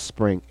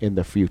offspring in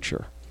the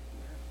future.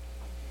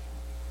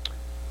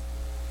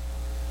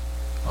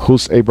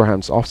 Who's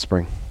Abraham's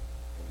offspring?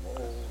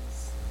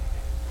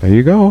 There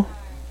you go.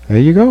 There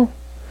you go.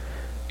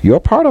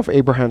 You're part of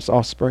Abraham's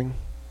offspring.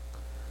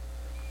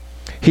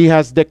 He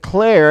has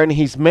declared and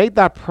he's made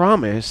that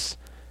promise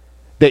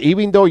that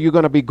even though you're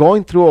going to be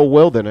going through a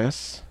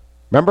wilderness,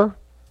 remember,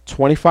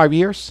 25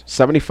 years,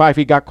 75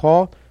 he got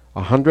called,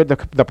 100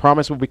 the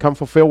promise will become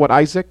fulfilled with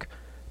Isaac.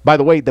 By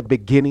the way, the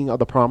beginning of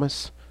the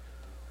promise.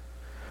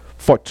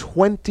 For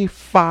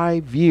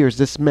 25 years,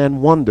 this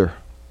man wandered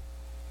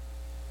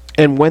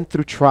and went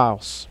through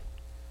trials,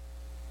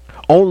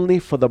 only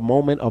for the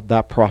moment of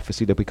that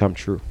prophecy to become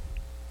true.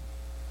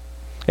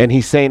 And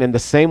he's saying in the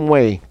same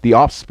way, the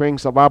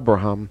offsprings of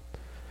Abraham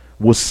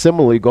will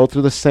similarly go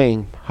through the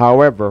same.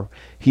 However,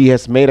 he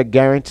has made a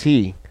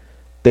guarantee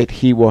that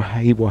he will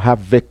have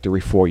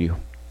victory for you.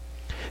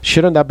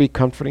 Shouldn't that be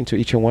comforting to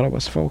each and one of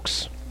us,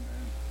 folks?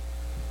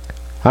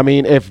 I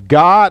mean, if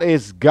God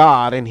is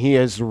God and he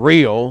is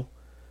real,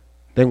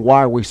 then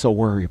why are we so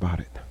worried about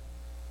it?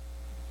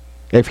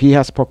 If he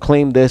has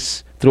proclaimed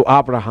this through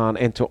Abraham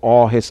and to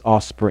all his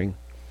offspring.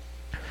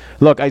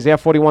 Look, Isaiah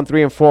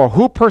 41:3-4.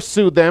 Who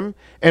pursued them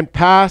and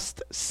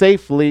passed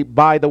safely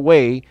by the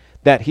way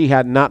that he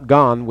had not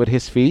gone with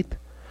his feet?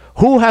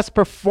 Who has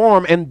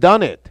performed and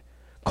done it,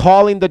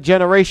 calling the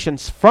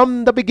generations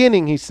from the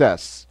beginning, he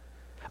says.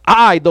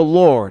 I, the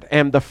Lord,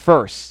 am the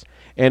first,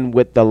 and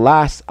with the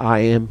last I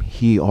am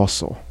he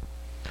also.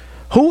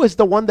 Who is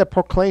the one that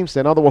proclaims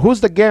it? In other words,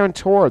 who's the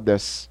guarantor of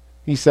this?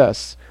 He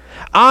says,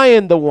 I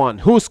am the one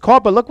who's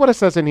called, but look what it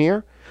says in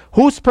here.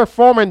 Who's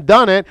performed and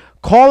done it,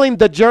 calling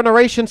the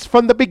generations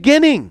from the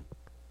beginning.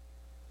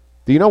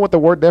 Do you know what the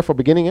word there for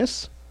beginning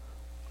is?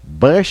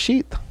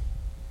 Bereshit.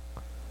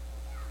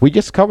 We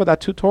just covered that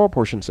 2 Torah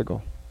portions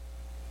ago.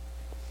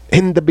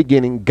 In the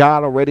beginning,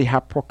 God already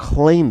had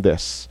proclaimed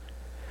this.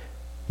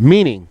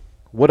 Meaning,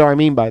 what do I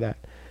mean by that?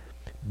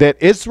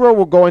 That Israel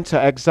will go into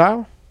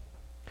exile.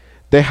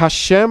 That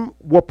Hashem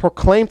will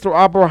proclaim through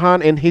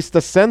Abraham and his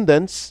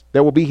descendants,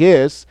 that will be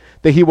his,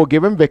 that he will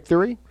give him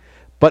victory.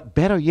 But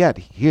better yet,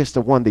 here's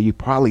the one that you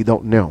probably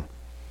don't know.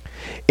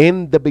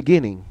 In the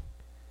beginning,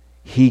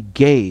 he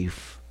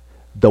gave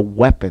the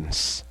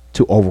weapons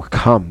to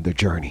overcome the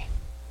journey.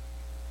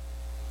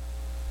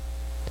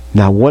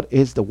 Now, what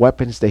is the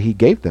weapons that he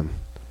gave them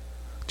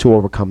to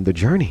overcome the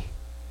journey?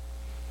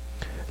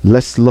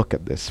 Let's look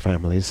at this,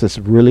 family. This is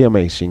really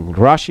amazing.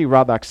 Rashi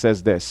Radak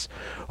says this.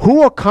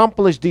 Who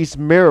accomplished these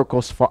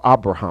miracles for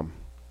Abraham?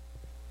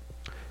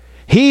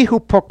 He who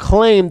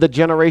proclaimed the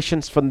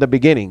generations from the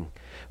beginning.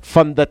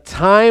 From the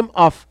time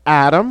of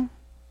Adam,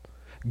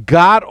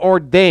 God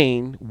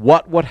ordained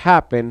what would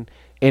happen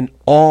in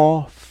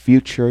all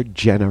future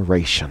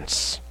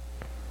generations.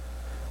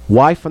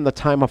 Why from the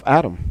time of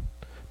Adam?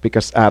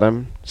 Because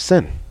Adam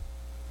sinned.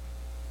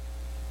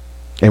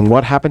 And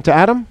what happened to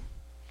Adam?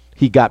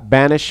 He got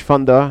banished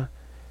from the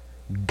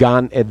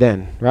Gan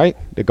Eden, right?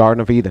 The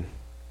Garden of Eden.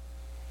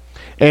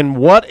 And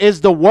what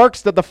is the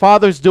works that the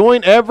Father's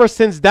doing ever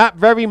since that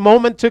very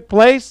moment took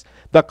place?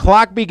 The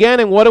clock began,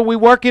 and what are we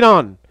working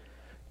on?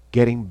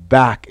 Getting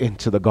back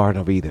into the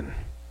Garden of Eden.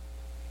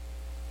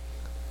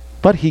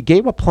 But he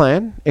gave a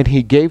plan, and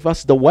he gave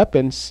us the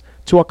weapons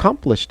to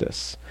accomplish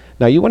this.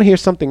 Now, you want to hear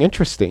something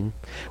interesting?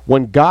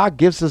 When God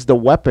gives us the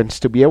weapons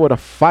to be able to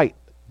fight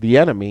the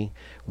enemy,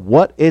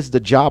 what is the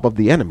job of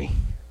the enemy?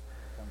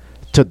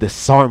 To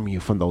disarm you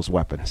from those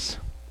weapons.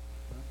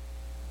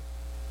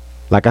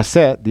 Like I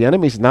said, the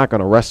enemy's not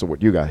going to wrestle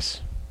with you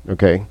guys,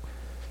 okay?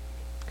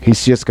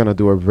 He's just going to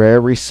do it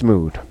very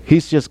smooth.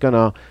 He's just going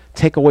to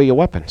take away your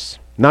weapons.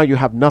 Now you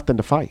have nothing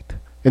to fight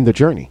in the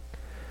journey.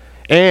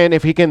 And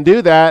if he can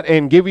do that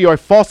and give you a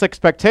false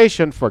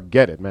expectation,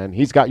 forget it, man.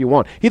 He's got you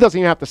on. He doesn't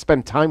even have to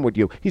spend time with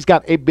you. He's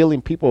got 8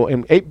 billion people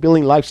and 8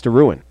 billion lives to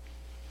ruin.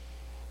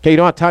 Okay, you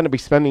don't have time to be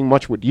spending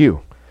much with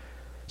you.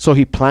 So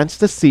he plants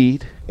the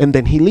seed and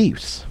then he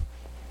leaves.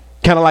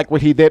 Kind of like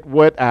what he did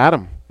with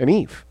Adam and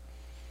Eve.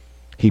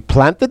 He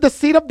planted the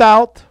seed of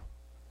doubt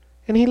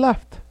and he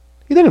left.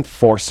 He didn't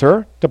force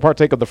her to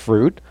partake of the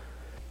fruit.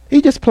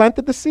 He just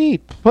planted the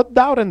seed, put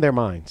doubt in their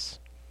minds.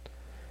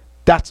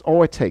 That's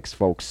all it takes,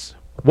 folks.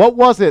 What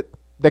was it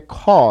that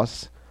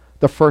caused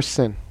the first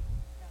sin?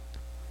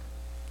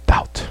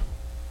 Doubt.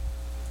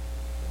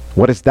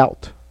 What is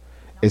doubt?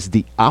 It's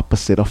the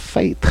opposite of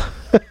faith.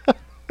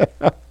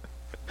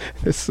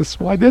 This is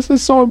why this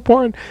is so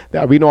important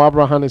that we know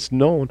Abraham is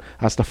known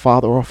as the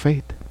father of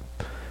faith.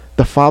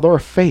 The father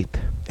of faith.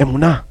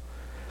 Emunah.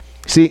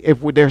 See,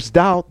 if there's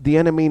doubt, the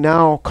enemy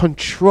now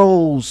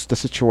controls the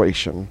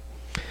situation.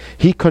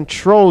 He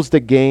controls the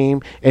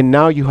game, and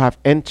now you have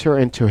entered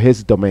into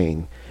his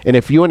domain. And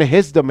if you're in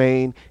his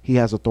domain, he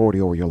has authority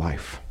over your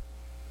life.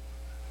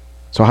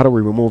 So how do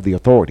we remove the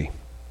authority?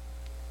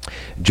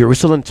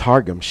 Jerusalem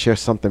Targum shares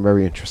something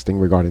very interesting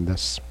regarding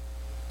this.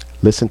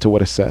 Listen to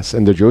what it says.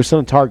 In the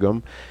Jerusalem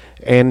Targum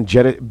and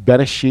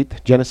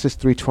Bereshit, Genesis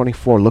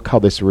 3:24, look how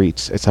this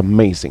reads. It's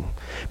amazing.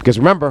 Because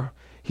remember,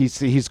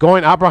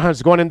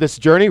 Abraham's going in this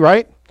journey,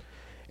 right?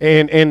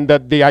 And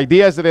the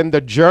idea is that in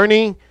the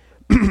journey,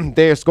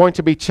 there's going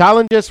to be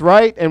challenges,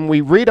 right? And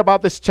we read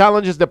about these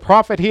challenges. The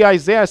prophet here,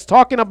 Isaiah, is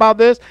talking about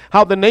this,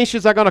 how the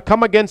nations are going to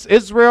come against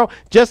Israel,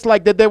 just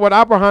like they did with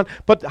Abraham.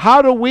 But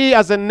how do we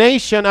as a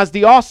nation, as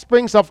the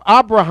offsprings of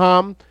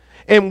Abraham,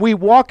 and we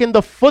walk in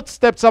the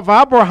footsteps of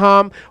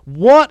Abraham,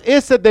 what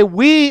is it that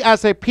we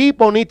as a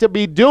people need to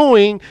be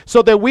doing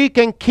so that we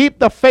can keep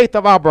the faith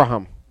of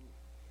Abraham?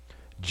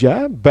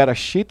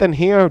 Bereshit, and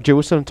here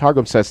Jerusalem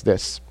Targum says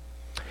this.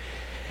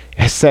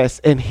 It says,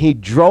 and he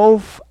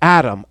drove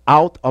Adam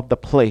out of the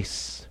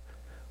place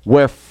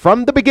where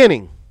from the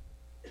beginning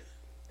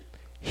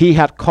he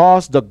had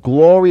caused the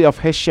glory of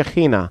his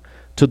Shekinah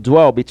to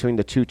dwell between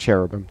the two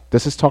cherubim.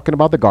 This is talking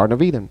about the Garden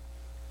of Eden.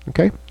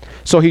 Okay?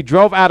 So he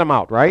drove Adam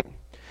out, right?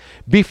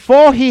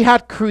 Before he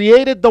had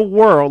created the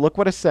world, look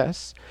what it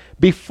says.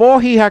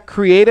 Before he had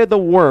created the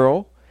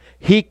world,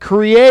 he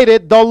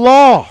created the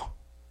law.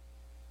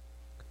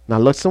 Now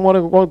listen what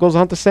it goes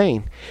on to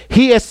saying.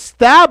 He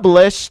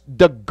established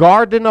the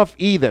Garden of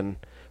Eden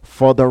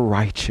for the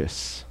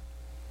righteous.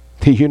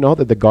 Do you know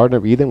that the Garden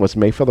of Eden was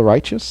made for the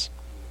righteous?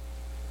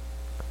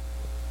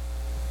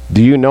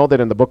 Do you know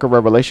that in the book of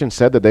Revelation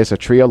said that there's a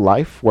tree of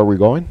life where we're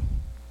going?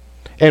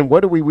 And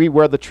where do we read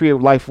where the tree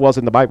of life was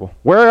in the Bible?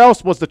 Where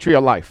else was the tree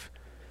of life?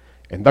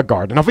 In the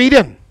Garden of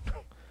Eden.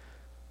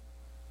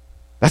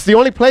 That's the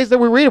only place that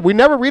we read it. We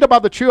never read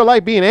about the tree of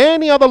life being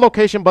any other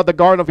location but the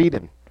Garden of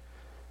Eden.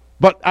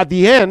 But at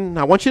the end,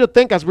 I want you to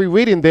think, as we're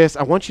reading this,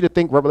 I want you to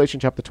think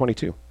Revelation chapter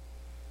 22.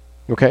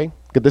 Okay?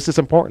 Because this is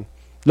important.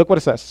 Look what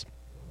it says.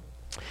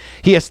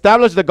 He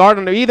established the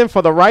Garden of Eden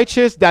for the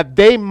righteous that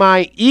they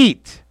might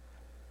eat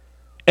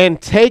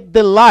and take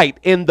delight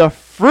in the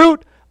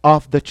fruit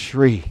of the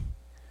tree.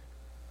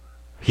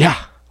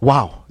 Yeah.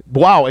 Wow.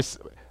 Wow. It's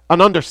an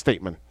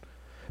understatement.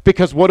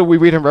 Because what do we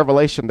read in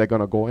Revelation? They're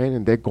going to go in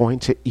and they're going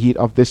to eat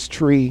of this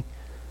tree.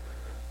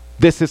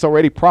 This is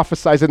already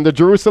prophesied in the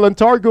Jerusalem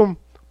Targum.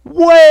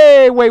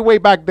 Way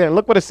back then.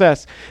 Look what it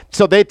says.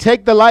 So they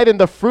take delight in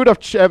the fruit of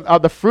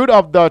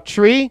the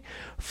tree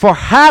for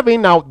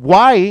having. Now,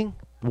 why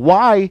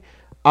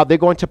are they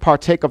going to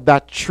partake of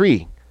that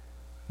tree?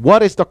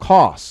 What is the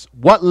cause?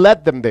 What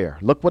led them there?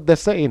 Look what they're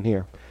saying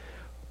here.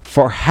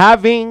 For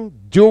having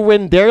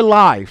during their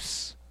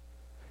lives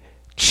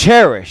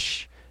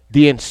cherish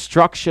the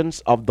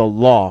instructions of the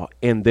law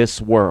in this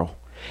world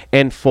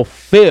and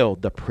fulfill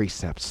the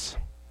precepts.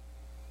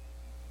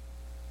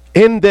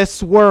 In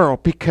this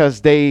world,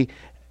 because they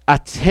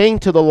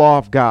attained to the law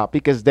of God,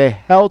 because they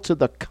held to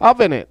the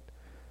covenant,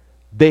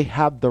 they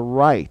have the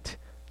right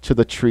to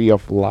the tree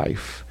of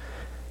life.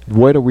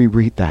 Where do we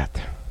read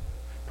that?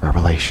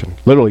 Revelation,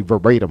 literally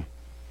verbatim.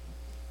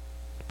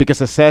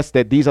 Because it says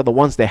that these are the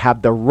ones that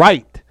have the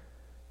right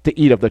to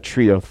eat of the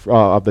tree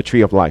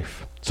of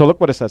life. So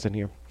look what it says in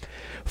here.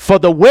 For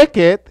the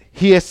wicked,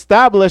 he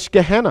established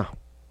Gehenna.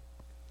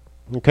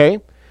 Okay?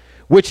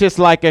 Which is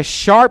like a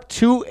sharp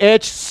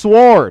two-edged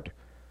sword.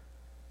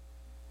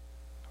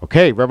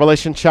 Okay,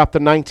 Revelation chapter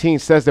 19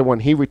 says that when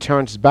he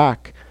returns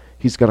back,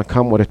 he's going to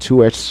come with a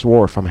two-edged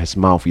sword from his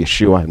mouth,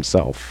 Yeshua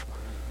himself.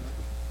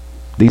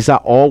 These are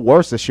all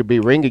words that should be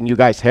ringing you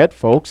guys' head,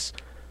 folks.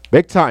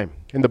 Big time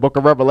in the book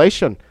of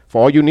Revelation.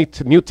 For all you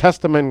New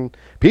Testament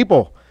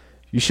people,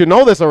 you should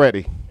know this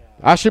already.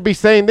 I should be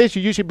saying this.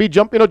 You should be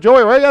jumping a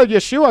joy. Right?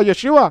 Yeshua,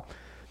 Yeshua.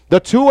 The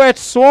two-edged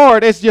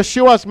sword is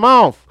Yeshua's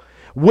mouth.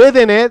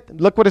 Within it,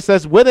 look what it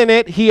says. Within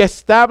it, he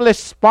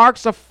established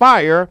sparks of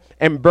fire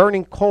and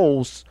burning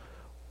coals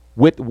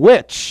with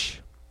which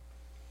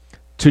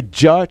to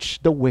judge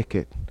the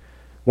wicked.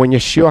 When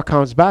Yeshua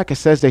comes back, it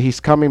says that he's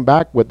coming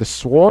back with the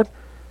sword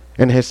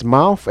in his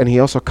mouth, and he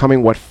also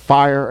coming with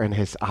fire in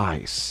his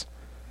eyes.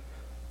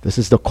 This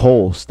is the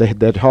coals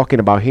they're talking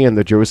about here in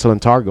the Jerusalem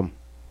Targum.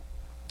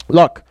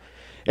 Look,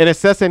 and it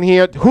says in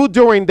here, who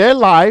during their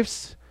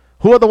lives,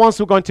 who are the ones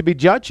who are going to be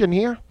judged in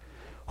here?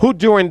 Who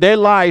during their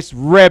lives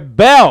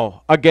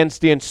rebel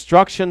against the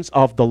instructions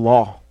of the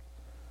law.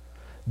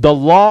 The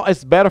law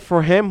is better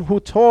for him who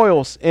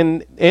toils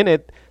in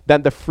it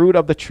than the fruit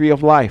of the tree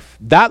of life.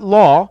 That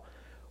law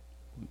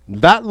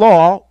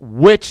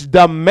which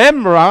the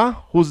Memra,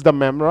 who's the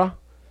Memra?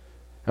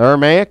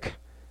 Aramaic,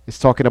 is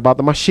talking about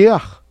the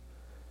Mashiach.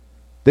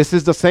 This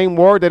is the same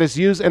word that is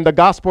used in the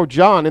Gospel of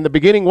John. In the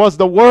beginning was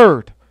the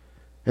Word,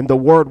 and the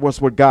Word was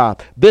with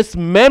God. This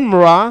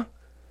Memra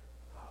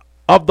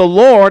of the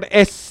Lord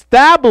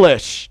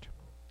established.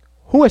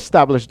 Who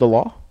established the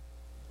law?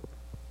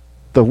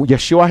 The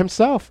Yeshua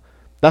himself.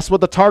 That's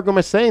what the Targum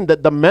is saying,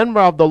 that the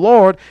Memra of the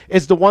Lord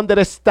is the one that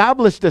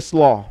established this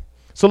law.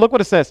 So look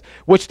what it says.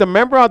 Which the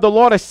Memra of the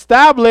Lord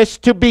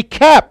established to be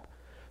kept,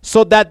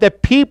 so that the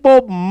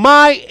people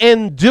might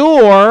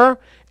endure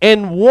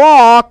and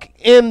walk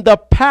in the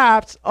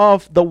paths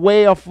of the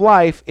way of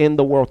life in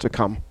the world to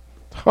come.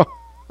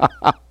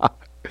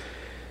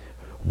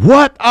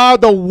 What are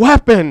the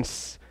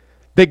weapons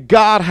that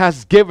God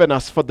has given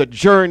us for the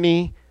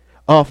journey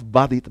of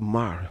Badit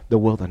Mar, the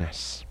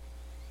wilderness?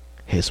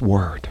 His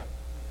word.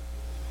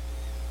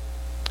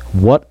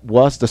 What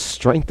was the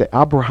strength that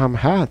Abraham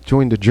had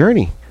during the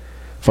journey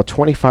for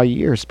 25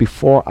 years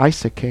before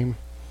Isaac came?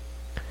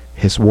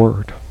 His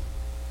word.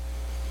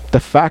 The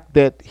fact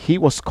that he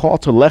was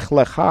called to Lech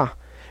Lecha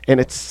in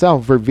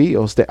itself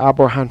reveals that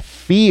Abraham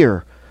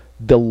feared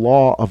the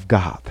law of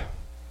God.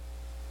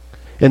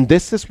 And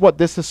this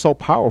is so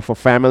powerful,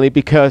 family,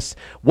 because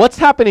what's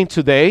happening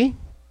today?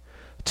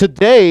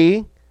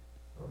 Today,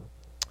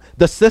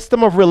 the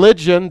system of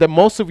religion that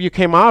most of you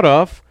came out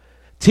of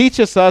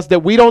teaches us that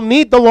we don't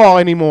need the law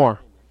anymore.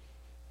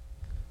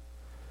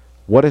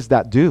 What does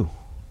that do?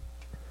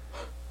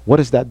 What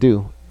does that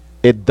do?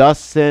 It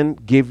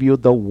doesn't give you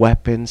the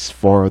weapons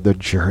for the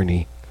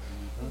journey.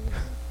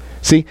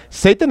 See,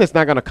 Satan is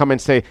not going to come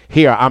and say,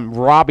 here, I'm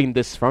robbing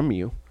this from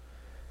you.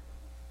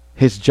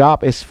 His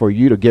job is for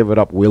you to give it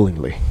up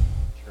willingly.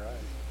 Right.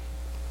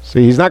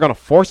 See, he's not going to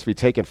forcefully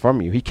take it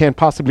from you. He can't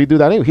possibly do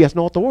that anyway. He has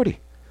no authority.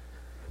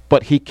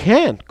 But he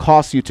can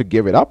cause you to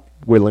give it up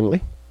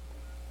willingly.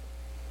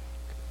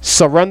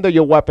 Surrender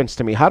your weapons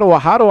to me. How do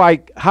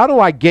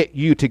I get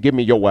you to give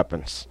me your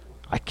weapons?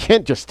 I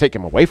can't just take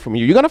them away from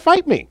you. You're going to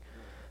fight me.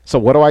 So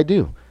what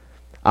do?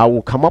 I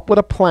will come up with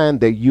a plan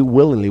that you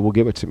willingly will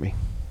give it to me.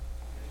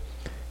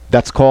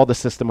 That's called the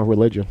system of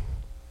religion.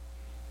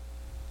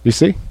 You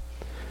see?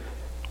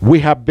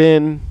 We have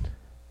been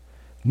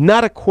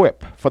not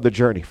equipped for the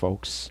journey,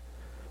 folks,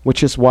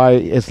 which is why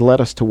it's led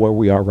us to where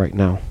we are right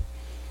now.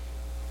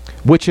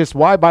 Which is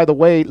why, by the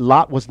way,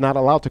 Lot was not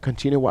allowed to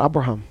continue with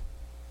Abraham,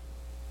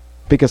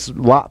 because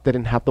Lot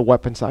didn't have the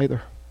weapons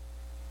either.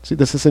 See,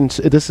 this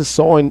is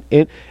so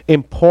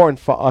important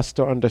for us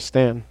to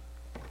understand.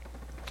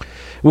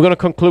 We're going to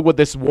conclude with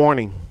this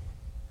warning.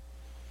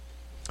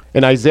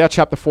 In Isaiah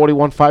chapter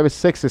 41, 5 and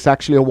 6, it's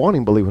actually a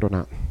warning, believe it or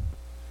not.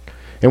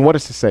 And what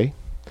does it say?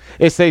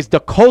 It says, the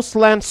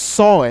coastland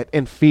saw it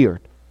and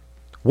feared.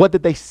 What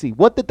did they see?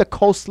 What did the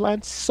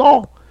coastland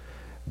saw?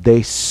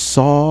 They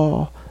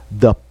saw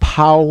the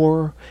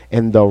power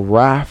and the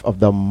wrath of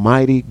the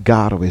mighty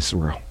God of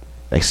Israel.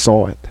 They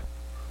saw it.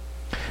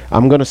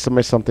 I'm going to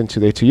submit something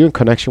today to you in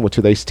connection with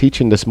today's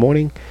teaching this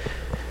morning.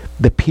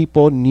 The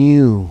people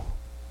knew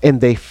and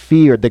they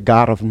feared the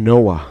God of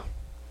Noah.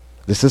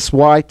 This is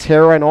why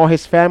Terah and all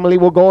his family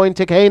will go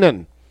into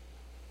Canaan.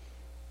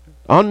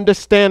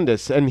 Understand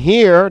this. And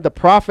here the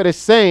prophet is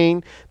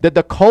saying that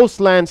the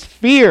coastlands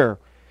fear.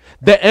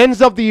 The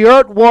ends of the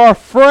earth were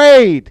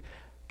afraid.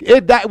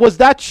 Was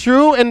that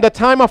true in the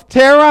time of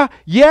Terah?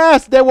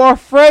 Yes, they were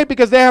afraid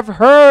because they have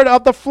heard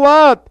of the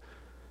flood.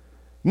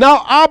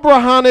 Now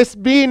Abraham is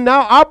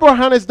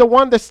the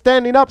one that's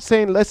standing up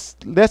saying,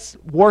 let's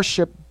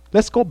worship.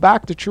 Let's go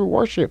back to true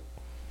worship.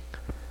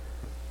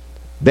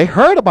 They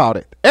heard about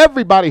it.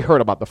 Everybody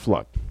heard about the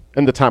flood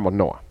in the time of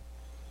Noah.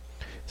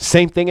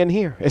 Same thing in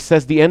here. It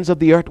says the ends of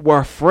the earth were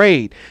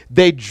afraid.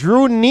 They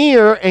drew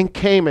near and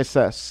came, it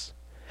says.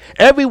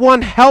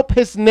 Everyone helped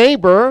his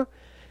neighbor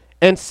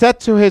and said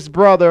to his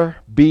brother,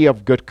 be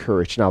of good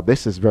courage. Now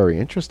this is very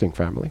interesting,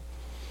 family.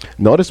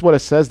 Notice what it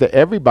says, that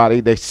everybody,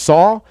 they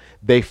saw,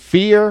 they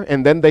fear,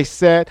 and then they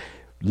said,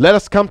 let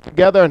us come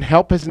together and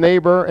help his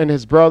neighbor and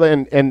his brother,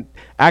 and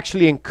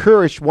actually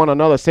encourage one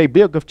another. Say,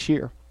 be of good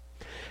cheer.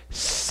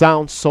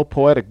 Sounds so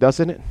poetic,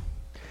 doesn't it?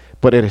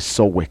 But it is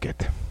so wicked.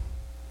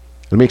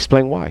 Let me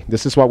explain why.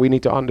 This is why we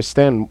need to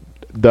understand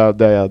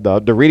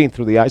the reading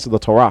through the eyes of the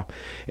Torah.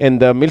 In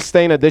the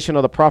Milstein edition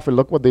of the prophet,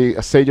 look what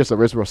the sages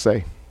of Israel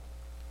say.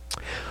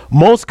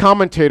 Most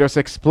commentators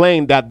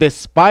explain that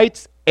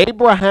despite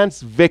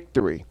Abraham's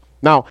victory.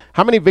 Now,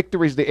 how many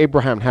victories did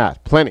Abraham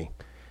have? Plenty.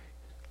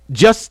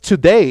 Just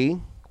today,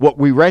 what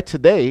we read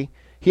today,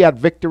 he had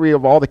victory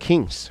of all the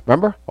kings.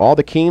 Remember? All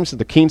the kings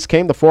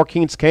came, the 4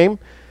 kings came,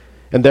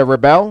 and they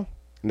rebelled.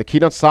 And the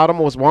king of Sodom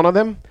was one of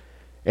them.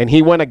 And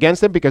he went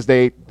against them because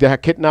they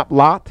had kidnapped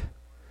Lot.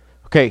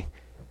 Okay.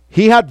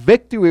 He had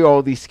victory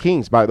over these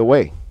kings, by the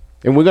way.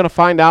 And we're going to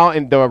find out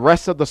in the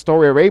rest of the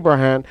story of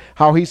Abraham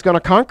how he's going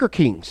to conquer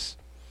kings.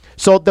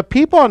 So the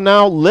people are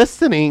now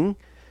listening.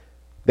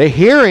 They're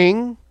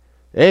hearing,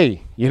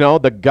 hey,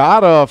 the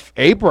God of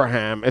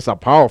Abraham is a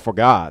powerful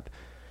God.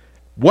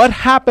 What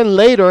happened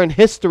later in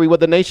history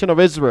with the nation of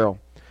Israel?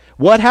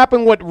 What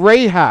happened with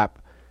Rahab?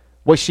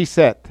 What she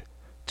said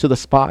to the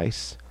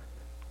spies.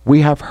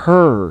 We have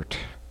heard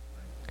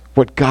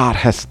what God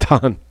has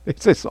done.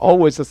 It's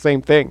always the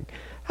same thing.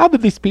 How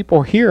did these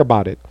people hear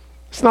about it?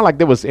 It's not like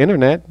there was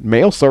internet,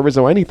 mail service,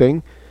 or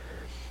anything.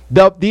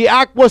 The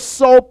act was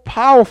so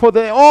powerful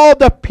that all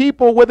the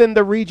people within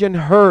the region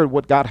heard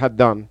what God had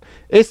done.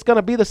 It's going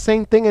to be the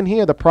same thing in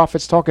here the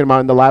prophet's talking about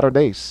in the latter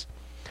days.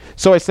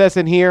 So it says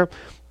in here,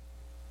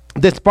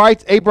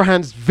 despite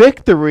Abraham's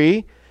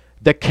victory,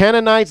 the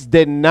Canaanites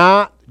did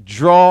not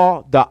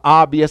draw the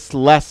obvious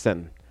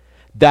lesson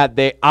that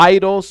the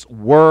idols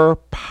were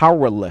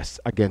powerless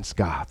against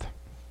God.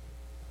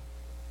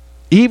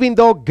 Even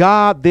though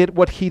God did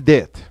what he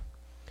did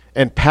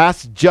and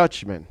passed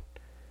judgment,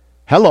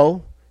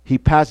 he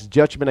passed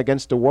judgment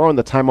against the world in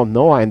the time of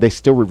Noah, and they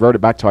still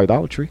reverted back to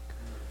idolatry.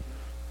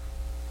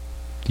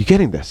 You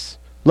getting this?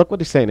 Look what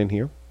he's saying in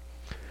here.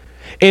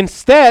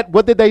 Instead,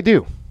 what did they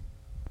do?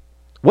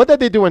 What did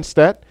they do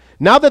instead?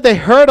 Now that they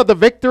heard of the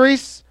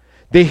victories,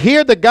 they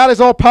hear that God is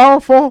all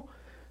powerful.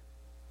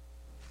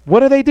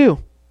 What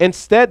do?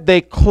 Instead,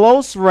 they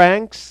close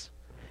ranks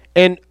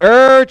and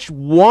urge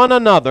one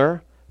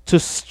another to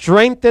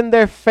strengthen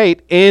their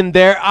faith in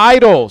their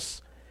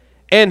idols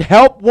and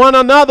help one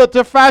another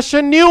to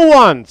fashion new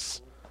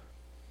ones.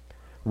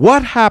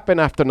 What happened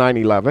after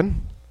 9/11?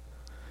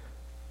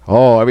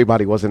 Oh,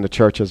 everybody was in the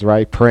churches,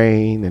 right?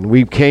 Praying, and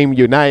we came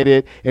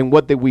united. And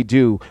what did we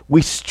do?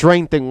 We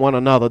strengthened one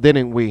another,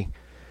 didn't we?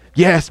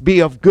 Yes,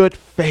 be of good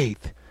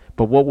faith.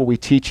 But what were we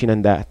teaching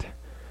in that?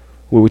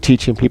 We were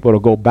teaching people to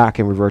go back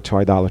and revert to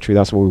idolatry.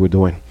 That's what we were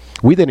doing.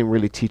 We didn't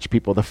really teach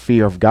people the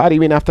fear of God,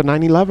 even after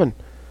 9/11.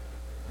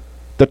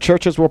 The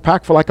churches were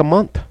packed for like a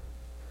month.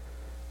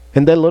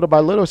 And then little by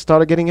little, it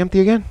started getting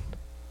empty again.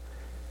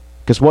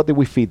 Because what did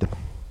we feed them?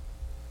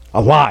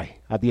 A lie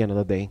at the end of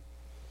the day.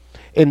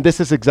 And this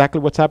is exactly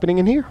what's happening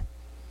in here.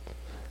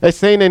 They're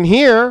saying in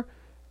here,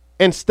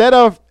 instead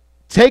of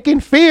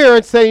taking fear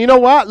and saying, you know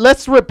what,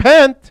 let's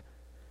repent.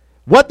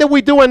 What did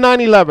we do in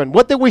 9/11?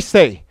 What did we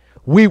say?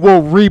 We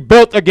will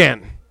rebuild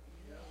again.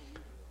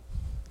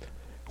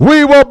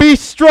 We will be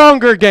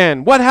stronger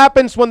again. What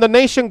happens when the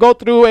nation go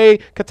through a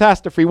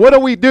catastrophe? What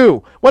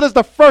do? What is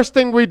the first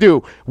thing we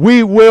do?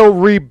 We will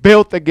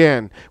rebuild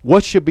again.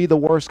 What should be the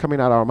words coming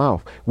out of our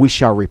mouth? We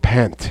shall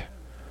repent.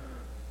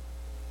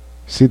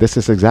 See, this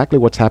is exactly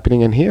what's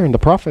happening in here in the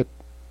prophet.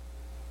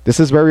 This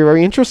is very,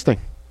 very interesting.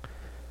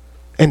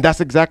 And that's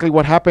exactly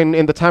what happened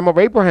in the time of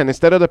Abraham.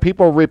 Instead of the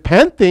people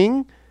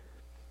repenting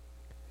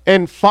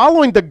and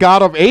following the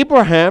God of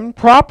Abraham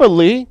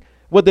properly,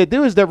 what they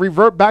do is they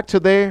revert back to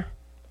their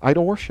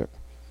idol worship.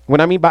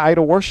 What I mean by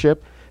idol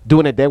worship,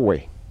 doing it their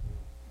way.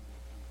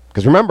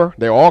 Because remember,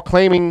 they're all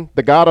claiming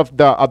the God of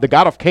the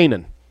God of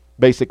Canaan,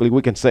 basically,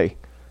 we can say.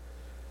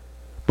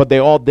 But they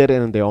all did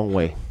it in their own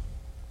way.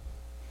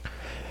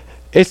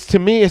 To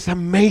me, it's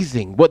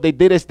amazing. What they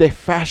did is they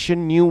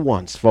fashioned new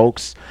ones,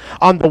 folks.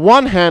 On the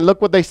one hand,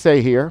 look what they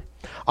say here.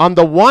 On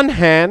the one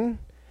hand,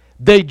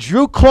 they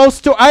drew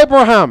close to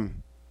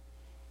Abraham.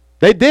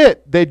 They did.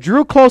 They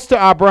drew close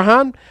to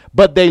Abraham,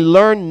 but they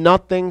learned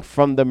nothing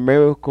from the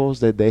miracles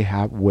that they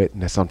have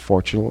witnessed,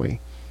 unfortunately.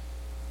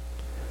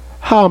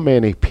 How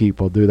many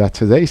people do that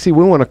today? See,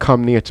 we want to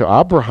come near to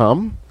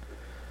Abraham,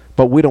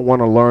 but we don't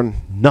want to learn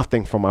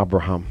nothing from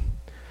Abraham.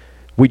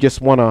 We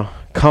just want to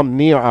come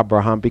near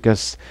Abraham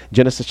because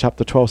Genesis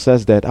chapter 12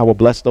 says that I will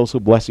bless those who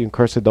bless you and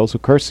curse those who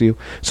curse you.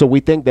 So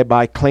we think that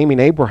by claiming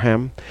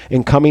Abraham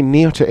and coming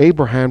near to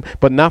Abraham,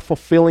 but not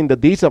fulfilling the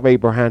deeds of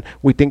Abraham,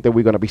 we think that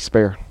we're going to be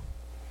spared.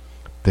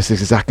 This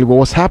is exactly what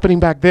was happening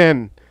back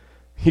then.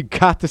 You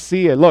got to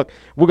see it. Look,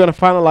 we're going to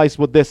finalize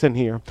with this in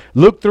here.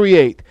 Luke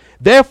 3:8.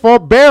 Therefore,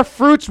 bear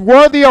fruits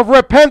worthy of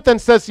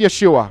repentance, says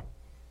Yeshua.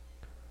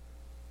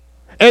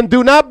 And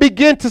do not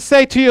begin to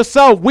say to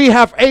yourself, we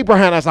have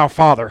Abraham as our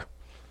father.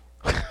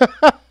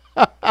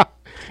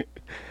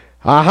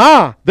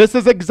 Aha! This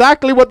is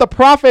exactly what the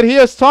prophet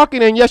here is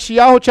talking in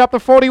Yeshayahu chapter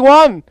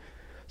 41.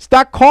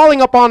 Start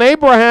calling upon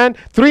Abraham.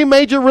 3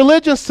 major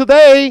religions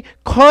today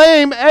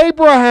claim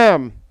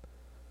Abraham.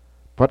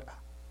 But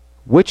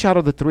which out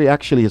of the 3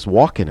 actually is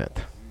walking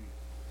it?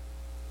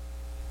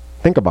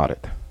 Think about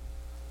it.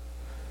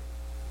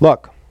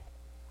 Look,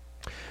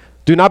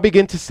 do not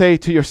begin to say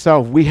to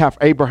yourself, we have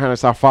Abraham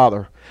as our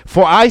father.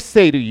 For I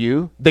say to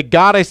you that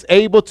God is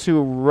able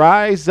to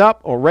raise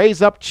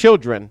up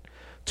children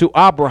to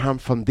Abraham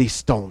from these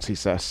stones, he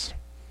says.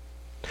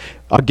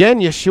 Again,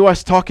 Yeshua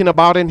is talking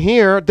about in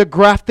here the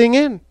grafting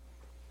in.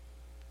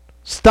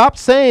 Stop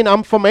saying,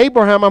 I'm from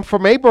Abraham, I'm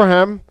from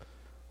Abraham.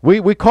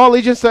 We call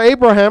allegiance to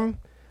Abraham,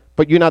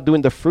 but you're not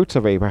doing the fruits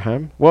of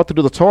Abraham. Well,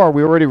 through the Torah,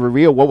 we already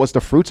revealed what was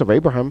the fruits of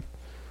Abraham.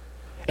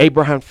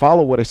 Abraham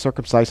followed with a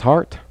circumcised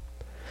heart.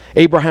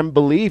 Abraham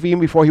believed even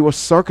before he was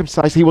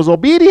circumcised, he was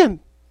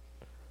obedient.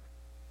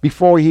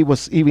 Before he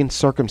was even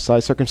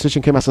circumcised,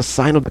 circumcision came as a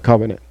sign of the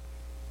covenant.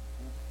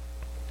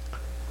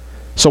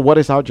 So what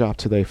is our job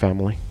today,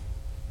 family?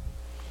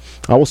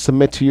 I will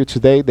submit to you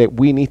today that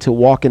we need to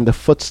walk in the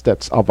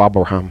footsteps of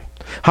Abraham.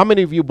 How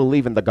many of you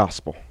believe in the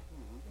gospel?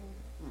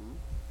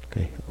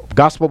 Okay,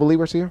 gospel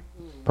believers here?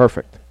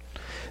 Perfect.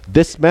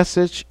 This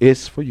message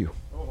is for you.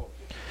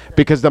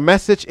 Because the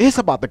message is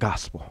about the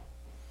gospel.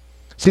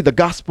 See, the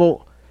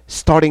gospel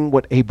starting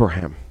with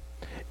Abraham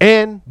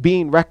and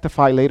being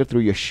rectified later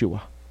through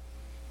Yeshua.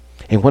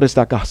 And what is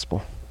that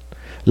gospel?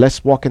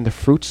 Let's walk in the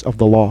fruits of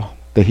the law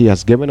that he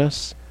has given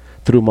us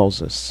through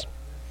Moses.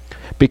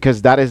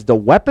 Because that is the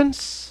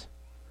weapons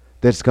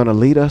that's going to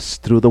lead us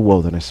through the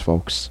wilderness,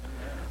 folks.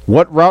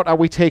 What route are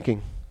we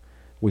taking?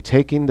 We're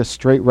taking the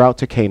straight route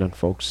to Canaan,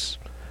 folks.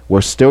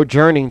 We're still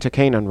journeying to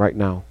Canaan right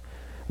now.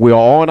 We are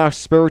all on our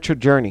spiritual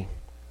journey.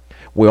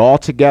 We're all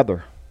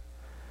together.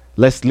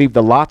 Let's leave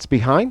the lots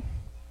behind.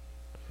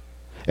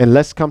 And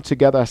let's come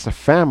together as a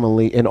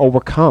family and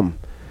overcome.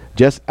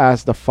 Just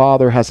as the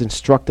Father has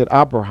instructed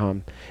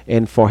Abraham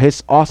and for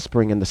his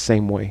offspring in the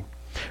same way.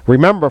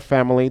 Remember,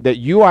 family, that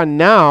you are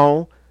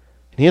now,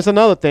 here's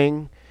another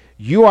thing,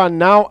 you are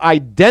now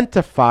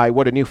identified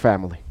with a new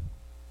family.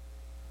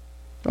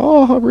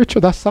 Oh,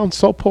 Richard, that sounds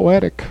so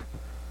poetic.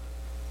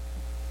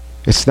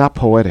 It's not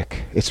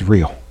poetic, it's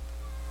real.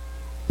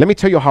 Let me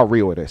tell you how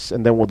real it is,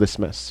 and then we'll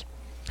dismiss.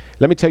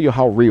 Let me tell you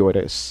how real it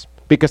is.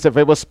 Because if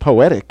it was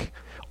poetic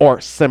or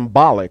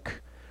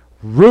symbolic,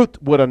 Ruth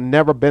would have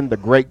never been the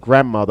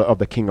great-grandmother of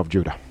the king of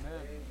Judah.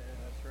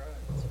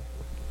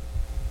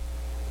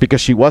 Because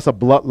she was a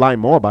bloodline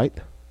Moabite.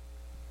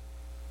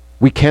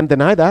 We can't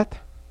deny that.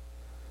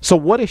 So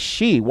what is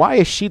she? Why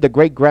is she the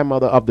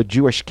great-grandmother of the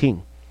Jewish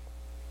king?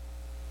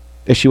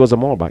 If she was a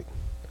Moabite.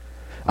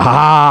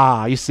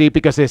 You see,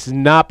 because it's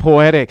not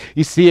poetic.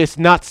 You see, it's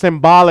not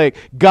symbolic.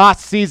 God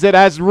sees it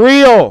as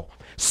real.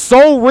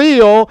 So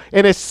real,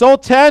 and it's so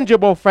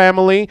tangible,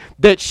 family,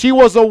 that she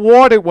was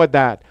awarded with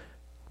that.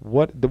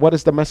 What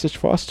is the message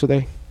for us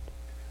today?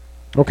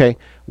 Okay,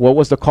 what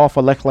was the call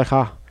for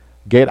Lecha?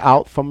 Get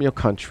out from your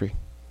country,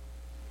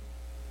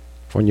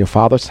 from your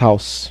father's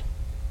house.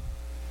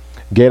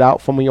 Get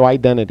out from your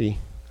identity.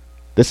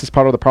 This is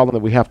part of the problem that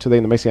we have today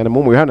in the Messianic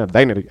movement. We have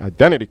an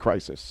identity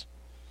crisis.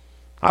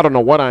 I don't know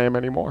what I am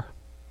anymore.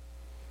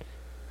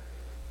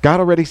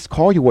 God already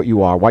called you what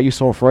you are. Why are you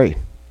so afraid?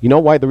 You know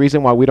why? The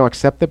reason why we don't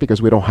accept it?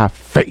 Because we don't have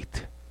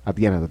faith at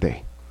the end of the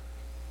day.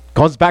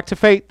 Goes back to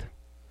faith.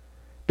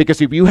 Because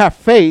if you have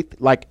faith,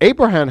 like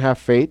Abraham had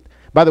faith,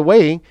 by the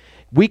way,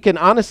 we can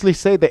honestly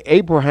say that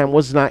Abraham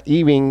was not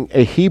even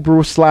a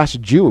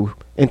Hebrew/Jew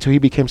until he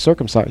became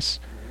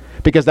circumcised.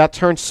 Because that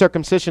term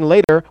circumcision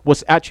later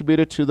was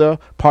attributed to the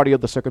party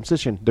of the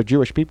circumcision, the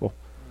Jewish people.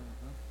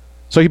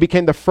 So he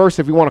became the first,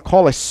 if you want to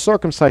call it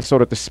circumcised, so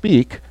to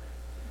speak,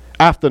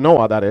 after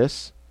Noah, that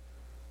is.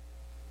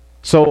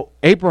 So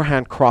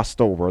Abraham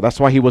crossed over. That's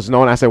why he was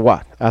known as a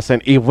what? As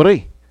an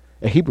Ivri,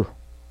 a Hebrew.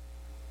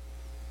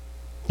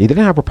 He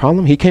didn't have a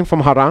problem. He came from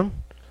Haran.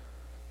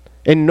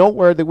 And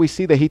nowhere did we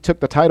see that he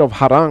took the title of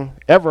Haran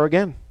ever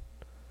again.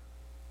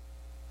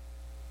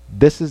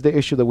 This is the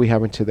issue that we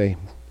have in today.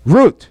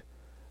 Ruth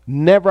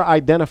never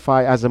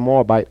identified as a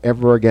Moabite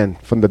ever again.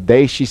 From the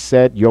day she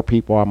said, your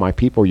people are my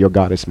people, your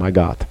God is my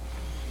God.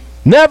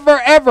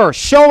 Never ever.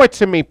 Show it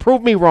to me.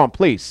 Prove me wrong,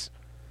 please.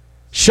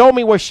 Show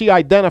me where she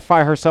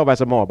identified herself as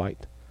a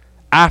Moabite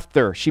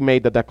after she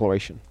made the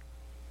declaration.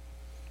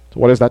 So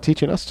what is that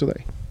teaching us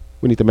today?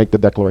 We need to make the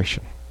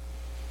declaration.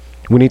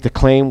 We need to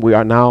claim we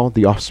are now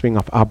the offspring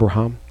of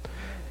Abraham.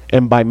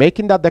 And by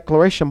making that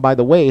declaration, by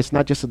the way, it's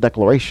not just a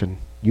declaration.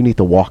 You need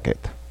to walk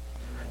it.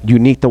 You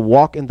need to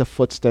walk in the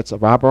footsteps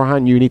of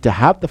Abraham. You need to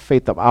have the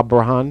faith of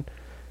Abraham.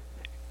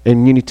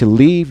 And you need to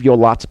leave your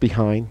lots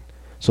behind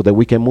so that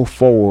we can move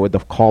forward with the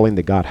calling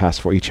that God has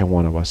for each and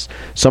one of us.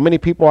 So many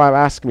people have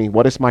asked me,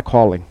 what is my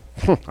calling?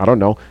 I don't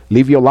know.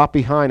 Leave your lot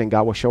behind and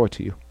God will show it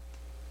to you.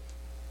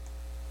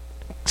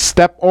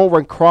 Step over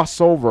and cross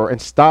over and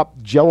stop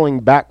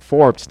gelling back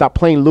forward. Stop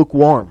playing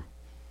lukewarm.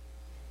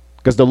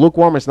 Because the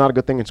lukewarm is not a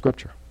good thing in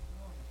Scripture.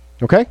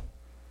 Okay?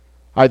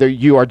 Either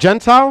you are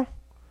Gentile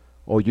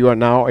or you are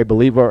now a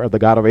believer of the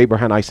God of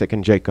Abraham, Isaac,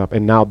 and Jacob,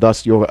 and now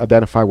thus you'll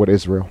identify with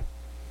Israel.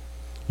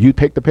 You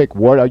take the pick.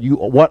 What are you?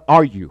 What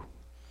are you?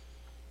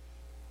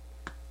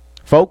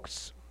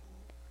 Folks,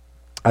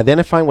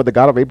 identifying with the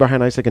God of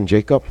Abraham, Isaac, and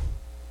Jacob,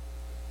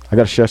 I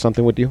got to share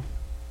something with you.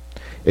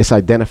 It's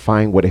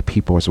identifying with a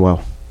people as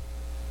well.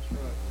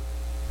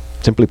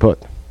 Simply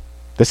put,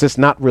 this is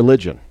not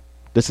religion.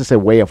 This is a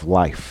way of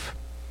life.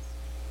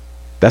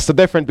 That's the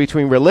difference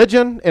between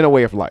religion and a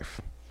way of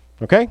life.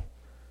 Okay?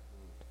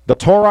 The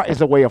Torah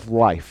is a way of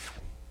life,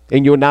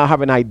 and you now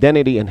have an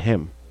identity in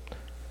Him.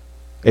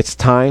 It's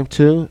time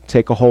to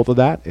take a hold of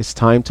that. It's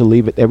time to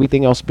leave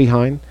everything else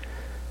behind.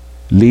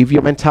 Leave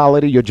your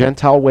mentality, your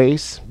Gentile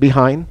ways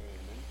behind.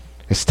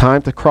 It's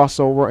time to cross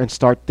over and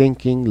start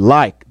thinking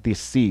like the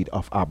seed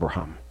of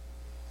Abraham.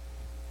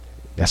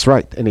 That's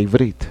right, in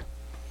Ivrit.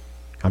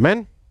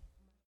 Amen?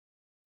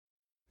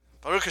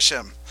 Baruch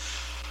Hashem.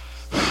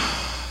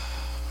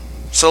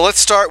 So let's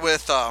start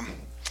with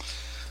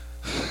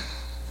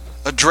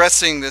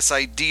addressing this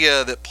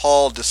idea that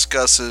Paul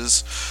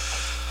discusses,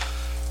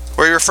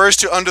 where he refers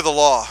to under the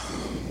law.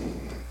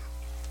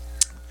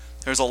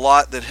 There's a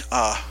lot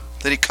that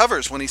he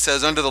covers when he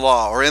says under the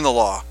law or in the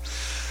law.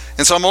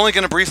 And so I'm only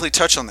going to briefly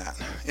touch on that.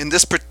 In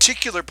this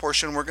particular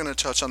portion, we're going to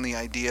touch on the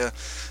idea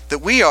that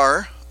we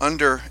are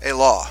under a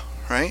law,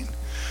 right?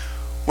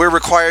 We're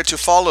required to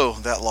follow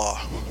that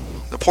law.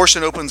 The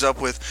portion opens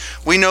up with,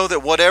 we know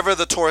that whatever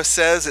the Torah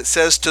says, it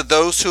says to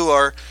those who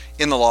are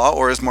in the law,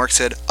 or as Mark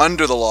said,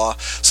 under the law,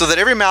 so that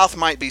every mouth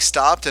might be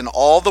stopped and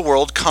all the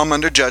world come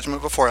under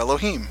judgment before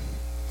Elohim.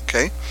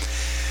 Okay?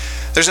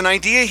 There's an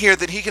idea here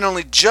that he can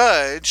only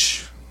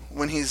judge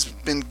when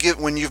you've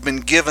been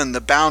given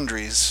the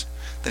boundaries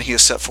that he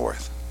has set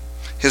forth.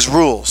 His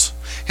rules.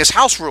 His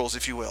house rules,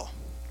 if you will.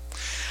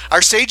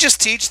 Our sages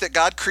teach that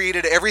God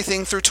created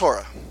everything through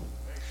Torah,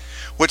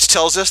 which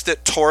tells us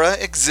that Torah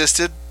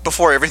existed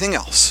before everything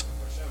else.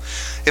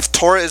 If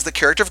Torah is the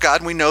character of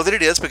God, and we know that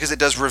it is because it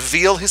does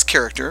reveal His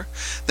character,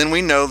 then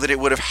we know that it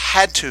would have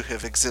had to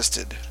have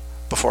existed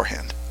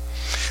beforehand.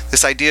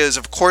 This idea is,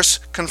 of course,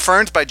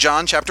 confirmed by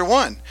John chapter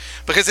 1,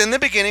 because in the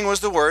beginning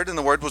was the Word, and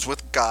the Word was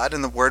with God,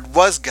 and the Word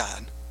was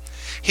God.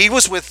 He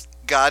was with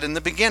God in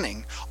the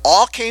beginning.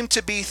 All came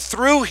to be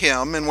through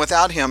Him, and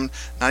without Him,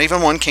 not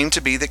even one came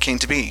to be that came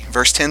to be.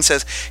 Verse 10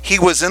 says, He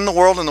was in the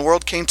world, and the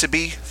world came to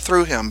be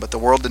through Him, but the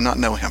world did not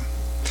know Him.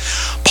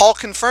 Paul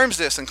confirms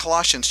this in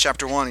Colossians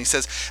chapter 1. He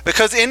says,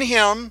 because in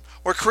Him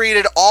were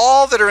created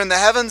all that are in the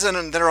heavens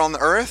and that are on the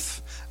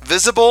earth,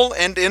 visible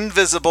and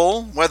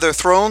invisible, whether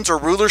thrones or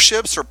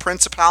rulerships or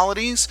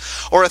principalities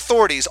or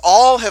authorities,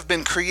 all have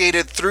been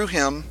created through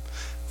Him,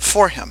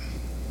 for Him.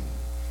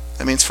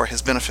 That means for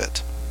His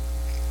benefit.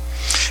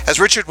 As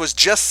Richard was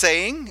just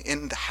saying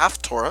in the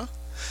Haftorah,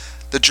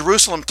 the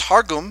Jerusalem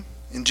Targum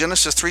in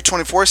Genesis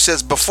 3:24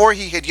 says, before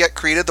He had yet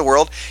created the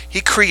world,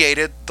 He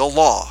created the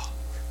law.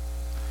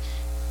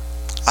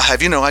 I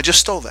have you know, I just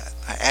stole that.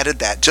 I added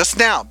that just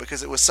now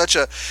because it was such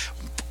a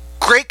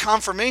great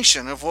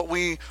confirmation of what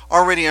we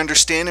already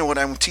understand and what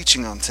I'm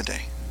teaching on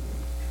today.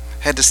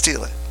 Had to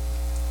steal it.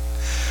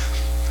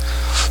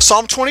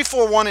 Psalm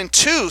 24:1 and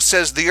 2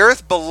 says, the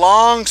earth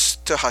belongs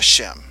to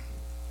Hashem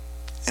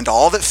and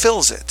all that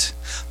fills it,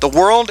 the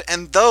world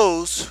and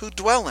those who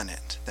dwell in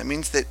it. That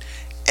means that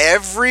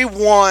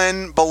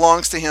everyone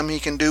belongs to Him. He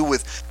can do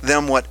with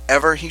them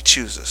whatever He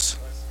chooses.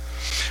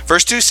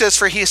 Verse 2 says,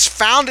 for He has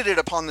founded it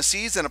upon the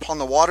seas, and upon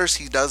the waters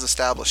He does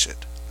establish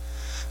it.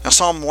 Now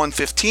Psalm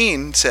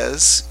 115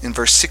 says, in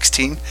verse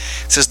 16, it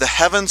says, the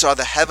heavens are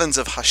the heavens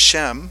of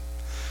Hashem,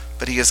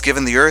 but He has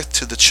given the earth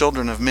to the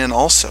children of men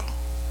also.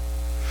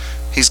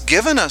 He's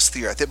given us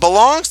the earth. It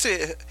belongs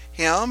to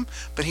Him,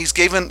 but He's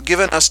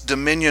given us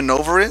dominion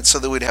over it so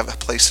that we'd have a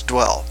place to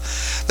dwell.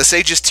 The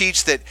sages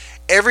teach that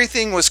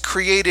everything was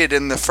created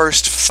in the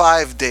first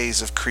 5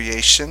 days of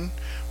creation,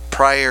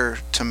 prior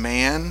to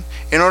man,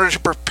 in order to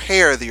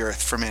prepare the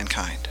earth for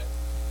mankind.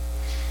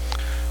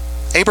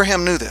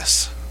 Abraham knew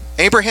this.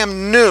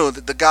 Abraham knew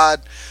that the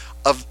God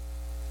of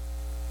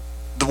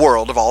the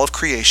world, of all of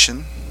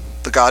creation,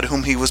 the God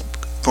whom he was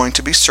going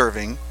to be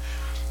serving,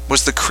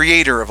 was the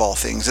creator of all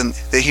things, and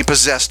that He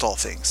possessed all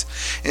things.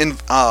 In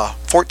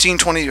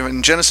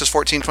in Genesis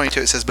 14:22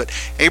 it says, but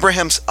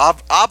Abraham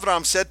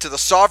said to the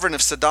sovereign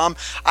of Sodom,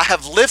 I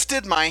have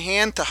lifted my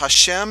hand to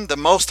Hashem, the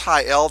Most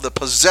High El, the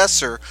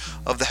possessor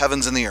of the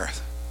heavens and the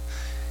earth.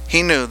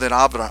 He knew that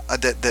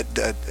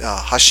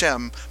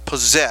Hashem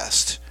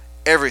possessed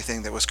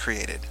everything that was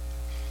created.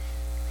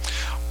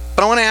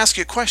 But I want to ask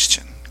you a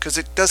question, because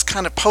it does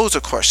kind of pose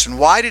a question.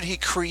 Why did He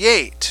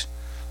create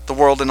the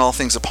world and all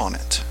things upon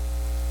it?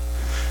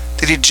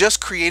 Did He just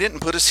create it and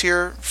put us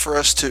here for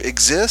us to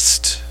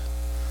exist?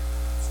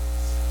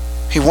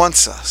 He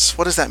wants us.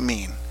 What does that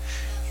mean?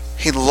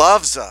 He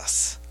loves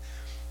us.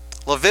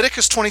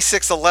 Leviticus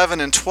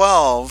 26:11 and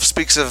 12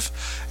 speaks of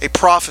a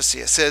prophecy.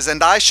 It says,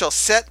 and I shall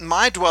set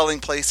my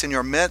dwelling place in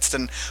your midst,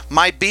 and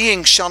my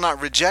being shall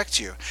not reject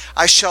you.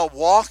 I shall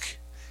walk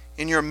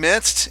in your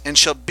midst, and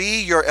shall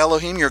be your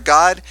Elohim, your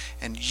God,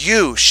 and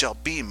you shall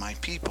be my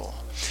people.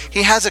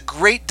 He has a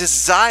great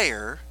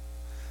desire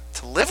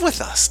to live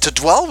with us, to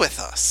dwell with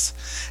us.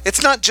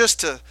 It's not just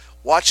to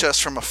watch us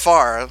from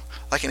afar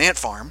like an ant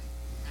farm,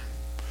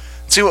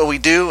 see what we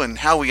do and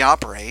how we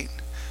operate,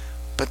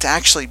 but to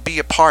actually be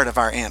a part of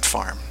our ant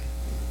farm.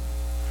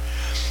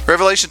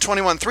 Revelation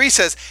 21:3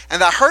 says,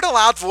 "And I heard a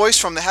loud voice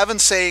from the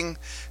heavens saying,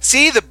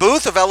 See, the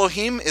booth of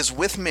Elohim is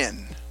with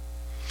men.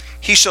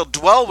 He shall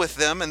dwell with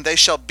them, and they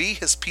shall be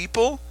his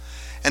people,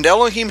 and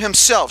Elohim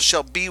himself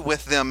shall be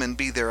with them and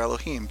be their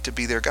Elohim," to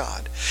be their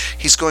God.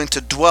 He's going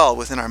to dwell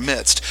within our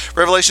midst.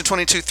 Revelation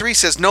 22:3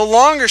 says, "No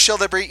longer shall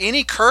there be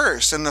any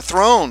curse, and the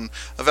throne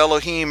of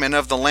Elohim and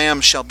of the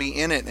Lamb shall be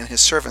in it, and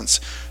his servants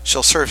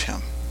shall serve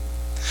him."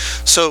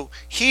 So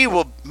he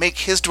will make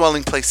his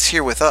dwelling place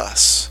here with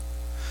us.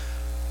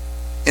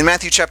 In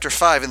Matthew chapter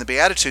 5, in the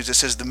Beatitudes, it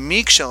says, "The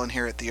meek shall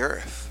inherit the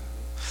earth."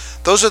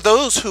 Those are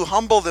those who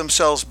humble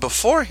themselves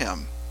before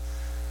him.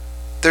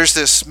 There's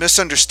this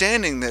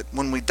misunderstanding that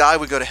when we die,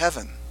 we go to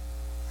heaven.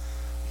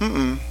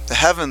 The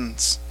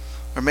heavens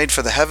are made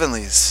for the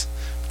heavenlies.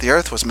 The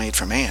earth was made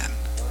for man.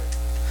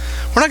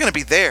 We're not going to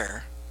be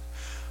there.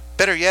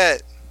 Better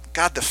yet,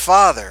 God the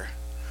Father,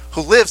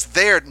 who lives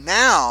there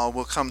now,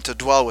 will come to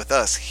dwell with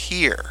us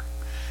here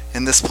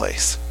in this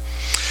place.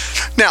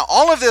 Now,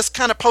 all of this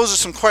kind of poses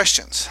some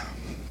questions.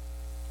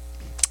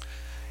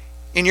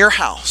 In your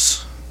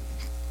house,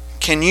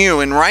 can you,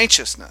 in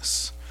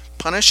righteousness,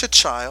 punish a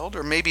child,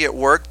 or maybe at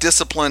work,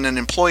 discipline an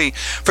employee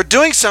for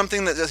doing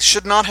something that they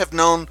should not have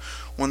known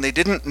when they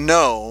didn't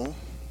know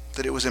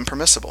that it was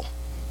impermissible?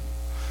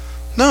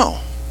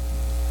 No.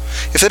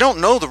 If they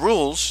don't know the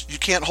rules, you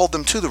can't hold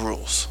them to the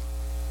rules.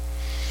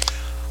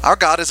 Our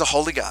God is a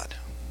holy God.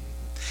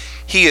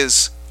 He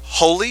is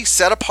holy,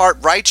 set apart,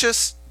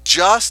 righteous,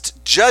 just,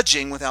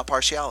 judging without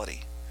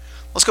partiality.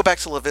 Let's go back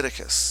to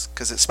Leviticus,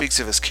 because it speaks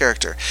of his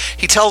character.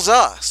 He tells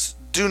us,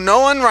 "Do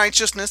no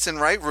unrighteousness in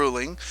right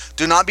ruling.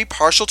 Do not be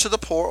partial to the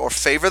poor or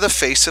favor the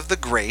face of the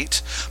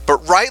great,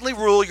 but rightly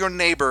rule your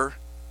neighbor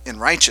in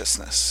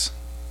righteousness."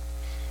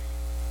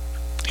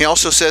 He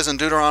also says in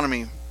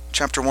Deuteronomy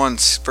chapter 1,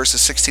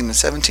 verses 16 and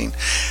 17,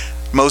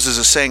 Moses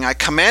is saying, "I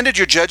commanded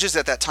your judges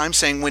at that time,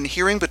 saying, when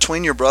hearing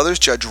between your brothers,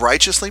 judge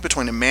righteously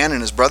between a man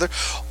and his brother,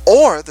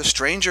 or the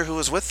stranger who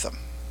is with them.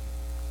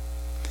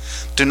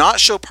 Do not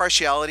show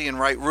partiality in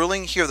right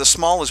ruling. Hear the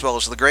small as well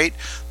as the great.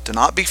 Do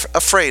not be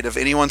afraid of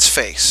anyone's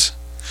face.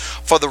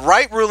 For the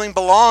right ruling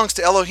belongs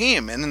to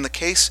Elohim, and in the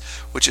case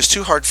which is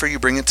too hard for you,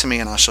 bring it to me,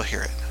 and I shall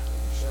hear it."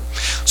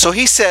 So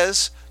he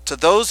says, to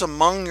those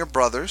among your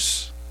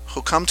brothers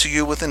who come to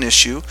you with an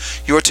issue,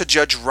 you are to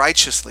judge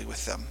righteously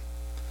with them.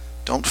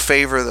 Don't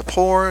favor the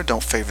poor,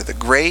 don't favor the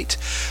great,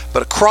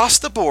 but across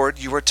the board,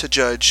 you are to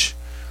judge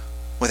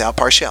without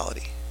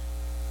partiality.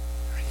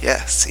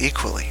 Yes,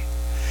 equally.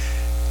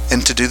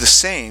 And to do the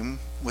same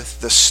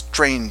with the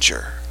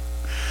stranger.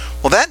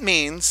 Well, that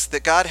means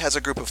that God has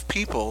a group of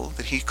people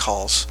that he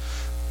calls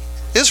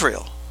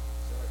Israel.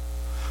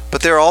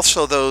 But there are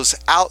also those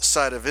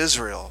outside of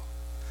Israel.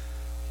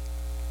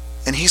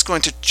 And he's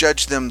going to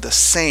judge them the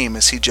same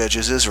as he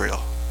judges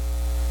Israel.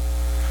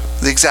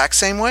 The exact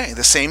same way,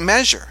 the same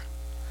measure.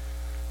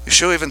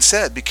 Yeshua even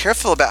said, be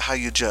careful about how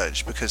you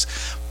judge, because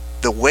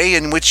the way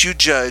in which you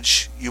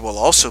judge, you will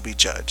also be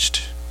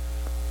judged.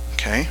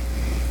 Okay?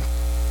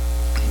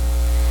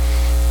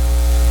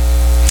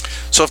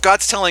 So if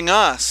God's telling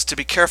us to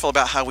be careful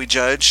about how we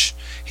judge,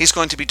 he's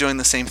going to be doing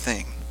the same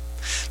thing.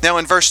 Now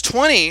in verse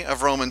 20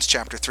 of Romans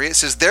chapter 3, it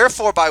says,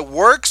 "Therefore by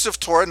works of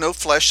Torah no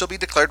flesh shall be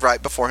declared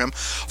right before him,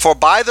 for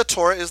by the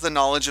Torah is the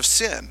knowledge of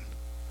sin."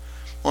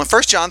 Well, in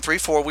 1 John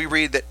 3:4 we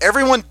read that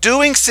everyone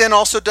doing sin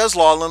also does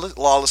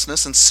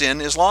lawlessness, and sin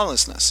is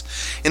lawlessness.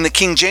 In the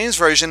King James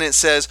Version it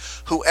says,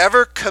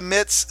 "Whoever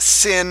commits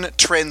sin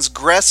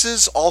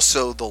transgresses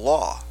also the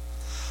law,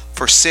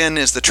 for sin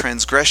is the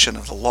transgression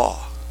of the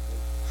law."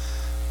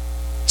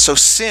 So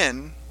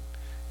sin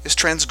is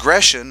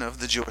transgression of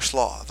the Jewish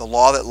law, the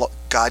law that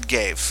God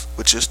gave,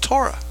 which is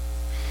Torah.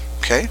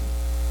 Okay?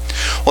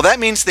 Well, that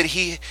means that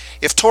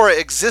if Torah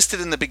existed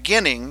in the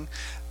beginning,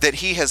 that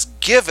he has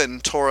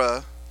given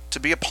Torah to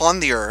be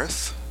upon the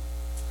earth,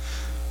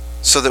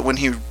 so that when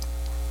he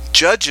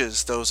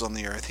judges those on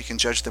the earth, he can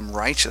judge them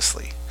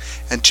righteously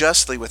and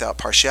justly without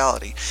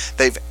partiality.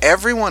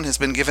 Everyone has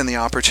been given the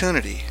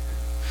opportunity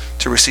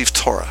to receive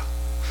Torah,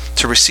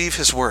 to receive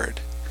his word.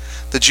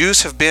 The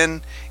Jews have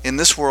been in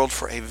this world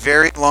for a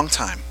very long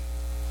time.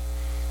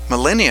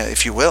 Millennia,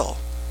 if you will.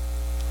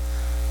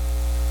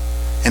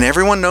 And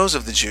everyone knows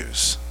of the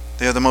Jews.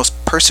 They are the most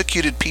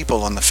persecuted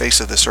people on the face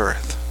of this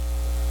earth.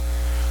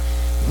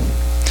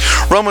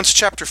 Romans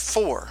chapter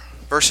 4,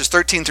 verses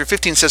 13 through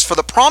 15 says, "For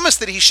the promise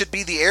that he should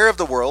be the heir of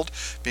the world,"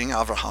 being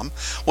Abraham,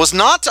 "was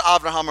not to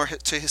Abraham or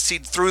to his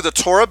seed through the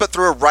Torah, but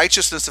through a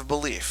righteousness of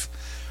belief."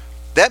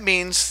 That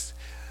means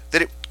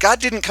that God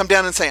didn't come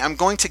down and say, "I'm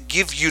going to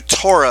give you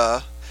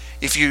Torah.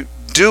 If you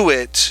do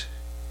it,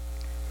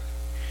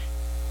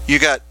 you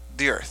got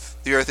the earth.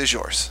 The earth is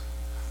yours.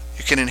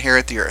 You can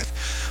inherit the earth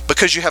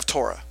because you have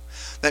Torah."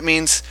 That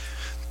means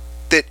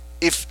that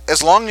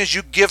as long as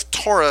you give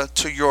Torah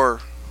to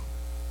your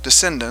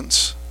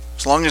descendants,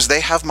 as long as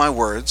they have my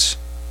words,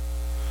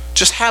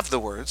 just have the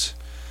words,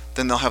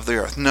 then they'll have the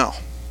earth. No.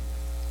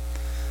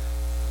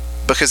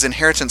 Because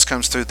inheritance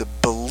comes through the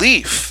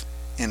belief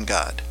in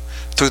God,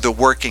 through the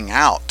working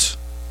out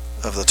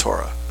of the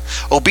Torah.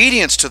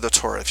 Obedience to the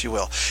Torah, if you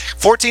will.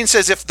 14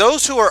 says, if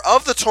those who are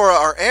of the Torah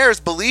are heirs,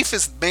 belief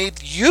is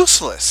made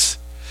useless,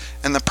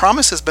 and the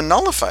promise has been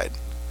nullified.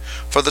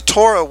 For the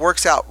Torah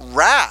works out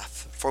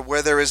wrath, for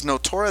where there is no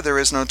Torah, there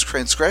is no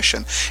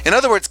transgression. In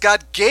other words,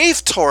 God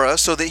gave Torah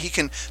so that he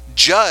can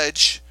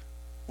judge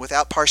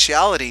without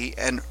partiality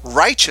and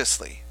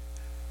righteously,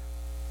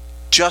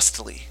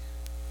 justly,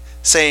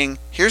 saying,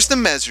 here's the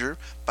measure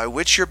by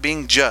which you're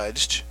being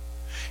judged,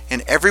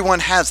 and everyone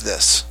has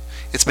this.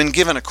 It's been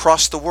given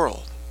across the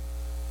world.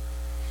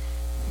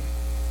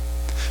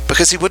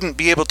 Because he wouldn't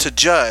be able to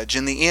judge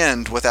in the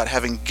end without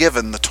having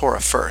given the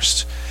Torah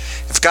first.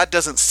 If God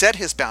doesn't set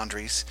his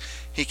boundaries,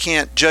 he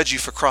can't judge you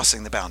for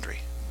crossing the boundary.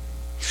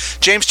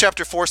 James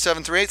chapter 4,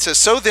 7 through 8 says,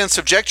 so then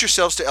subject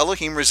yourselves to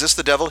Elohim, resist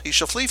the devil, he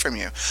shall flee from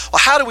you. Well,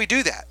 how do we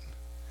do that?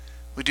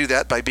 We do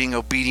that by being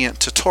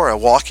obedient to Torah,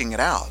 walking it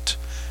out.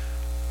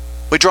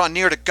 We draw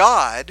near to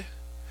God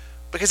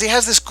because he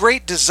has this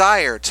great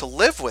desire to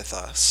live with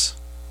us,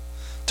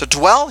 to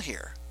dwell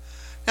here.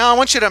 Now I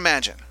want you to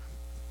imagine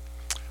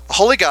a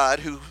holy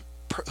God who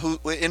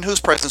in whose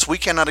presence we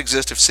cannot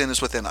exist if sin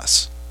is within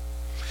us.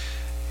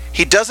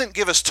 He doesn't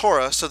give us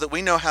Torah so that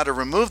we know how to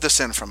remove the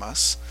sin from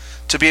us,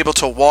 to be able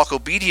to walk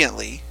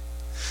obediently.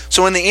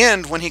 So in the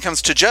end, when he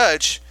comes to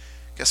judge,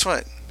 guess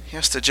what? He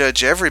has to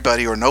judge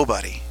everybody or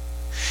nobody.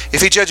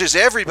 If he judges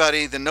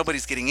everybody, then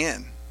nobody's getting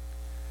in.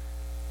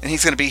 And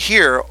he's going to be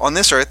here on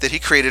this earth that he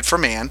created for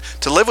man,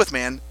 to live with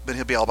man, but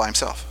he'll be all by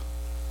himself.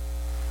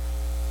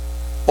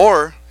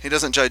 Or he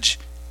doesn't judge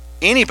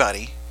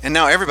anybody, and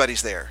now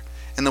everybody's there,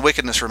 and the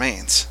wickedness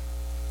remains.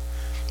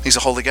 He's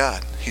a holy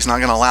God. He's not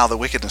going to allow the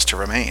wickedness to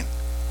remain.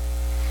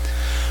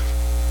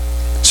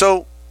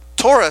 So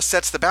Torah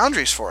sets the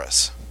boundaries for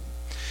us.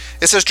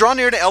 It says, draw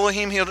near to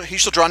Elohim, he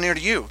shall draw near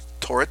to you.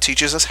 Torah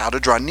teaches us how to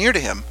draw near to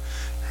him,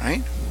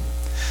 right?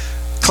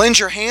 Cleanse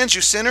your hands,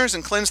 you sinners,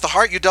 and cleanse the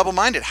heart, you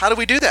double-minded. How do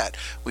we do that?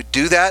 We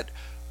do that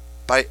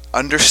by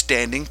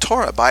understanding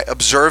Torah, by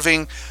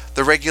observing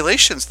the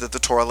regulations that the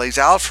Torah lays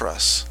out for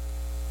us.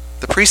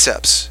 The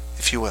precepts,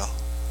 if you will.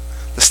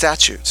 The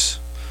statutes.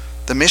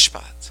 The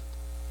mishpat.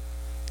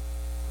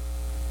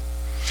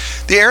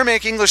 The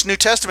Aramaic English New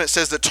Testament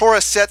says that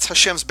Torah sets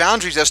Hashem's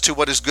boundaries as to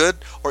what is good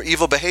or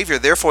evil behavior.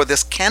 Therefore,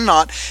 this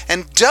cannot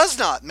and does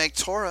not make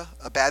Torah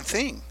a bad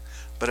thing,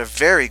 but a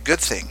very good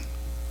thing.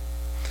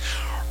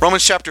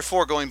 Romans chapter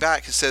 4, going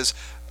back, it says,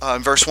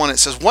 in verse 1, it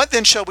says, what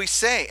then shall we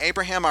say,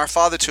 Abraham our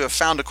father to have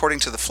found according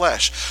to the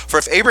flesh? For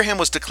if Abraham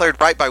was declared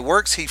right by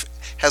works, he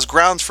has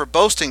grounds for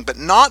boasting, but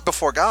not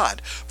before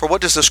God. For what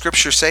does the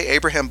scripture say?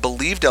 Abraham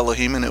believed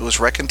Elohim, and it was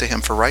reckoned to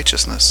him for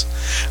righteousness.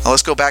 Now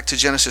let's go back to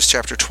Genesis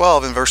chapter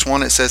 12. In verse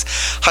 1, it says,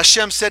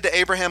 Hashem said to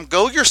Abraham,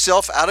 go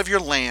yourself out of your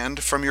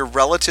land, from your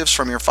relatives,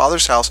 from your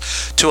father's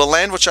house, to a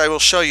land which I will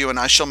show you, and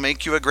I shall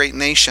make you a great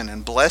nation,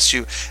 and bless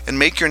you, and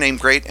make your name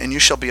great, and you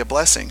shall be a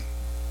blessing.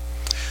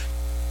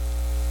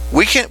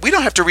 We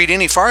don't have to read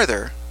any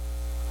farther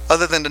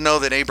other than to know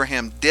that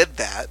Abraham did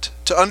that,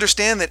 to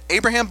understand that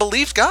Abraham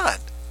believed God.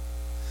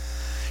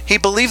 He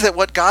believed that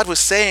what God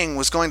was saying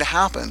was going to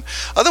happen.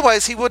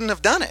 Otherwise, he wouldn't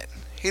have done it.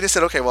 He'd have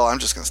said, okay, well, I'm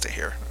just going to stay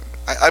here.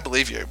 I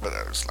believe you, but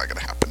it's not going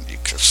to happen.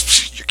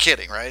 You're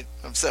kidding, right?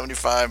 I'm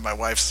 75, my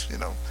wife's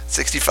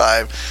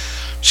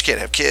 65. She can't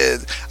have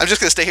kids. I'm just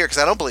going to stay here because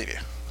I don't believe you.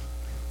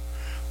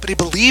 But he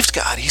believed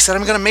God. He said,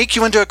 I'm going to make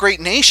you into a great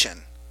nation.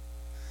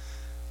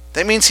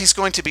 That means he's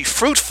going to be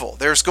fruitful.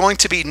 There's going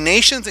to be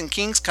nations and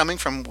kings coming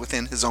from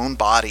within his own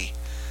body.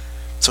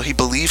 So he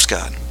believes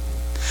God.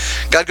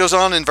 God goes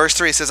on in verse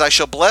 3. He says, I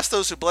shall bless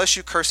those who bless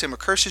you, curse him who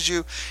curses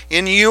you.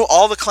 In you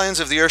all the clans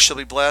of the earth shall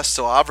be blessed.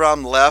 So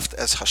Abraham left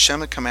as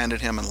Hashem had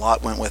commanded him, and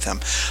Lot went with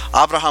him.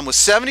 Abraham was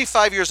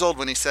 75 years old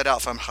when he set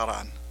out from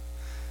Haran.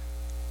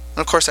 And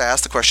of course, I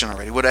asked the question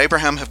already. Would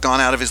Abraham have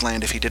gone out of his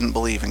land if he didn't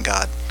believe in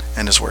God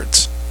and his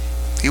words?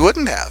 He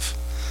wouldn't have.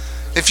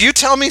 If you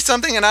tell me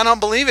something and I don't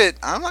believe it,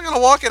 I'm not going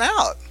to walk it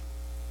out.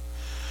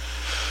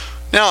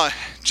 Now,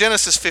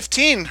 Genesis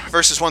 15,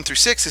 verses 1 through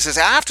 6, it says,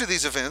 after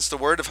these events, the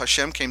word of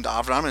Hashem came to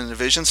Abraham in a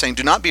vision, saying,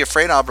 do not be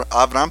afraid,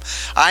 Abraham.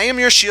 I am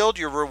your shield.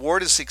 Your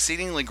reward is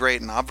exceedingly great.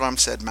 And Abraham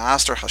said,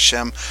 Master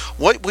Hashem,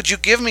 what would you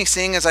give me,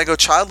 seeing as I go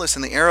childless,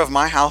 and the heir of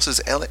my house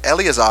is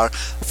Eleazar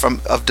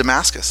of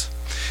Damascus?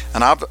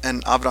 And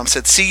Abraham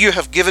said, see, you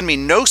have given me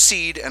no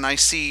seed, and I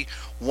see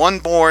one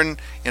born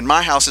in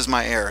my house is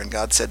my heir. And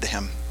God said to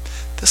him,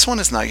 this one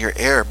is not your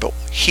heir, but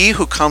he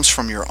who comes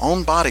from your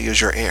own body is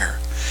your heir.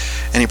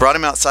 And he brought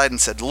him outside and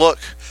said, look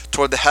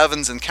toward the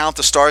heavens and count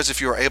the stars if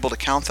you are able to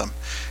count them.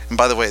 And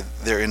by the way,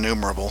 they're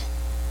innumerable.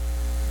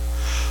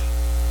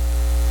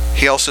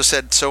 He also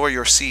said, so are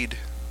your seed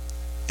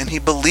and he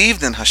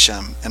believed in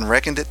Hashem and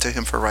reckoned it to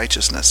him for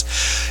righteousness.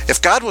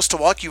 If God was to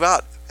walk you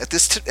out at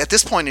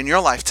this point in your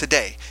life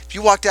today, if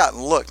you walked out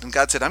and looked and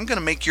God said, I'm going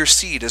to make your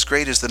seed as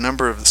great as the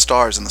number of the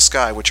stars in the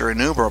sky, which are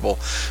innumerable,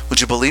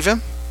 would you believe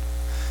him?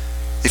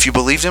 If you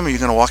believed him, are you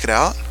going to walk it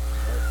out?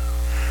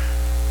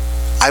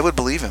 I would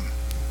believe him.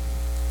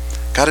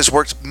 God has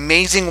worked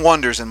amazing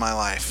wonders in my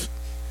life.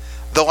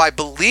 Though I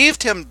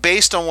believed him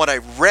based on what I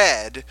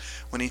read,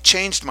 when he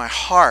changed my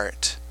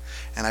heart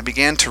and I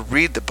began to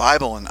read the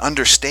Bible and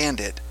understand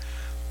it,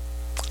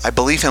 I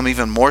believe him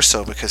even more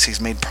so because he's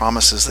made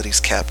promises that he's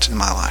kept in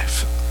my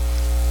life.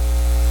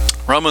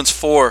 Romans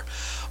 4,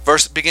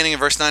 beginning in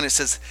verse 9, it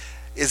says,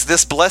 is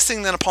this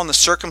blessing then upon the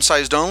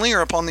circumcised only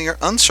or upon the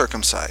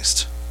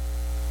uncircumcised?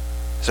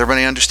 Does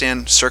everybody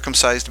understand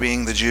circumcised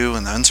being the Jew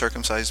and the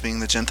uncircumcised being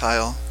the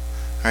Gentile?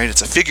 All right,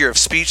 it's a figure of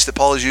speech that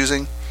Paul is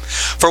using.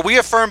 For we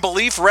affirm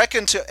belief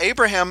reckoned to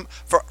Abraham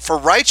for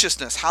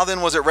righteousness. How then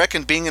was it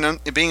reckoned, being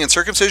in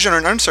circumcision or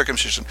in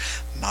uncircumcision?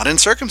 Not in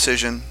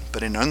circumcision,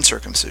 but in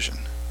uncircumcision.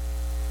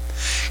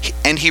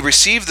 And he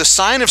received the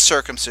sign of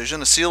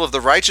circumcision, a seal of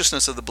the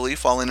righteousness of the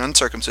belief, while in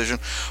uncircumcision,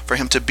 for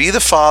him to be the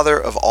father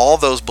of all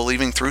those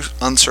believing through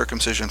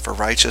uncircumcision, for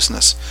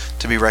righteousness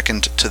to be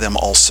reckoned to them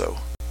also.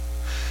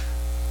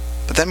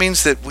 But that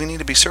means that we need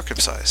to be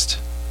circumcised.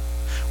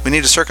 We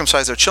need to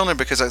circumcise our children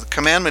because the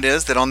commandment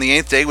is that on the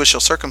 8th day we shall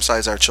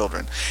circumcise our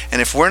children.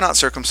 And if we're not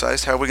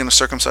circumcised, how are we going to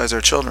circumcise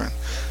our children?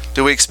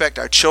 Do we expect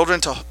our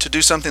children to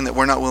do something that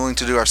we're not willing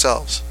to do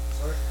ourselves?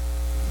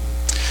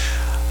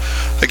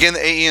 Again,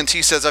 the AENT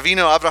says,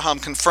 Avinu Abraham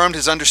confirmed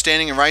his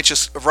understanding and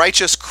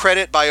righteous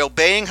credit by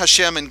obeying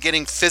Hashem and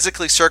getting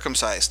physically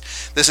circumcised.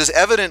 This is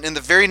evident in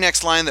the very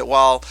next line that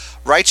while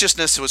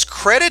righteousness was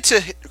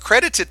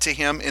credited to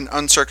him in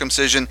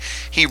uncircumcision,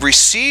 he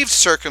received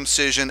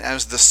circumcision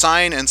as the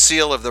sign and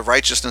seal of the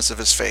righteousness of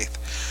his faith.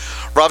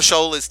 Rav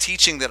Shaul is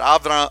teaching that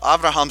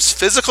Abraham's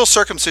physical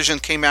circumcision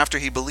came after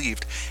he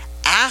believed,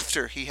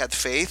 after he had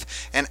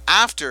faith, and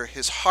after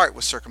his heart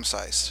was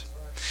circumcised.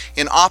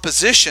 In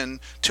opposition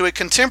to a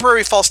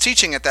contemporary false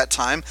teaching at that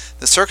time,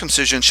 the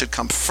circumcision should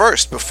come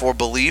first before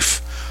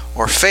belief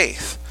or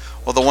faith,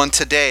 or the one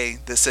today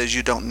that says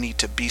you don't need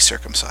to be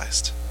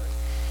circumcised.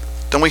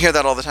 Don't we hear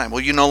that all the time?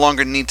 Well, you no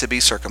longer need to be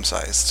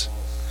circumcised.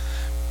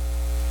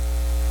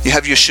 You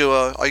have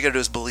Yeshua, all you got to do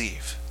is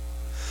believe.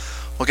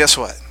 Well, guess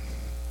what?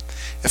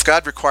 If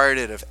God required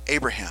it of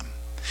Abraham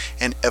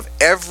and of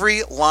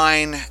every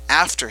line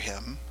after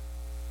him,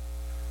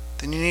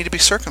 then you need to be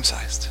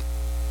circumcised.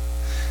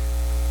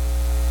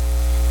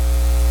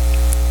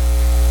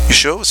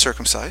 Yeshua was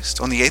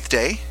circumcised on the 8th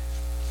day.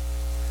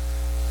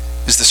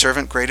 Is the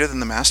servant greater than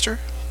the master?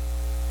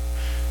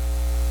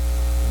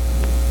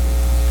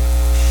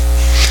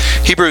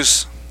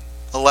 Hebrews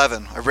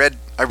 11. I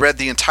read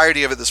the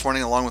entirety of it this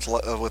morning along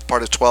with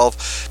part of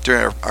 12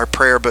 during our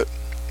prayer, but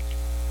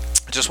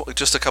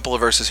just a couple of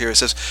verses here. It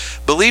says,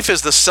 belief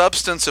is the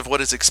substance of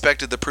what is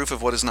expected, the proof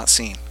of what is not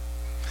seen.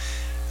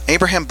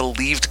 Abraham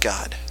believed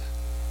God.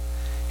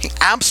 He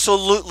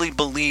absolutely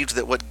believed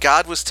that what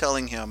God was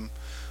telling him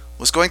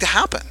was going to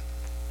happen.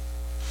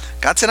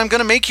 God said, I'm going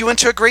to make you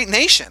into a great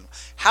nation.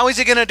 How is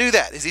he going to do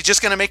that? Is he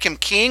just going to make him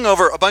king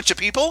over a bunch of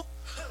people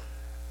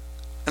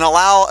and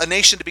allow a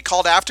nation to be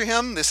called after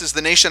him? This is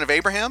the nation of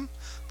Abraham?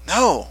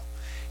 No.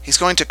 He's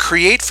going to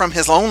create from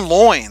his own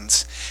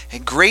loins a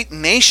great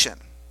nation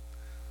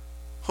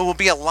who will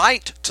be a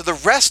light to the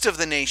rest of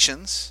the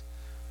nations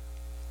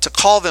to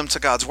call them to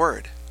God's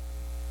word.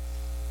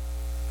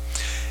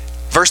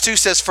 Verse 2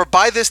 says, for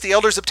by this the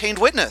elders obtained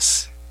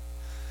witness.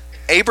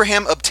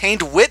 Abraham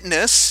obtained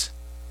witness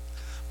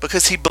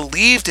because he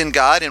believed in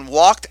God and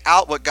walked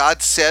out what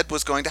God said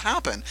was going to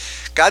happen.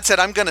 God said,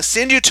 I'm going to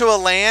send you to a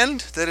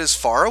land that is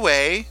far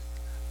away.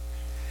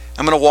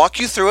 I'm going to walk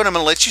you through it. I'm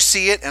going to let you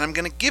see it, and I'm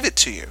going to give it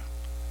to you.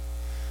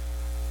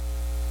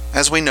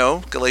 As we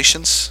know,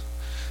 Galatians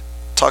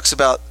talks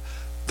about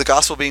the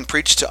gospel being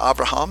preached to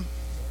Abraham.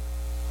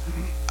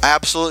 I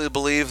absolutely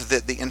believe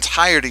that the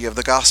entirety of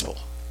the gospel.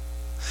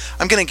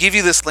 I'm going to give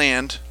you this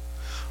land,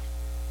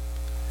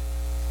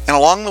 and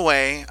along the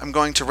way, I'm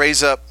going to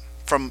raise up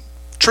from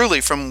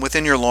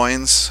within your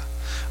loins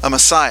a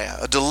Messiah,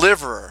 a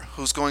deliverer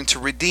who's going to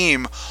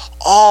redeem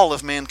all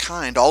of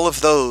mankind, all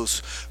of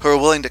those who are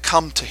willing to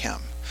come to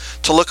him,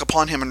 to look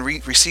upon him and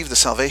receive the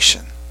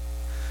salvation.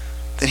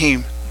 Then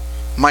he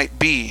might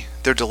be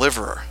their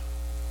deliverer.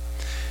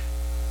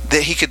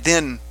 That he could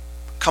then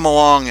come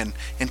along and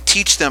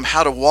teach them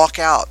how to walk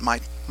out my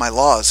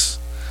laws,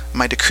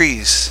 my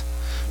decrees,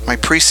 my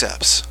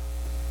precepts.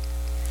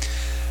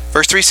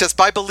 Verse 3 says,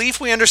 by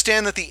belief we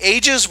understand that the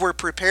ages were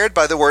prepared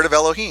by the word of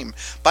Elohim.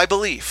 By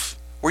belief.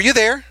 Were you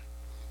there?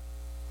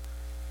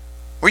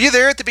 Were you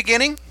there at the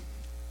beginning?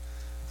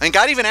 And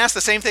God even asked the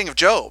same thing of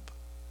Job.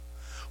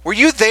 Were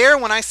you there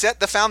when I set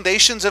the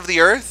foundations of the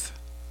earth?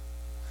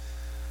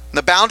 And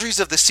the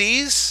boundaries of the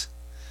seas?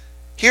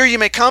 Here you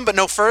may come, but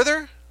no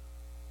further?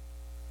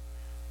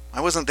 I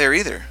wasn't there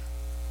either.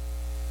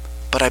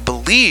 But I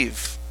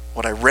believe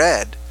what I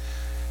read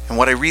and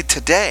what I read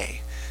today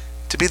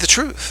to be the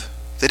truth.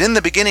 that in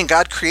the beginning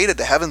God created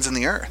the heavens and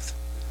the earth.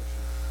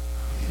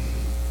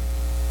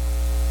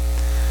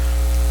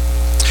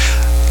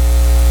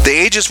 The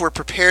ages were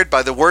prepared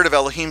by the word of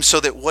Elohim so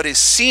that what is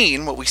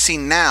seen, what we see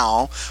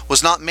now,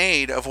 was not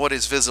made of what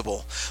is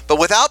visible. But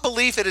without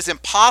belief it is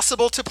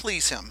impossible to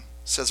please him,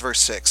 says verse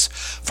 6.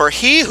 For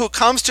he who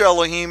comes to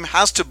Elohim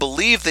has to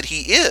believe that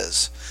he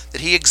is,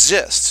 that he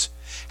exists.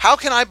 How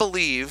can I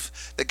believe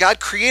that God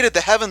created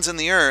the heavens and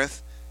the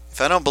earth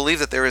if I don't believe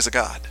that there is a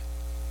God?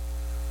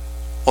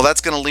 Well,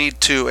 that's going to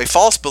lead to a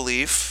false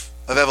belief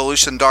of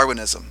evolution,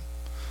 Darwinism.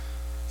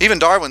 Even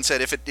Darwin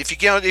said,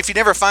 if you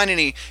never find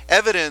any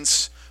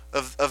evidence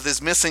of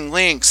these missing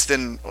links,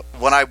 then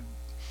my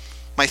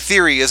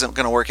theory isn't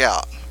going to work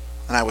out,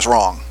 and I was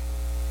wrong.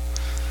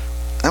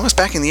 That was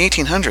back in the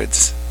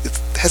 1800s.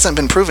 It hasn't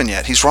been proven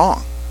yet. He's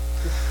wrong.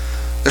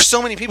 There's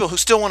so many people who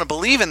still want to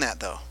believe in that,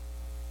 though.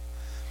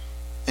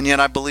 And yet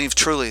I believe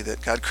truly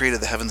that God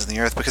created the heavens and the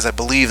earth because I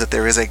believe that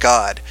there is a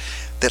God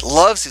that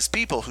loves his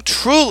people, who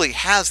truly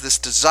has this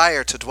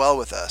desire to dwell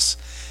with us,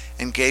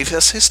 and gave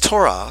us his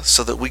Torah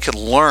so that we could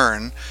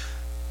learn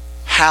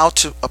how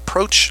to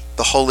approach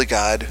the holy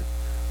God,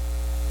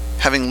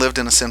 having lived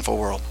in a sinful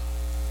world.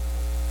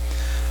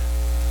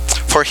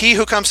 For he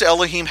who comes to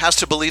Elohim has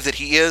to believe that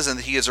he is, and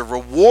that he is a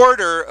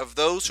rewarder of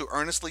those who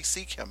earnestly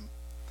seek him.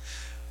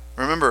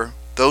 Remember,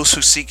 those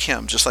who seek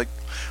him, just like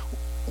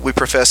we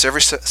profess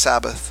every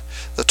Sabbath,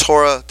 the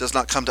Torah does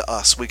not come to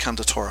us, we come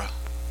to Torah.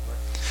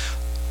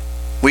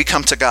 We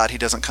come to God, he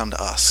doesn't come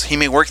to us. He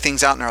may work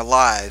things out in our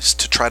lives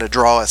to try to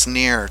draw us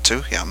near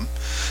to him,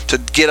 to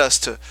get us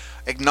to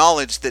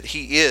acknowledge that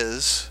he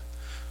is,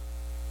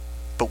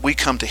 but we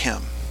come to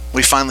him.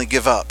 We finally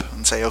give up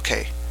and say,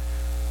 okay,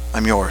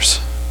 I'm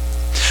yours.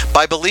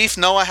 By belief,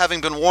 Noah,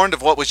 having been warned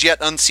of what was yet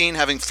unseen,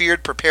 having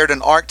feared, prepared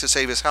an ark to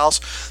save his house,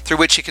 through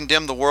which he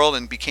condemned the world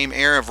and became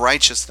heir of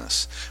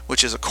righteousness,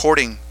 which is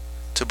according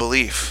to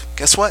belief.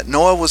 Guess what?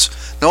 Noah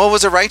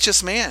was a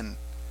righteous man.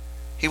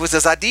 He was a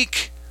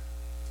Zadik.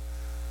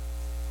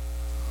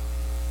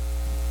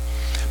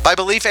 By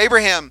belief,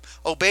 Abraham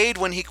obeyed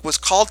when he was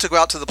called to go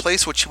out to the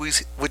place which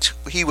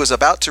he was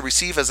about to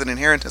receive as an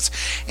inheritance.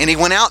 And he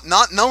went out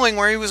not knowing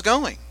where he was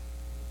going.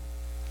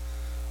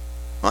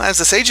 Well, as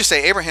the sages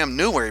say, Abraham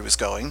knew where he was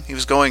going. He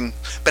was going,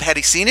 but had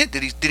he seen it?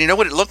 Did he know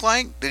what it looked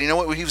like? Did he know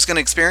what he was going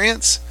to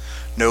experience?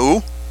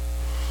 No.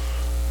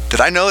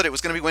 Did I know that it was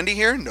going to be windy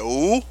here?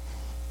 No.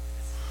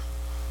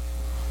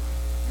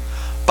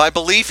 By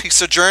belief, he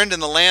sojourned in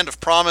the land of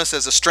promise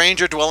as a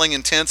stranger, dwelling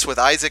in tents with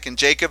Isaac and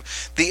Jacob,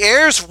 the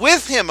heirs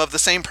with him of the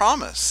same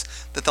promise,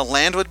 that the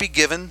land would be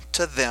given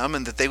to them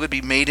and that they would be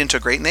made into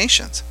great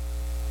nations.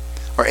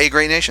 Or a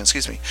great nation,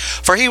 excuse me.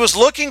 For he was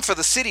looking for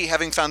the city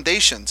having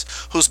foundations,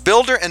 whose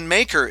builder and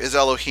maker is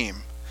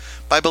Elohim.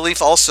 By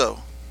belief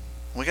also,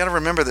 we got to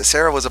remember that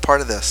Sarah was a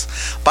part of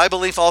this. By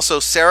belief also,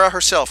 Sarah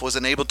herself was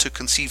enabled to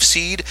conceive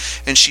seed,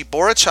 and she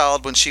bore a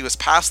child when she was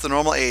past the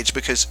normal age,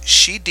 because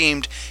she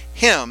deemed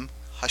him,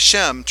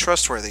 Hashem,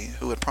 trustworthy,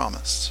 who had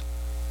promised.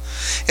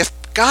 If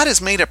God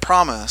has made a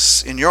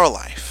promise in your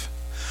life,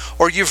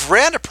 or you've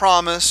read a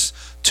promise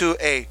to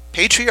a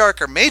patriarch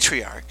or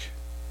matriarch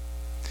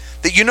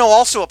that you know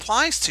also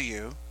applies to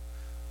you,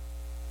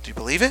 do you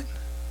believe it?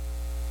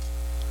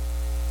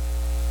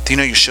 Do you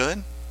know you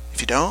should?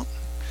 If you don't,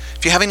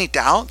 if you have any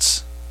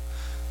doubts,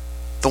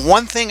 the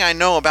one thing I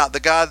know about the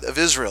God of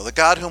Israel, the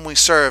God whom we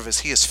serve, is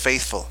he is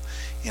faithful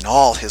in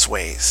all his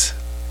ways.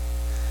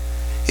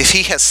 If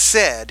he has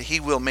said, he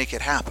will make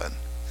it happen.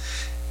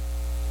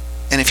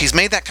 And if he's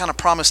made that kind of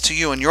promise to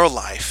you in your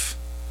life,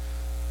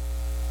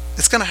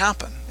 it's going to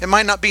happen. It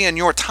might not be in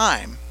your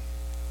time,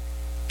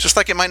 just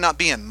like it might not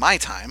be in my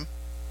time,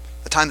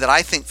 the time that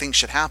I think things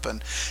should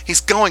happen. He's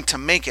going to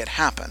make it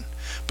happen.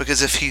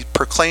 Because if he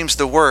proclaims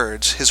the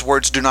words, his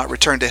words do not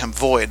return to him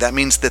void. That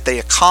means that they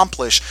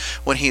accomplish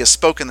what he has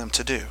spoken them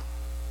to do.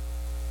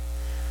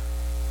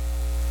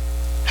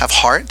 Have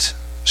heart,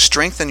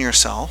 strengthen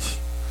yourself,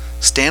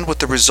 stand with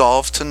the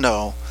resolve to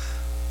know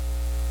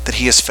that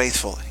he is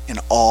faithful in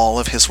all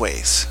of his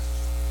ways.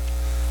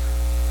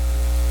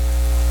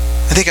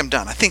 I think I'm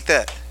done. I think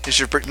that is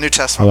your New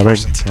Testament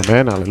person today.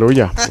 Amen.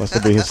 Hallelujah.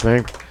 Blessed be his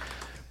name.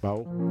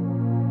 Wow.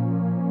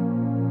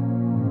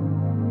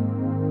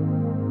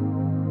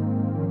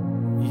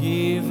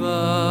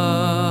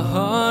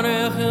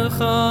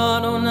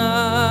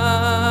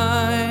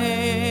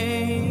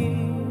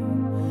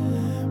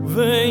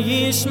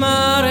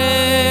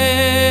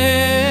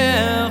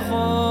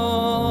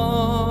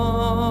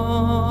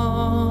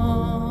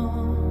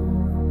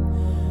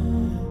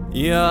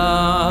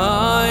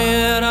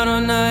 Ya'ir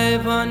Adonai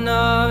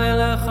panav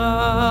elecha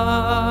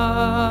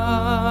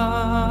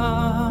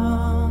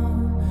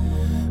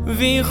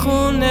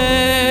v'chunecho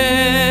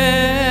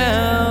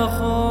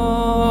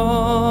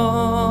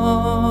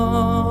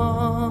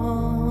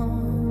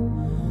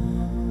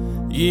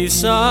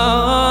Yisa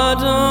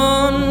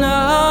Adonai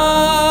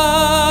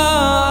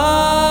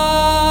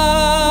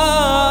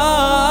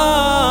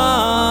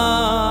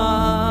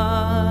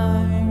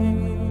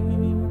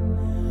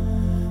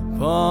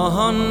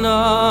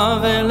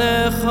panav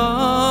elecha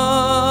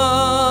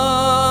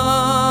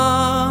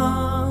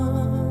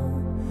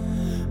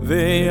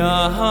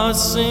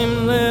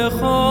Shahasim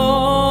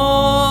Lecha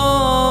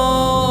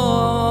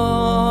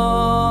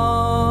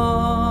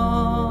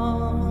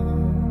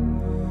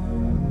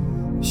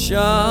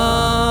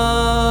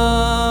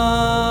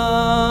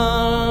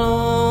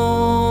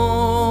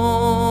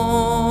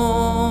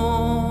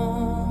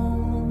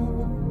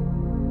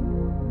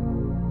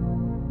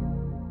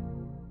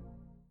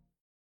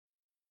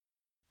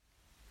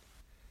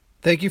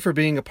Thank you for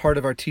being a part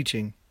of our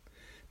teaching.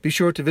 Be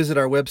sure to visit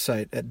our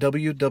website at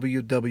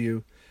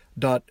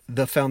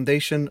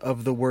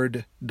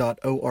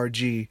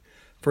www.thefoundationoftheword.org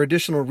for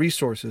additional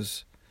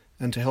resources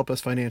and to help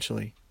us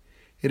financially.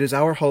 It is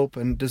our hope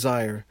and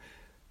desire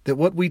that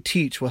what we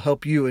teach will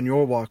help you in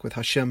your walk with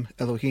Hashem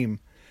Elohim,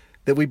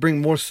 that we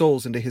bring more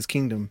souls into His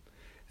kingdom,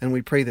 and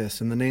we pray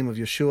this in the name of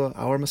Yeshua,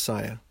 our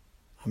Messiah.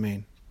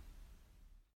 Amen.